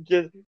can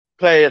just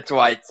play it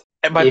right.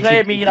 And by If play, you-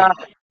 I mean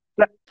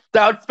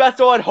sound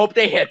special and hope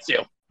they hit you.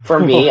 For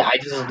me, I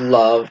just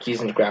love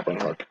using the grappling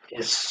hook.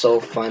 It's so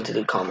fun to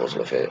do combos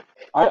with it.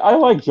 I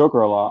like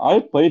Joker a lot. I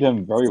played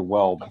him very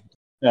well,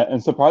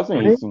 and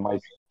surprisingly,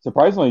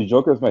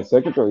 Joker is my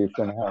secondary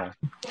for now.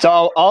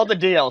 So all the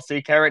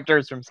DLC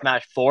characters from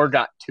Smash 4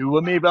 got 2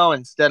 amiibo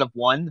instead of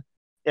 1.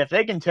 If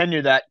they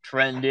continue that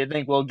trend, do you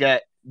think we'll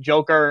get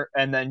Joker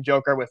and then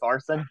Joker with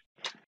Arson?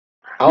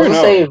 I was Who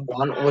gonna say knows?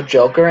 one with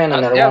Joker and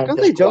another Yeah, I one was with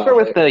gonna say the school Joker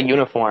with outfit. the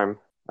uniform.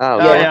 Oh,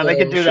 Oh Yeah, yeah, they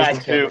could do the that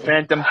shoes too. and-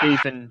 Phantom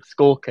Thief and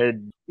Skull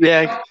Kid.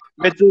 Yeah,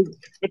 which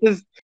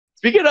is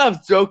speaking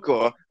of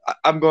Joker,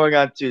 I'm going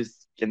on to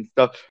skin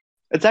stuff.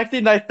 It's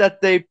actually nice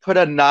that they put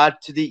a nod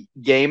to the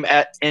game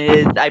in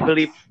his, I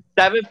believe,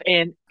 7th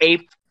and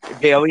 8th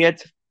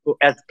variant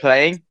as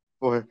playing.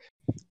 For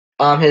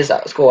His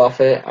school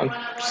outfit, I'm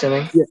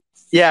assuming.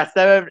 yeah,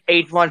 7th,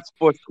 8th one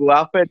sports school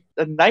outfit.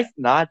 A nice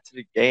nod to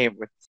the game.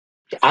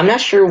 I'm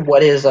not sure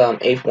what his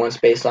 8th one's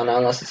based on,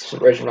 unless it's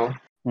original.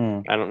 I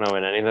don't know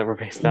what any of them were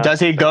based on. Does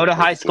he go to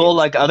high school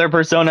like other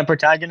Persona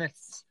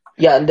protagonists?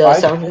 Yeah, the I-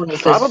 7th one is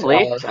his Probably.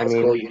 high I mean-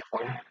 school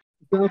uniform.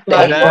 The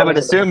I 8th one would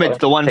is assume it's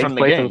the one Takes from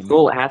the place in game.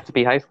 school. It has to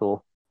be high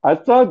school. I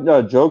thought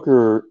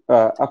Joker.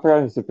 I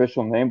forgot his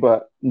official name,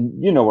 but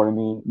you know what I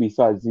mean.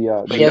 Besides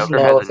the He has Joker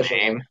no has a official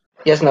name. name.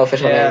 He has no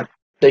official Yeah.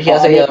 name. He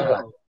has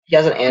Oh, he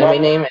has an anime Well-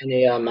 name and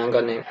a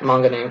manga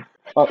name.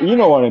 you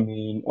know what I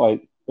mean.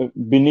 Like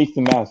beneath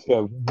the mask,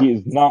 he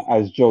is not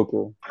as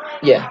Joker.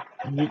 Yeah.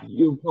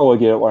 You'll probably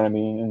get what I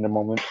mean in a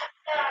moment.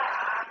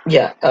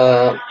 Yeah.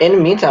 In the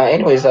meantime,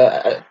 anyways,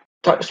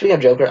 speaking of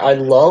Joker, I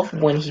love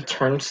when he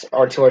turns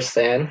Arthur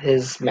San,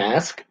 his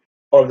mask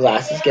or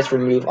glasses gets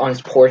removed on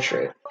his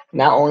portrait.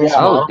 Not only his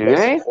Yeah. model, do but his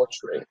they?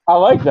 portrait. I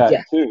like that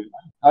Yeah. too.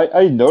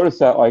 I noticed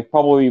that like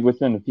probably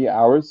within a few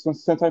hours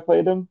since I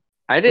played him.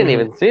 I didn't Mhm.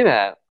 even see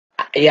that.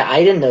 Yeah,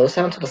 I didn't notice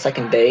that until the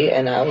second day,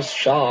 and I was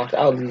shocked.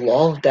 I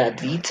love that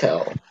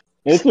detail.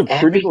 It's a pretty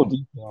Every- cool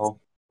detail.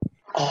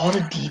 All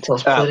the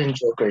details Yeah. put in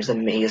Joker is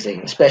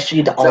amazing,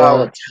 especially the So-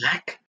 all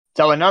attack.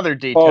 So another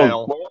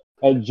detail.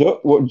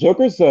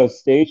 Joker's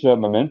stage at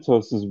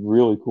Mementos is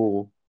really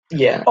cool.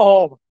 Yeah.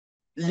 Oh,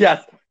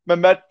 yes.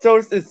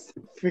 Mementos is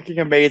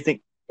freaking amazing,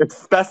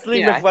 especially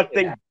Yeah, with what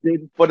they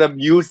did for the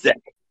music.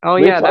 Oh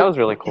Which yeah, that I- was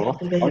really cool.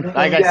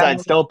 Like I Yeah.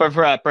 said, still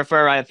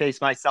prefer I Face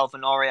Myself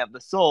and Ori of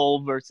the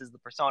Soul versus the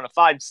Persona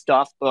 5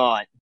 stuff,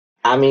 but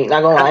I mean,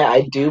 not gonna lie,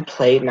 I do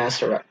play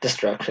Master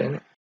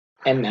Destruction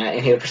and Matt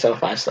and Hero Persona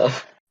 5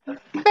 stuff.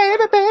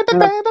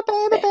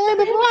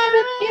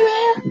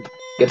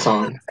 Good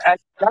song. And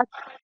that's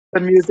the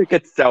music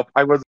itself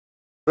I was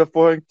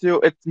referring to.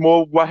 It's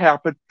more what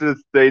happens to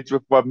the stage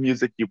with what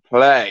music you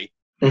play.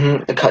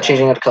 The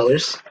changing of the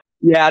colors.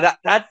 Yeah,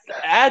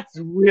 that's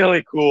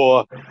really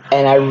cool.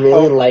 And I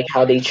really like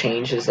how they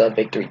change his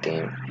victory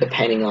theme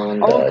depending on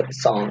the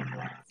song.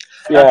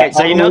 Yeah, okay,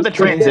 so I you know was- the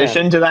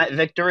transition to that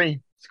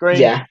victory screen?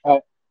 Yeah.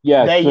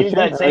 Yes, They the use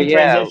that same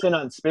yeah. transition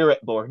on Spirit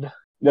Board.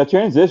 The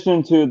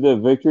transition to the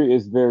victory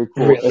is very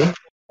cool. Really?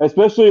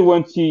 Especially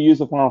once you use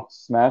the Final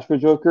Smash for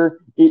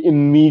Joker, it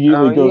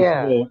immediately Oh, goes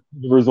yeah. to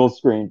the result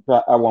screen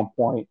at one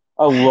point.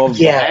 I love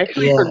Yeah.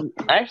 that.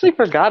 I actually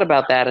forgot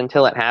about that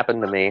until it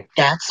happened to me.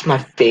 That's my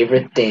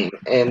favorite thing.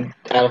 And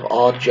out of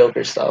all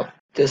Joker stuff,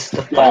 this is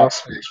the final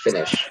Smash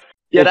finish.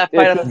 Yeah, It's- that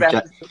Final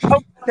it's-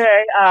 Smash.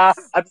 Okay, I'm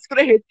just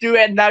gonna hit you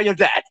and now you're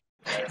dead.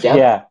 Yep.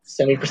 Yeah,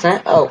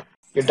 70%. Oh,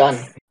 you're done.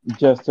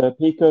 just a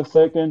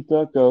picosecond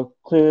ago,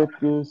 clear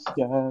blue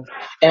skies.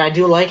 And I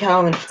do like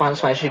how in Final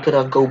Smash you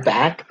could go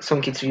back. So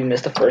in case you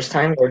missed the first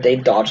time or they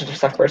dodged the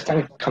stuff first time,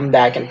 you come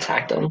back and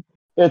attack them.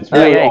 It's Oh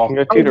really yeah, you awesome.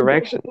 can go two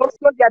directions.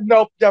 Yeah,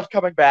 nope, Jeff's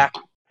coming back.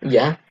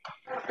 Yeah.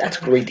 That's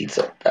great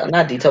detail.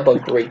 Not detail,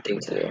 but great thing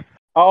to do.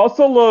 I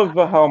also love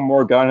how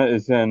Morgana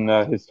is in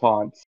his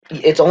taunts.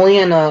 It's only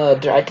in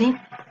I think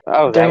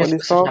Oh, is that during what his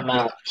he's called? time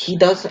out. He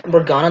doesn't.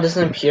 Morgana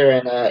doesn't appear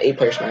in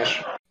 8-player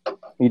Smash.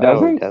 He Oh,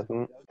 doesn't? he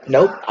doesn't.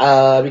 Nope.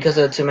 Because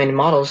of too many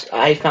models.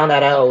 I found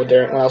that out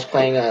during when I was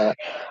playing.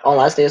 On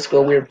last day of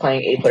school, we were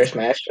playing 8-player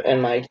Smash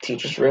in my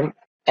teacher's room,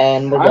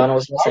 and Morgana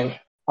was missing.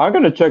 I'm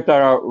gonna check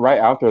that out right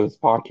after this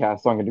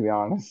podcast. I'm gonna be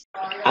honest.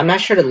 I'm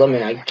not sure the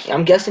limit.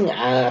 I'm guessing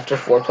after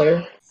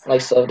 4-player.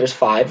 Like so, if there's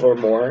 5 or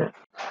more,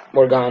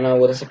 Morgana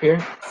will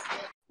disappear.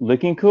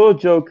 Looking cool,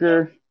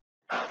 Joker.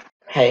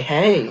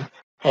 Hey.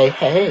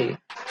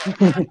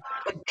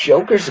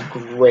 Joker's a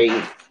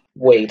great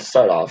way to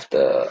start off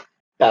the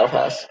Battle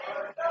Pass.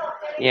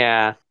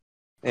 Yeah,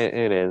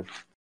 it is.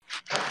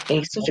 And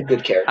he's such a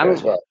good character I'm-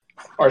 as well.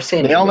 Or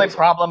saying The only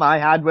problem I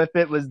had with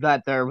it was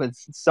that there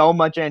was so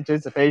much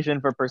anticipation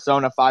for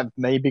Persona 5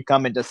 maybe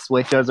coming to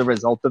Switch as a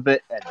result of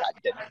it, and that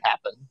didn't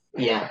happen.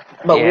 Yeah,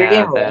 but we're Yeah,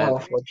 getting that- Royale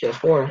for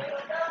PS4.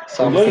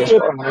 So I'm a Yeah,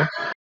 PS4 owner.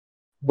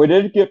 We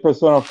did get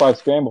Persona 5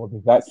 Scramble.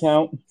 Does that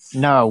count?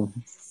 No.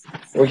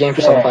 We're getting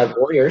Persona Yeah. 5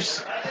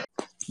 Warriors.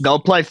 Go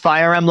play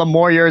Fire Emblem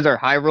Warriors or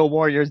Hyrule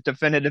Warriors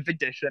Definitive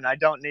Edition. I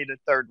don't need a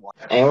third one.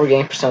 And we're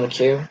getting Persona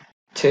Q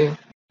 2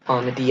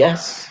 on the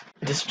DS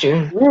this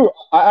June. Ooh,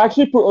 I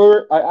actually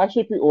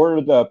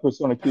pre-ordered the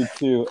Persona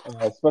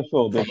Q2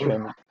 special edition.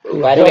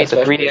 Ooh, I don't Wait, the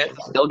expect 3DS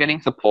is still getting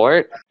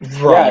support?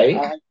 Right.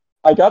 Yeah,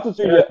 I got the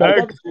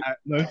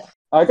 3DS.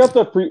 I got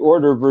the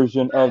pre-order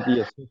version of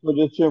the special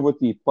edition with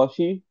the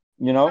plushie.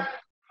 You know,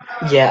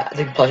 Yeah,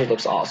 the plushie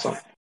looks awesome.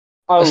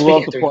 I Speaking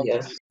love of the plushie.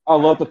 3DS. I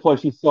love the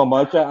plushie so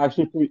much. I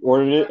actually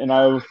pre-ordered it, and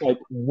I was like,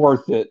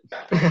 worth it.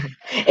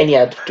 And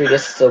yeah, 3DS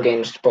is still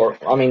getting support.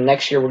 I mean,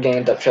 next year we're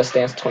getting the Just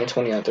Dance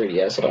 2020 on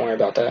 3DS, so don't worry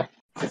about that.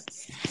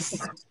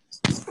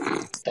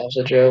 That was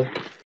a joke.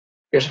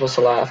 You're supposed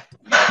to laugh.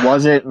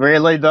 Was it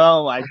really,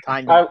 though? I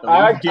kind I of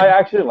believed you.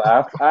 actually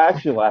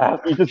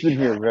laughed. You just didn't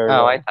hear very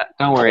Oh, well.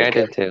 don't worry, I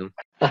Okay. did too.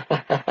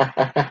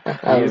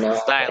 I Use don't the know.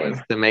 stylus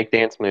to make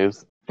dance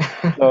moves.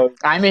 So,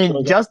 I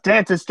mean, Just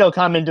Dance is still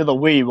coming to the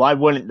Wii. Why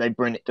wouldn't they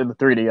bring it to the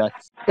 3DS?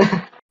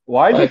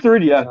 why the Like-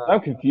 3DS?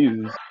 I'm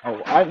confused. You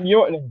know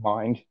what? Never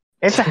mind.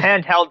 It's a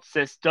handheld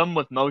system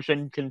with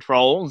motion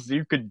controls.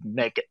 You could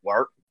make it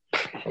work.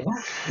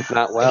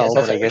 Not well,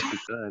 that's but I a- guess you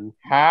could.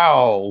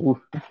 How?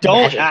 Don't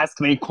Imagine. ask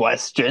me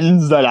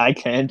questions that I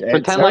can't answer.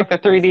 Pretend like the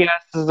 3DS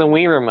is a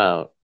Wii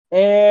remote.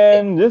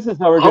 And this is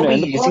how we're Are going to we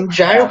end the using podcast.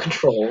 gyro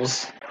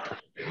controls?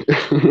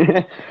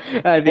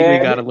 I think we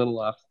got a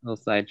little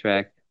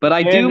sidetracked. But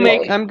I do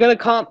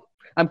And-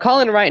 I'm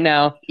calling right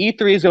now,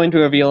 E3 is going to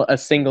reveal a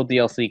single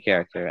DLC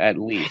character, at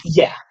least.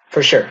 Yeah,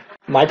 for sure.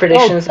 My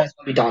prediction is that's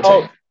going to be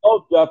Dante.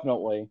 Oh,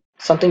 definitely.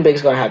 Something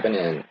big's going to happen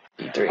in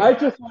E3. I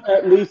just want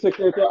at least a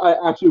character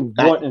I actually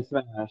want in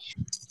Smash.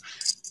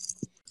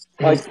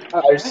 Like,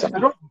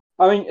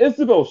 I mean,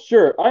 Isabel,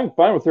 sure, I'm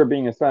fine with her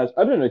being in Smash.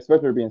 I didn't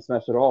expect her to be in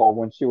Smash at all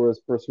when she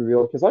was first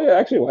revealed because I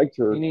actually liked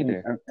her Me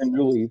neither. in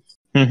New Leaf.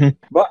 Mhm.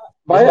 But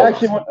I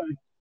actually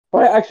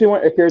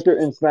want a character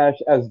in Smash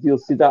as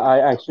DLC that I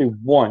actually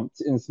want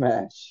in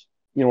Smash.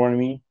 You know what I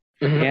mean?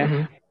 Mhm, Yeah.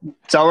 mhm.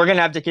 So we're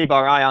gonna have to keep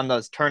our eye on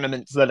those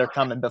tournaments that are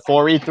coming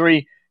before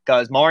E3,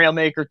 because Mario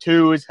Maker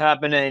 2 is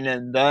happening,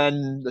 and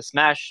then the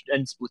Smash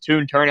and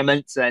Splatoon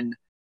tournaments, and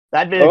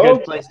that'd be a Oh,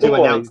 good place to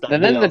boy. announce that.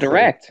 And then the DLC.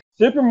 Direct.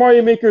 Super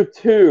Mario Maker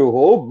 2.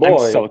 Oh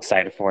boy. I'm so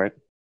excited for it.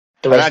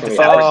 The But rest that's of a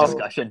the separate year.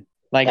 discussion.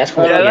 Like, That's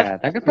cool. yeah,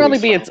 that could probably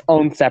be its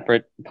own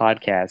separate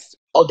podcast.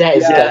 Oh, that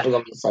is Yeah. definitely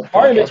gonna be a sub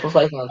Mario podcast. Most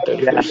likely on the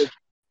 31st.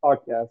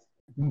 podcast.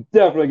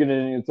 Definitely going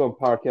to need its own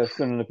podcast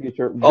soon in the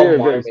future. Oh, Very,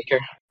 Mario very, Maker.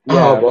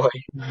 yeah, Oh boy,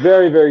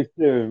 very, very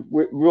soon.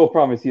 We'll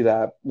promise you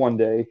that one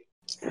day.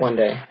 one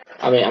day.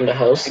 I mean, I'm the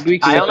host. Maybe we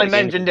can I get only this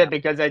mentioned it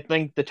because I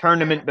think the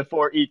tournament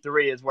before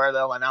E3 is where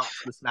they'll announce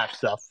the Smash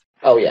stuff.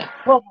 Oh yeah,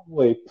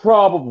 Probably.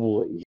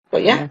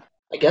 but yeah,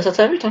 I guess that's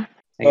every time.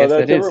 I guess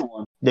that's that is.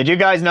 everyone. Did you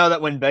guys know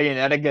that when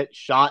Bayonetta gets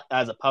shot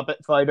as a puppet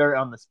fighter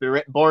on the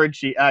spirit board,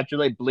 she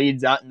actually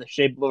bleeds out in the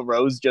shape of a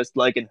rose just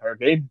like in her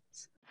game?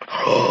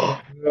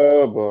 Oh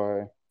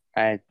boy.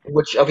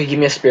 Which okay, give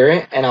me a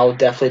spirit, and I'll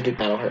definitely do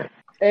battle her.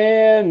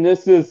 And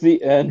this is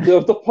the end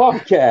of the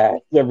podcast,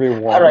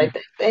 everyone. All right,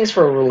 thanks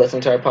for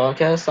listening to our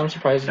podcast. I'm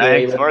surprised you were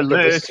Thanks able for to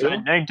get this too.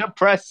 listening to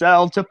Press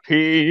L to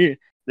P.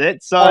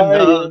 It's I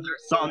another am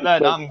song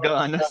that I'm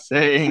gonna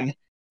sing.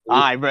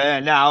 I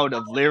ran out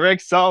of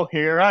lyrics, so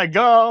here I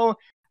go.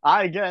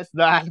 I guess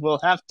that will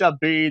have to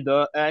be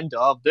the end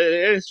of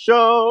this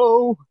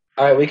show.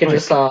 All right, we can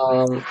just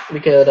we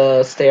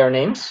could stay our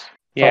names.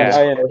 Yeah.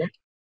 I am.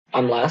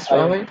 I'm last, by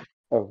the way.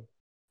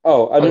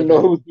 Oh, I didn't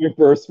know who was your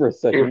first for a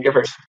second. You're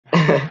first.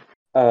 I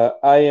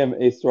am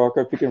Ace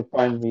Rocker. You can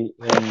find me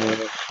in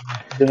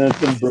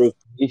Denison Bros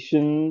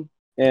Nation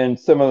and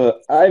some of the.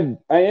 I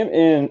am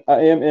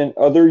in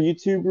other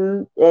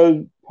YouTuber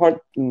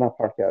not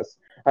podcasts.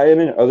 I am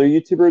in other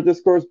YouTuber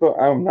Discords, but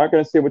I'm not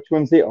going to say which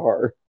ones they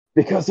are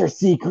because they're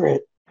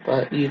secret.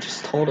 But you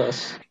just told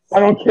us. I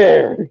don't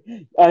care.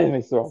 I am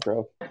Ace Rocker.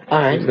 All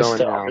right, Who's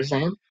going Mr. now?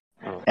 Arzan.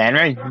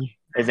 Henry,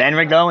 is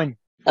Henry going?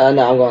 No, I'm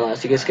going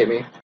last. You can skip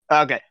me.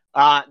 Okay.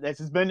 This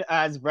has been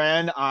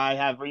Asbran. I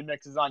have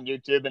remixes on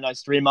YouTube and I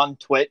stream on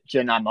Twitch,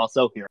 and I'm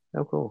also here.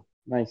 Oh, cool.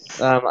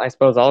 Nice. I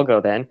suppose I'll go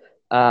then.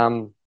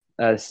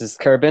 This is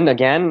Kerbin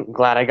again.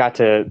 Glad I got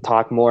to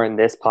talk more in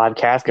this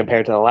podcast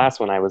compared to the last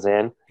one I was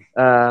in.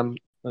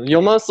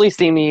 You'll mostly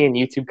see me in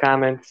YouTube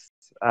comments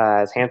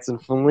as Handsome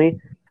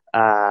Funley.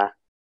 I'm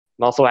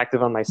also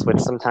active on my Switch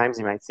sometimes.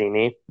 You might see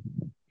me.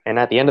 And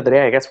at the end of the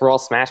day, I guess we're all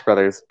Smash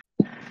Brothers.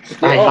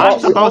 I'm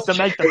supposed to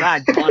make the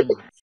bad pun.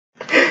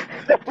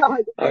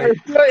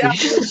 Did you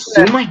just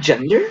assume my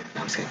gender? No,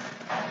 I'm just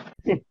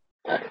kidding.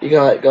 You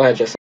go ahead,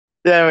 Justin.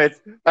 Anyways,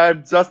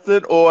 I'm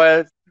Justin,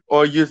 or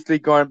usually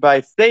going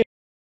by Savior.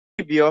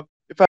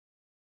 If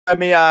I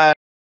may,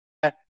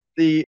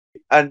 the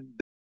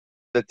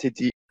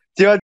TT,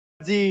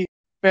 the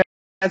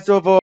fans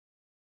over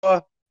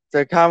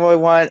the Convoy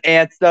one,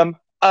 and some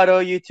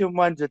other YouTube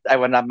ones that I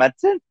will not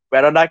mention.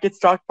 Whether or not get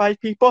stalked by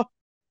people.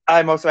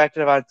 I'm also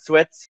active on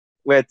Switch,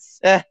 which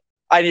I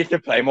need to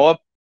play more.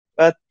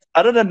 But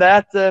other than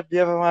that, if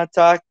you ever want to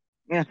talk,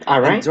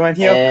 All right. join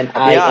here. And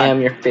I am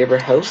your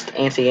favorite host,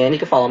 Auntie Ann. You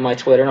can follow my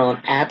Twitter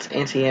on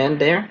 @AuntieAnn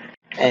there.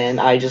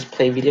 And I just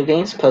play video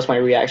games, post my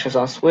reactions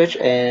on Switch,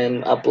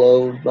 and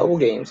upload mobile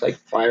games like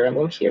Fire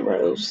Emblem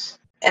Heroes.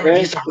 And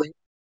reviews on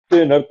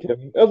And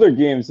upcoming other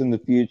games in the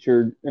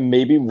future, and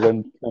maybe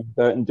one comes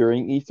out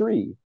during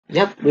E3.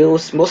 Yep, we'll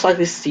most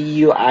likely see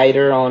you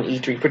either on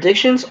E3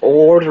 predictions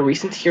or the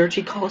recent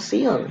TRG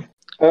Coliseum.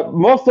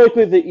 Most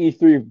likely the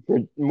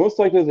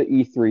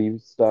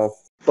E3 stuff.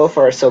 Both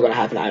are still going to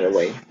happen either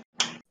way.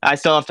 I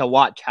still have to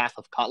watch half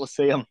of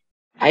Coliseum.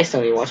 I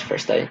still need to watch the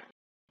first day.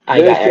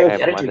 I got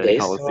There's every 2 days.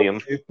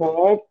 Coliseum.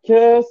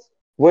 Podcast.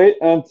 Wait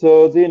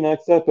until the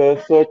next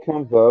episode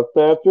comes up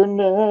after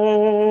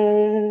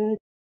next.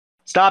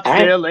 Stop All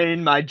right.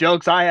 stealing my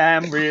jokes. I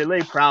am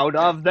really proud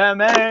of them,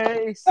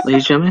 Ace. Ladies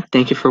and gentlemen,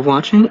 thank you for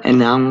watching, and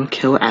now I'm going to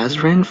kill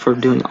Azrin for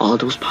doing all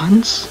those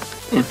puns.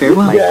 And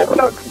farewell. Yeah,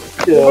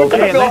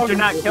 Hey, at least you're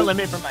not killing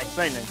me for my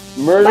singing.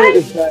 murder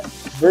is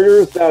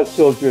bad,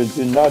 children.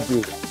 Do not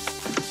do that.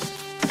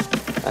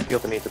 I feel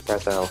the need to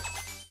press L.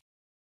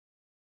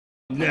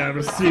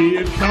 Never see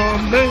it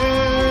coming.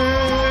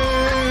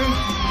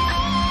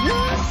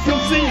 You'll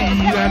see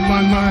that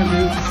my mind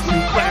is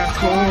too fast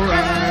for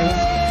eyes.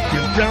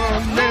 You're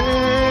done, man.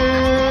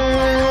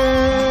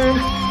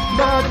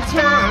 By the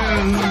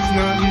time it's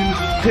not you,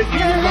 hit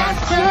you like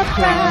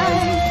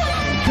surprise.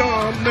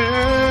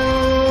 Coming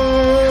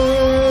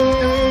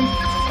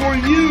for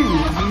you.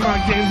 My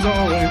game's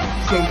always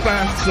so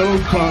fast, so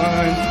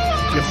fine.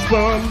 You're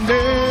spun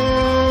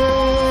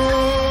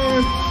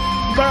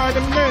by the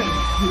man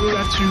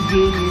that you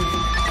didn't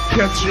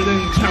catch it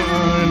in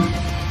time.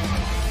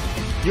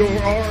 Your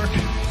arc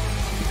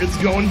is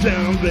going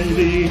down,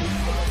 baby.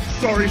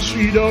 Sorry,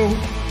 Shido.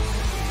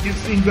 You've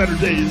seen better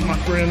days, my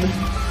friend.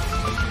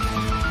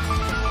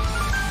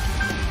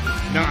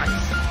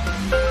 Nice.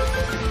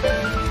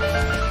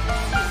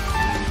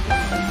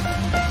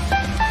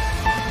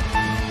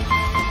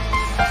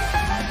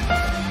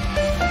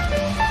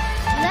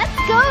 Let's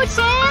go,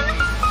 Tim!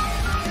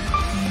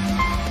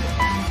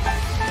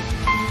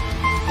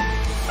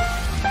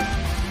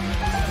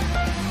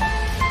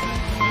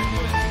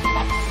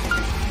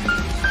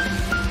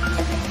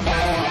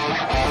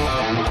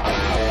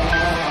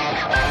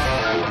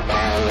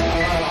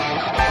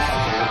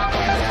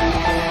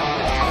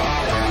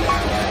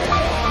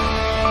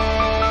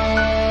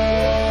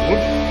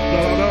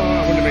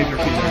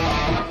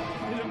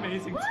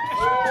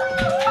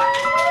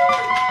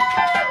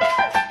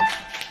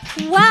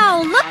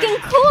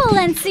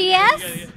 Excellent, CS.